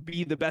to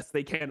be the best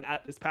they can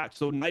at this patch.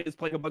 So Knight is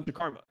playing a bunch of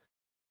Karma.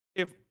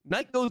 If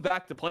Knight goes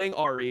back to playing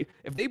Ahri,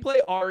 if they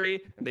play Ahri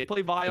and they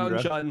play Vi on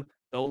Jun,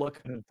 they'll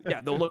look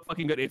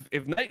fucking good.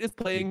 If Knight is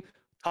playing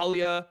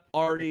Talia,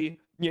 Ahri,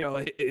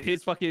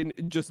 his fucking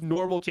just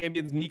normal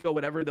champions, Nico,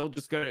 whatever,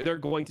 they're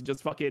going to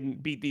just fucking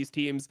beat these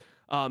teams.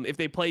 If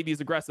they play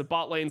these aggressive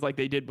bot lanes like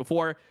they did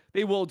before,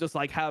 they will just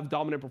like have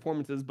dominant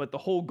performances. But the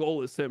whole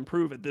goal is to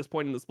improve at this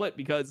point in the split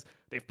because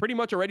they've pretty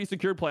much already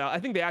secured playoffs. I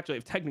think they actually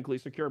have technically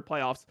secured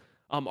playoffs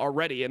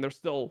already, and there's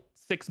still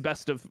 6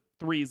 best of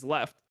 3s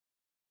left.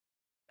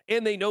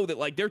 And they know that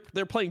like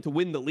they're playing to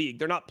win the league.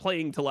 They're not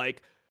playing to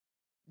like,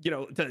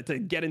 to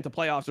get into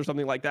playoffs or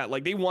something like that.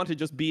 Like they want to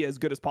just be as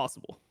good as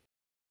possible.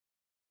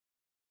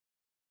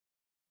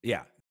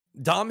 Yeah.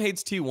 Dom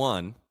hates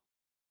T1,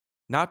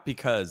 not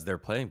because they're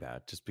playing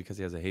bad, just because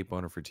he has a hate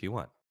boner for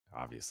T1,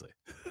 obviously.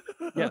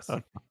 Yes.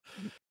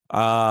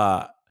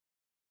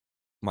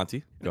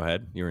 Monte, go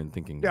ahead. You're in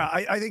thinking. Yeah,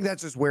 I think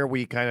that's just where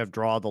we kind of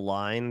draw the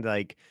line.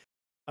 Like,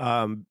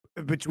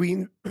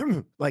 between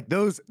like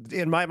those,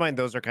 in my mind,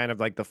 those are kind of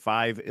like the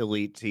 5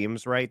 elite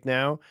teams right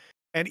now.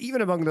 And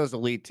even among those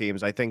elite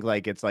teams, I think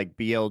like it's like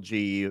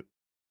BLG,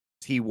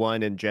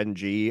 T1 and Gen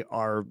G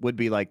would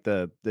be like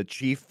the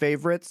chief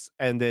favorites,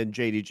 and then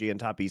JDG and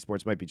Top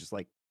Esports might be just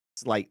like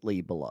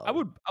slightly below.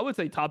 I would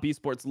say Top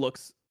Esports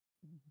looks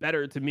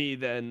better to me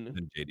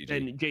than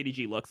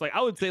JDG looks. Like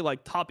I would say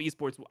like Top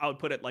Esports, I would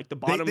put it like the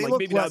bottom, like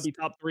maybe that would be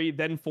top 3,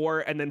 then 4,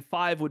 and then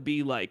 5 would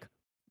be like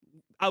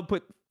I would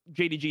put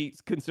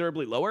JDG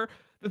considerably lower.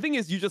 The thing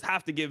is, you just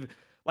have to give,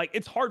 like,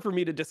 it's hard for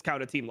me to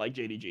discount a team like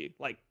JDG.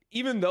 Like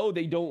even though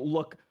they don't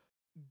look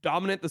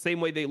dominant the same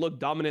way they looked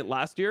dominant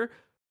last year,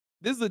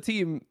 this is a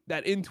team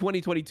that in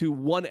 2022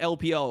 won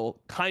LPL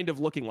kind of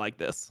looking like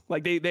this.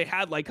 Like they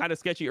had like kind of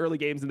sketchy early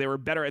games and they were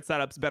better at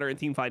setups, better in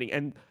team fighting.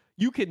 And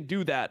you can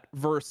do that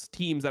versus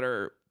teams that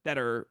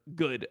are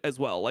good as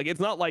well. Like it's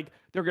not like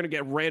they're going to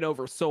get ran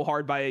over so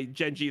hard by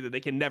Gen G that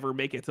they can never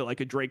make it to like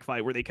a Drake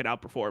fight where they can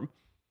outperform.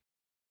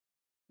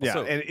 Yeah,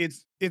 and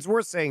it's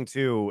worth saying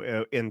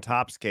too, in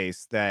Top's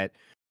case, that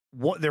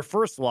their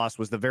first loss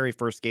was the very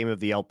first game of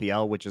the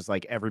LPL, which is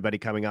like everybody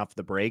coming off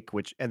the break,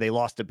 and they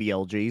lost to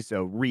BLG.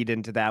 So read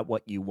into that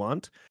what you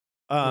want.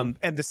 And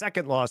the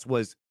second loss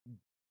was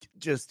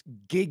just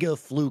giga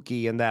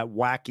fluky in that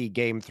wacky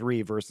game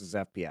 3 versus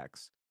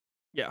FPX.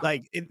 Yeah,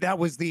 like that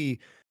was the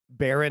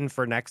Baron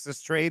for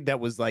Nexus trade that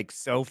was like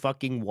so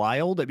fucking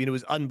wild. I mean, it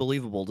was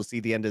unbelievable to see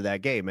the end of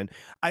that game. And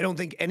I don't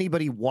think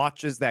anybody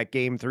watches that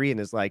game 3 and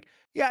is like,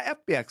 yeah,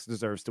 FPX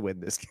deserves to win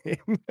this game.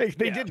 Like,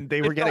 they didn't.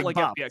 They were It felt getting like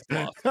popped.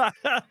 FPX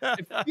lost.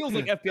 It feels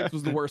like FPX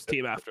was the worst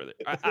team after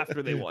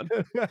they won.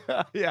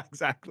 Yeah,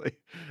 exactly.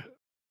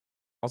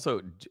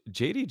 Also,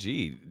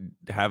 JDG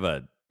have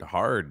a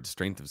hard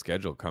strength of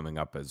schedule coming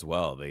up as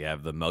well. They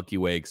have the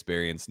MILKYWAY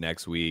experience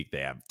next week.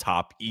 They have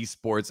top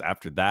esports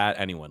after that.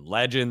 Anyone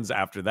Legends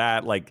after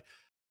that. Like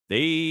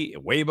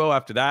Weibo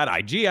after that.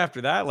 IG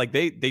after that. Like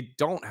they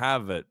don't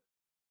have a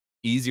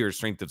easier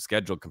strength of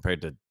schedule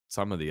compared to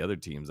some of the other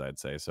teams, I'd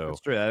say. So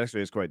That's true. That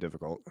actually is quite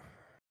difficult.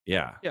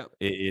 yeah, Yeah.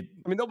 It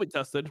I mean, they'll be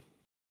tested.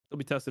 They'll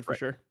be tested for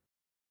sure.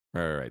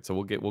 Right. So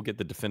we'll get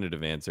the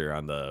definitive answer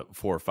on the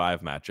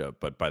 4-5 matchup,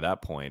 but by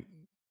that point,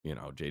 you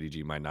know,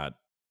 JDG might not,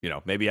 you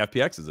know, maybe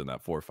FPX is in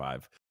that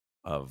 4-5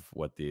 of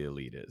what the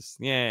elite is.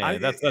 Yeah,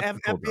 that's the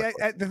cool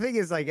FPX, the thing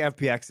is, like,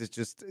 FPX is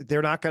just,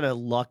 they're not going to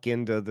luck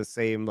into the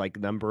same like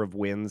number of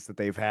wins that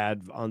they've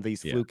had on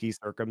these fluky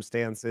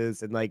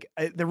circumstances. And like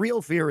the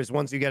real fear is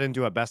once you get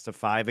into a best of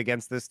 5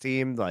 against this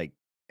team, like,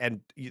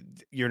 and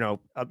you know,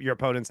 your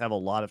opponents have a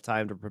lot of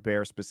time to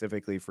prepare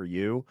specifically for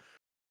you,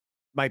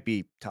 might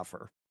be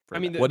tougher. I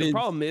mean, the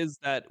problem is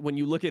that when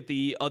you look at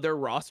the other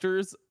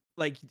rosters,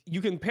 like you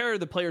compare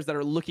the players that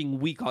are looking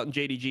weak on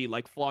JDG,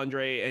 like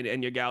Flandre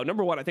and Yagao.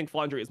 Number one, I think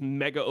Flandre is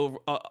mega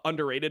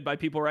underrated by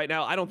people right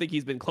now. I don't think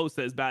he's been close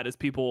to as bad as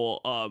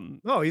people.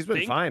 No, he's been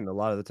think. fine a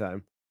lot of the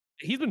time.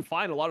 He's been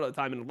fine a lot of the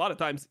time, and a lot of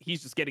times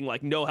he's just getting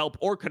like no help.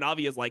 Or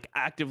Kanavi is like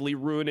actively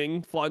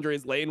ruining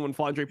Flandre's lane when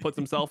Flandre puts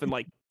himself in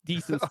like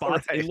decent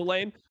spots in the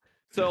lane.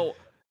 So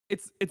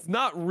it's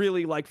not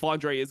really like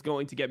Flandre is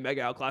going to get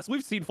mega outclassed.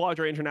 We've seen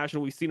Flandre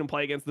International. We've seen him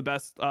play against the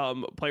best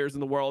players in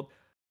the world.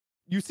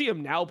 You see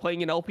him now playing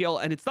in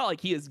LPL, and it's not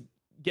like he is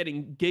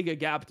getting giga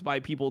gapped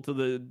by people to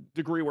the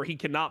degree where he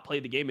cannot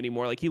play the game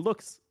anymore. Like, he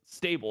looks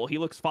stable, he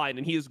looks fine,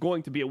 and he is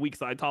going to be a weak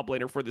side top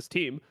laner for this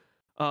team.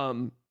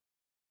 And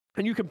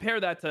you compare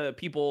that to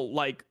people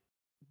like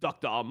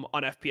DuckDom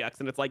on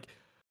FPX, and it's like,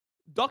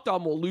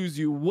 DuckDom will lose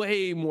you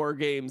way more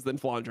games than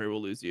Flandre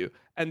will lose you.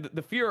 And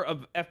the fear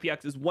of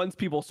FPX is once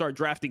people start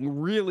drafting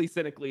really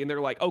cynically and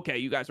they're like, okay,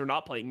 you guys are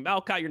not playing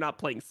Maokai, you're not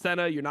playing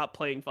Senna, you're not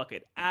playing fucking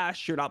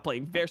Ashe, you're not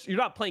playing Vers, you're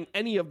not playing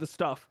any of the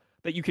stuff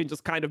that you can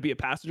just kind of be a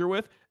passenger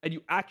with, and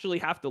you actually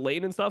have to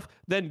lane and stuff,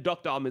 then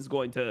DuckDom is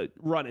going to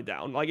run it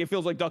down. Like, it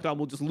feels like DuckDom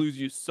will just lose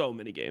you so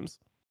many games.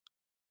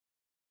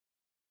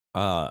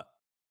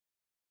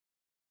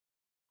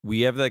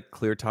 We have that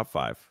clear top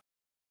 5.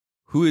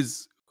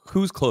 Who's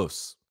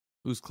close?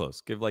 Who's close?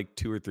 Give like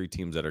 2 or 3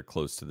 teams that are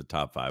close to the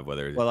top 5.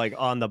 Whether like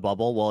on the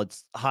bubble, well,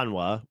 it's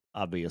Hanwha,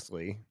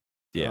 obviously.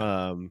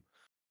 Yeah.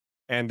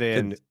 And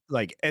then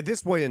like at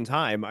this point in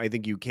time, I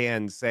think you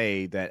can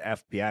say that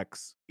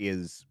FPX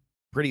is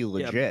pretty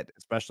legit,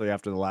 especially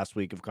after the last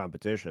week of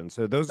competition.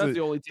 So that's the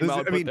only team I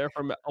would put there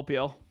from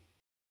LPL.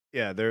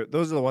 Yeah,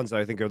 those are the ones that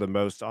I think are the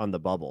most on the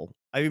bubble.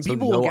 I mean, so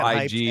people no will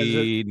get IG,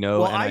 hyped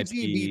no well, NIT.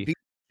 IG beat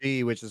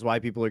BG, which is why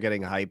people are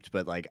getting hyped.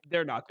 But like,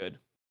 they're not good.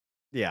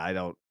 Yeah, I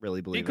don't really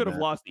believe he could have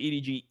that. lost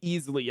EDG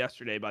easily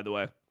yesterday, by the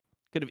way.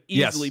 Could have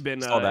easily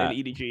been an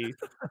EDG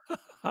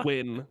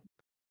win.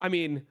 I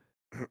mean,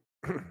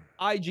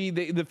 IG,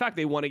 the fact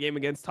they won a game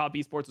against top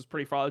esports was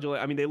pretty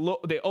fraudulent. I mean,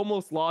 they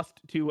almost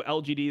lost to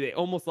LGD. They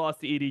almost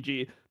lost to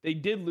EDG. They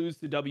did lose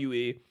to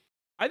WE.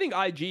 I think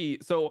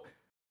IG, so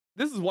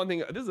this is one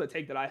thing, this is a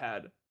take that I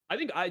had. I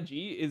think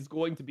IG is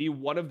going to be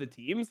one of the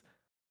teams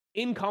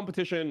in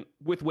competition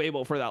with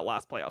Weibo for that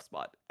last playoff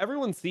spot.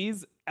 Everyone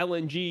sees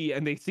LNG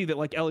and they see that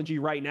like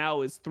LNG right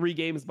now is 3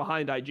 games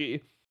behind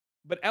IG.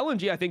 But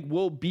LNG, I think,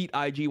 will beat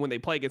IG when they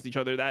play against each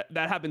other. That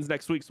happens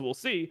next week, so we'll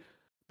see.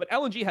 But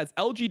LNG has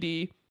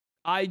LGD,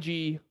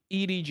 IG,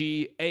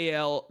 EDG,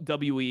 AL,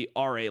 WE,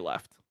 RA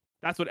left.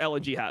 That's what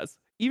LNG has.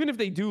 Even if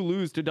they do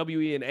lose to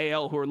WE and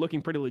AL, who are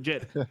looking pretty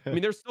legit, I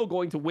mean, they're still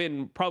going to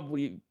win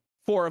probably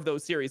 4 of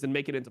those series and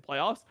make it into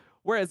playoffs.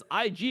 Whereas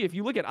IG, if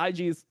you look at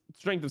IG's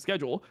strength of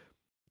schedule,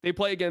 they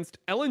play against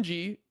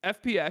LNG,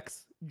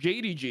 FPX,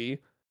 JDG,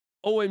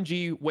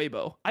 OMG,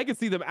 Weibo. I could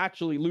see them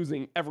actually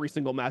losing every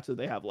single match that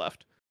they have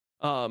left.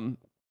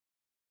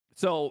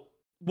 So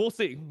we'll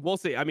see. We'll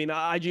see. I mean,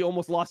 IG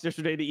almost lost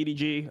yesterday to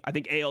EDG. I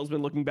think AL's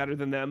been looking better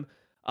than them.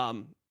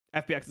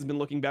 FPX has been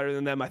looking better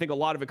than them. I think a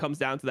lot of it comes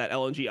down to that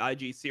LNG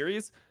IG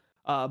series.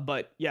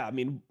 But yeah, I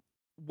mean,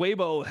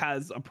 Weibo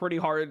has a pretty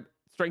hard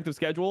strength of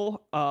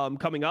schedule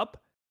coming up,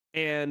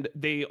 and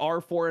they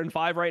are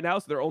 4-5 right now,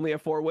 so they're only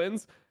at 4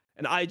 wins.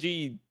 And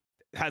IG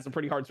has a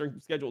pretty hard strength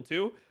of schedule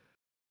too.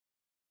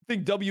 I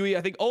think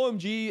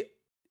OMG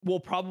will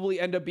probably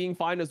end up being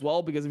fine as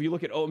well, because if you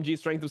look at OMG's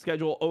strength of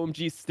schedule,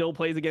 OMG still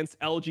plays against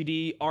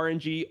LGD,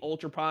 RNG,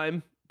 Ultra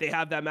Prime. They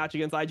have that match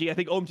against IG. I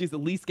think OMG is at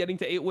least getting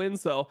to 8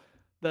 wins. So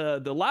the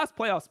last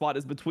playoff spot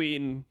is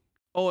between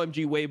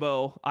OMG,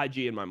 Weibo,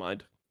 IG in my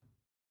mind.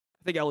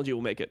 I think LNG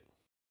will make it.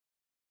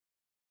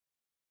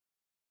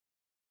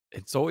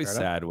 It's always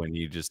sad when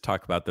you just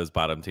talk about those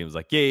bottom teams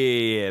like,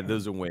 yeah,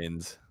 those are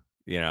wins.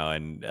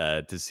 and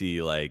to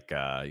see like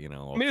I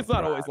mean, it's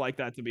not always like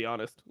that, to be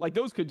honest. Like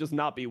those could just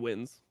not be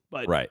wins,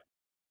 but right.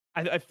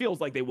 it feels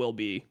like they will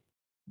be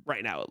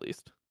right now, at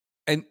least.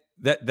 And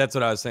that's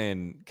what I was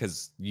saying,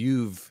 because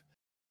you've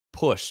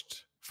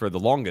pushed for the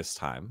longest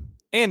time,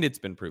 and it's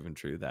been proven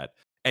true that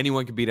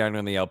anyone can beat down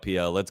on the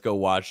LPL. Let's go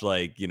watch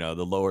like the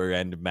lower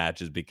end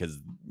matches, because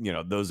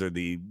those are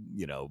the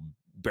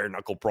bare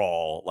knuckle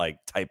brawl like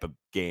type of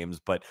games.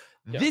 But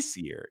this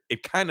year,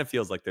 it kind of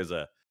feels like there's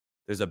a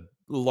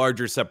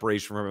larger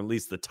separation from at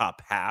least the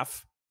top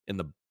half in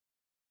the.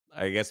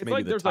 I guess It's maybe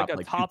like the there's top like a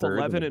like top 2/3 and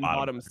 11 the and bottom.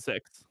 bottom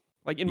 6.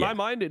 Like in my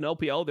mind, in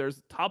LPL,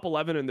 there's top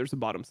 11 and there's a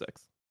bottom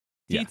 6.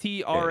 Yeah.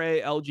 TT, RA,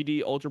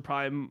 LGD, Ultra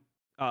Prime,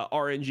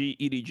 RNG,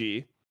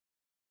 EDG.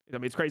 I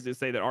mean, it's crazy to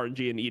say that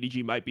RNG and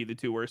EDG might be the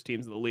 2 worst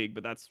teams in the league,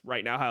 but that's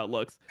right now how it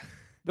looks.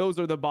 Those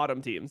are the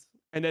bottom teams.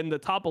 And then the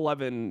top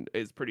 11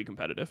 is pretty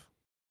competitive.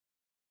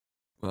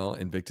 Well,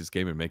 Invictus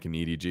Gaming making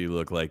EDG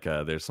look like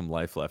there's some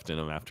life left in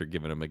him after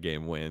giving him a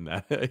game win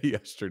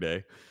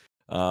yesterday.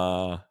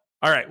 All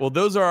right. Well,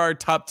 those are our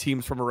top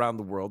teams from around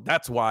the world.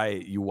 That's why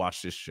you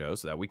watch this show,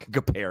 so that we can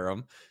compare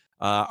them.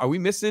 Are we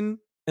missing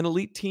an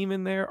elite team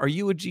in there? Are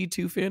you a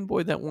G2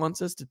 fanboy that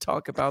wants us to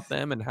talk about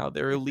them and how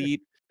they're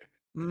elite?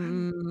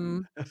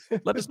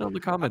 Let us know in the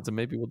comments, and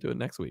maybe we'll do it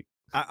next week.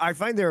 I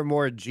find there are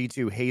more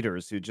G2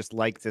 haters who just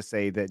like to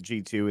say that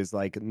G2 is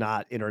like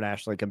not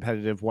internationally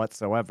competitive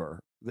whatsoever.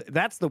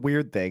 That's the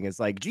weird thing, is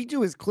like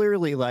G2 is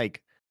clearly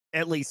like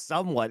at least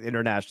somewhat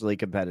internationally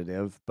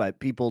competitive, but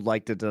people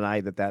like to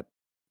deny that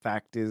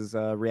fact is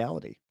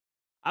reality.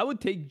 I would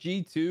take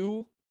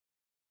G2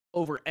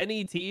 over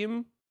any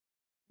team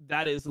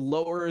that is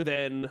lower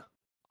than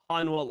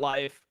Hanwha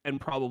Life and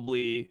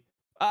probably.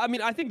 I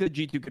mean, I think that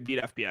G2 could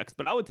beat FPX,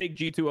 but I would take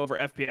G2 over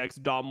FPX,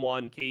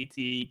 Dom1,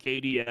 KT,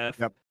 KDF.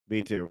 Yep,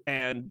 me too.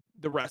 And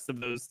the rest of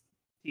those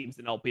teams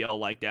in LPL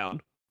like down.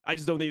 I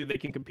just don't think they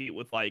can compete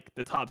with like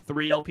the top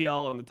 3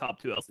 LPL and the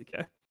top 2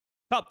 LCK.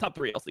 Top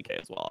 3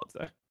 LCK as well, I would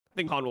say. I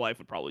think Hanwha Life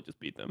would probably just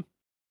beat them.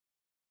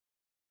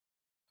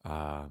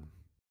 Well,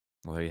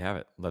 there you have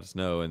it. Let us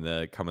know in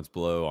the comments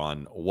below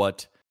on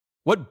what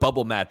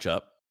bubble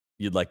matchup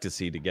you'd like to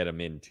see to get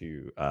them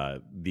into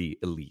the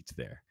elite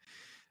there.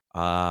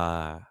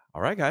 All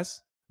right,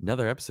 guys.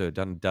 Another episode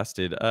done and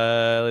dusted.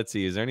 Let's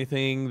see. Is there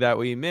anything that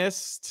we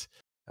missed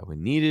that we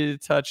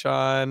needed to touch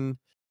on?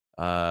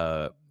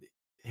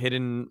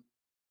 Hidden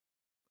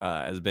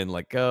has been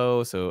let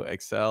go. So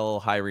Excel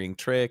hiring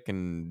Trick,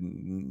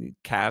 and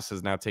Cass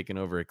has now taken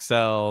over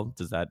Excel.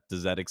 Does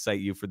that excite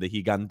you for the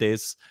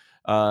Gigantes?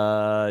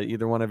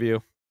 Either one of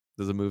you?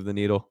 Does it move the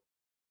needle?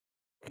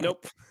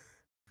 Nope.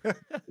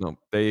 No.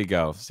 There you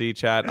go. See,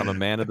 chat. I'm a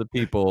man of the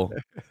people.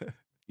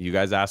 You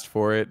guys asked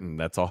for it, and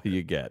that's all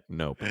you get.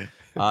 Nope.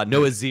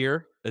 No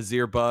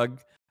Azir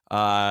bug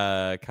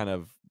kind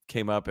of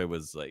came up. It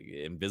was like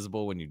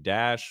invisible when you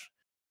dash,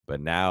 but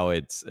now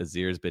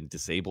Azir's been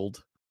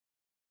disabled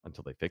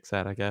until they fix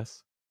that, I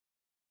guess.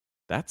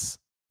 That's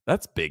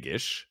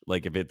big-ish.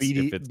 Like if it's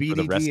BDD for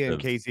the rest and of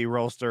KC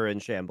Rolster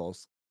and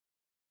Shambles.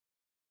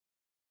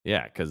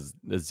 Yeah, because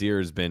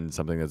Azir's been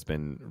something that's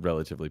been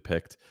relatively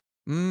picked.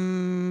 I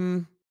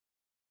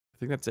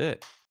think that's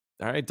it.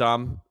 All right,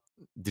 Dom.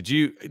 Did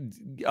you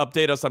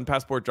update us on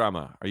passport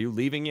drama? Are you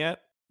leaving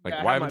yet? Like,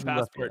 Yeah, why I have haven't my you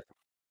left passport. yet?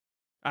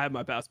 I have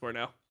my passport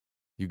now.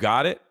 You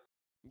got it?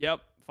 Yep,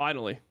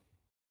 finally.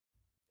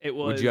 It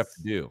was. What'd you have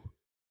to do?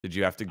 Did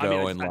you have to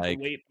go and like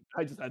wait?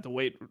 I just had to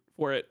wait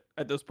for it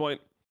at this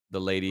point. the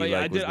lady But yeah,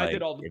 like was I like,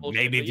 did all the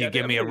bullshit. maybe but if yeah, you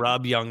give me a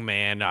rub, young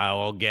man,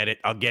 I'll get it.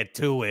 I'll get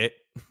to it.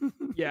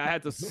 Yeah, I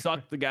had to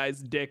suck the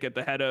guy's dick at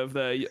the head of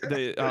the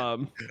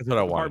That's what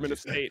I wanted Department you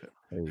of to say.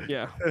 State.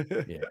 Yeah,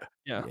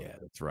 Yeah,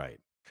 that's right.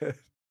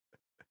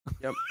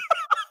 yep.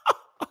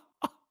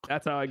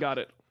 That's how I got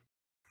it.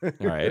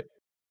 All right.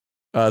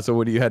 So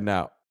when are you heading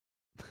out?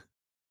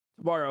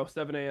 Tomorrow,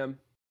 7 a.m.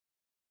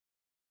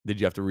 Did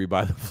you have to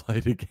rebuy the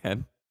flight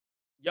again?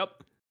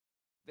 Yep.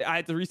 I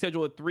had to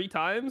reschedule it 3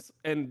 times,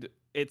 and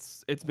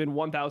it's been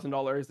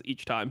 $1,000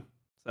 each time.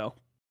 So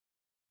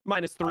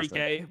minus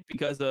 $3K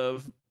because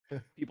of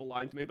people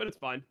lying to me, but it's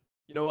fine.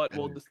 You know what?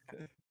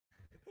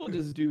 We'll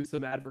just do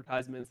some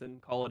advertisements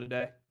and call it a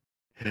day.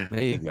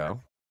 There you go.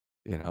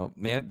 You know,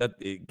 man, that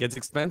it gets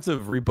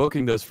expensive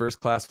rebooking those first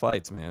class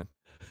flights, man.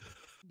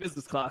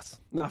 Business class,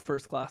 not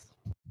first class.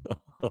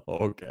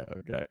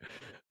 Okay.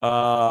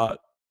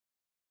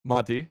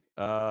 Monte,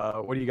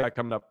 what do you got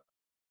coming up?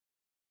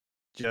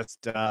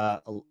 Just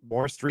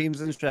more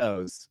streams and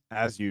shows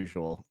as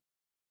usual.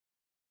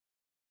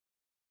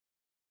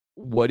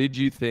 What did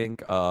you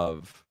think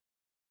of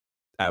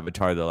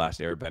Avatar: The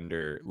Last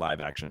Airbender live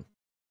action?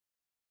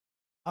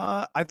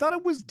 I thought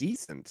it was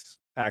decent,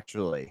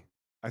 actually.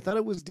 I thought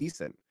it was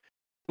decent.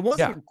 It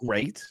wasn't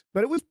great,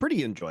 but it was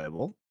pretty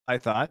enjoyable. I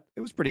thought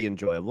it was pretty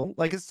enjoyable.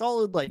 Like a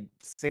solid like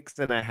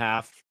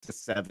 6.5 to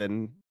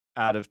 7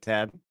 out of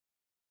 10.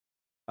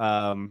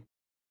 I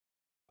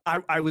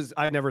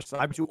never saw.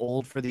 I'm too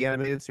old for the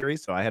animated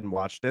series, so I hadn't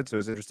watched it. So it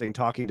was interesting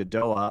talking to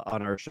Doa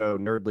on our show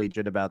Nerd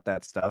Legion about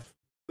that stuff.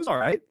 It was all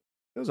right.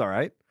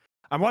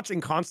 I'm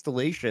watching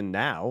Constellation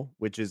now,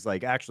 which is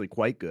like actually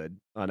quite good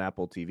on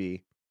Apple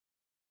TV.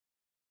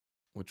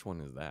 Which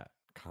one is that?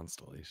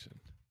 Constellation.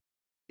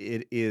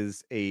 It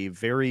is a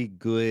very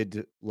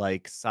good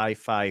like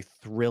sci-fi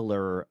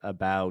thriller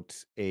about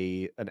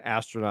an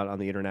astronaut on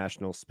the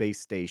International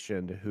Space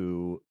Station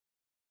who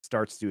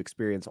starts to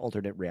experience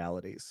alternate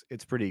realities.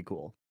 It's pretty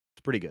cool.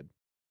 It's pretty good.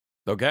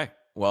 Okay.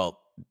 Well,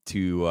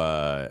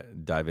 to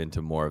dive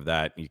into more of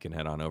that, you can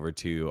head on over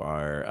to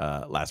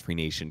our Last Free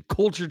Nation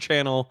culture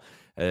channel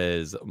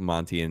as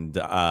Monte and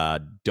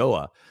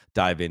Doa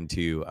dive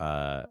into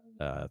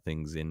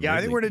things in. Yeah,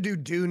 I think Ridley. we're gonna do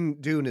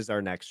Dune. Dune is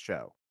our next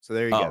show. So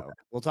there you go. Okay.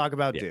 We'll talk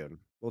about Yeah. Dune.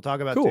 We'll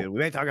talk about Cool. Dune. We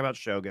may talk about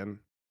Shogun. We'll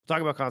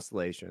talk about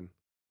Constellation.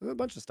 There's a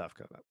bunch of stuff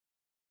coming up.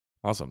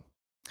 Awesome.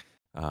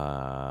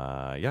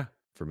 Yeah.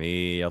 For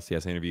me,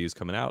 LCS interviews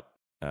coming out.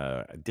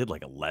 I did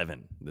like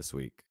 11 this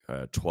week,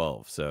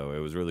 12. So it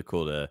was really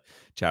cool to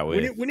chat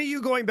with. When are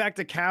you going back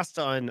to cast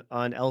on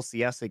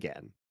LCS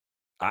again?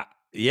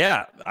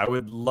 Yeah, I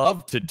would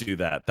love to do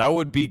that. That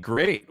would be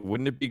great.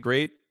 Wouldn't it be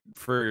great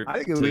for? I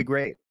think it would be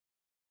great.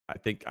 I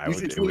think You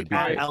should tweet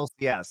at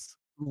LCS.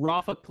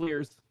 Rafa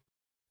clears.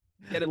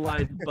 Get in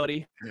line,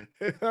 buddy.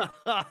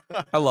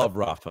 I love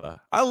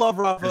Rafa.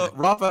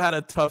 Rafa had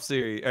a tough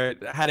series,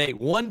 had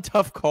one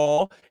tough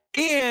call,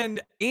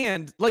 and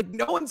like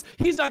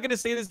he's not gonna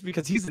say this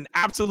because he's an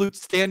absolute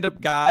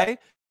stand-up guy.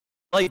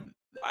 Like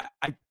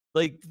I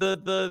like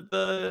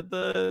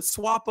the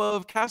swap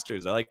of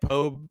casters. I like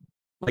Poe.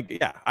 Like,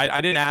 yeah,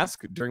 I didn't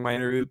ask during my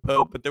interview with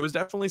Pope, but there was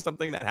definitely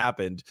something that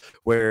happened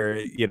where,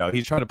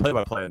 he's trying to play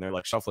by play and they're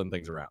like shuffling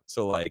things around.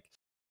 So like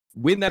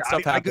when that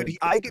stuff happened,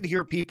 I could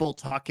hear people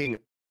talking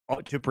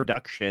to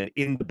production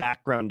in the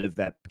background of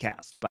that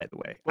cast, by the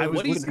way. Well, I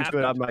was listening to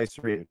it on my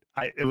screen.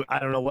 I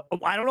don't know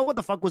what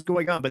the fuck was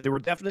going on, but there were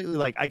definitely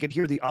like I could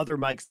hear the other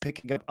mics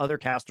picking up other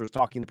casters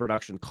talking to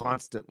production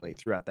constantly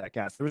throughout that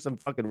cast. There was some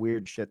fucking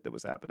weird shit that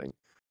was happening.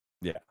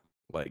 Yeah.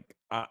 Like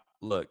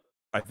look,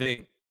 I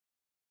think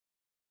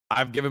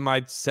I've given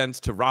my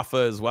sense to Rafa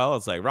as well.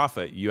 It's like,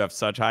 Rafa, you have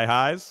such high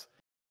highs.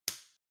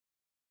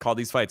 Call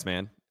these fights,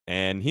 man.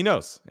 And he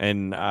knows.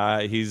 And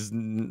I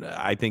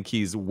think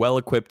he's well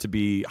equipped to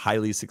be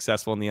highly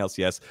successful in the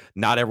LCS.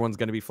 Not everyone's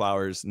going to be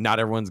Flowers. Not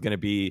everyone's going to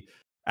be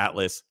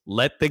Atlas.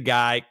 Let the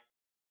guy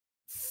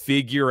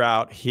figure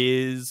out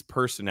his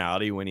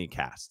personality when he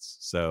casts.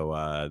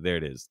 So there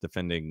it is,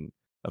 defending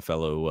a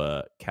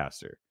fellow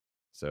caster.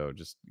 So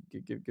just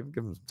give him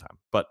some time.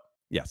 But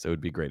yes, it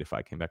would be great if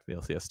I came back to the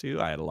LCS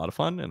too. I had a lot of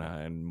fun, and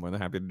I'm more than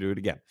happy to do it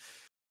again.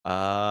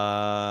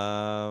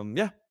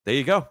 Yeah, there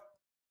you go.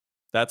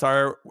 That's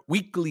our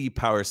weekly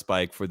Power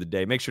Spike for the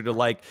day. Make sure to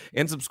like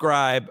and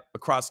subscribe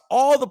across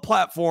all the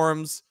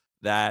platforms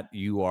that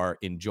you are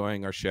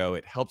enjoying our show.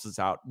 It helps us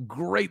out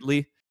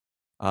greatly.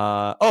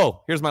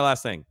 Here's my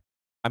last thing.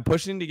 I'm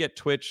pushing to get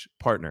Twitch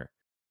partner.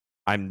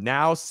 I'm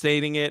now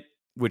stating it,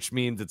 which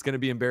means it's going to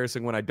be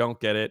embarrassing when I don't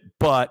get it,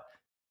 but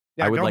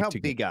yeah, I would don't like help to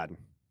dGon.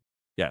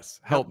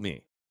 Yes, help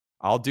me.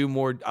 I'll do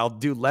more. I'll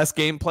do less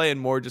gameplay and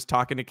more just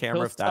talking to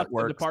camera if that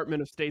works. The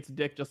Department of State's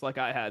dick just like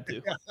I had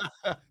to.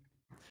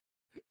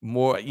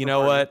 More, you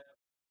know what?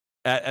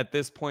 At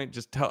this point,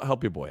 just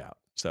help your boy out.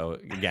 So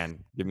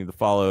again, give me the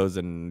follows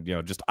and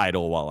just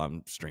idle while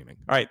I'm streaming.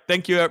 All right,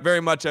 thank you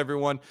very much,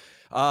 everyone.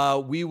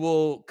 We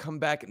will come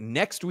back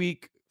next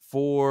week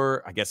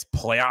for, I guess,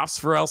 playoffs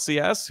for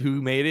LCS.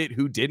 Who made it?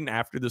 Who didn't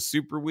after the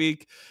Super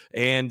Week?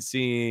 And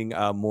seeing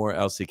more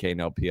LCK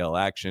and LPL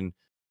action.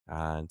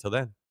 Until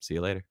then, see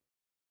you later.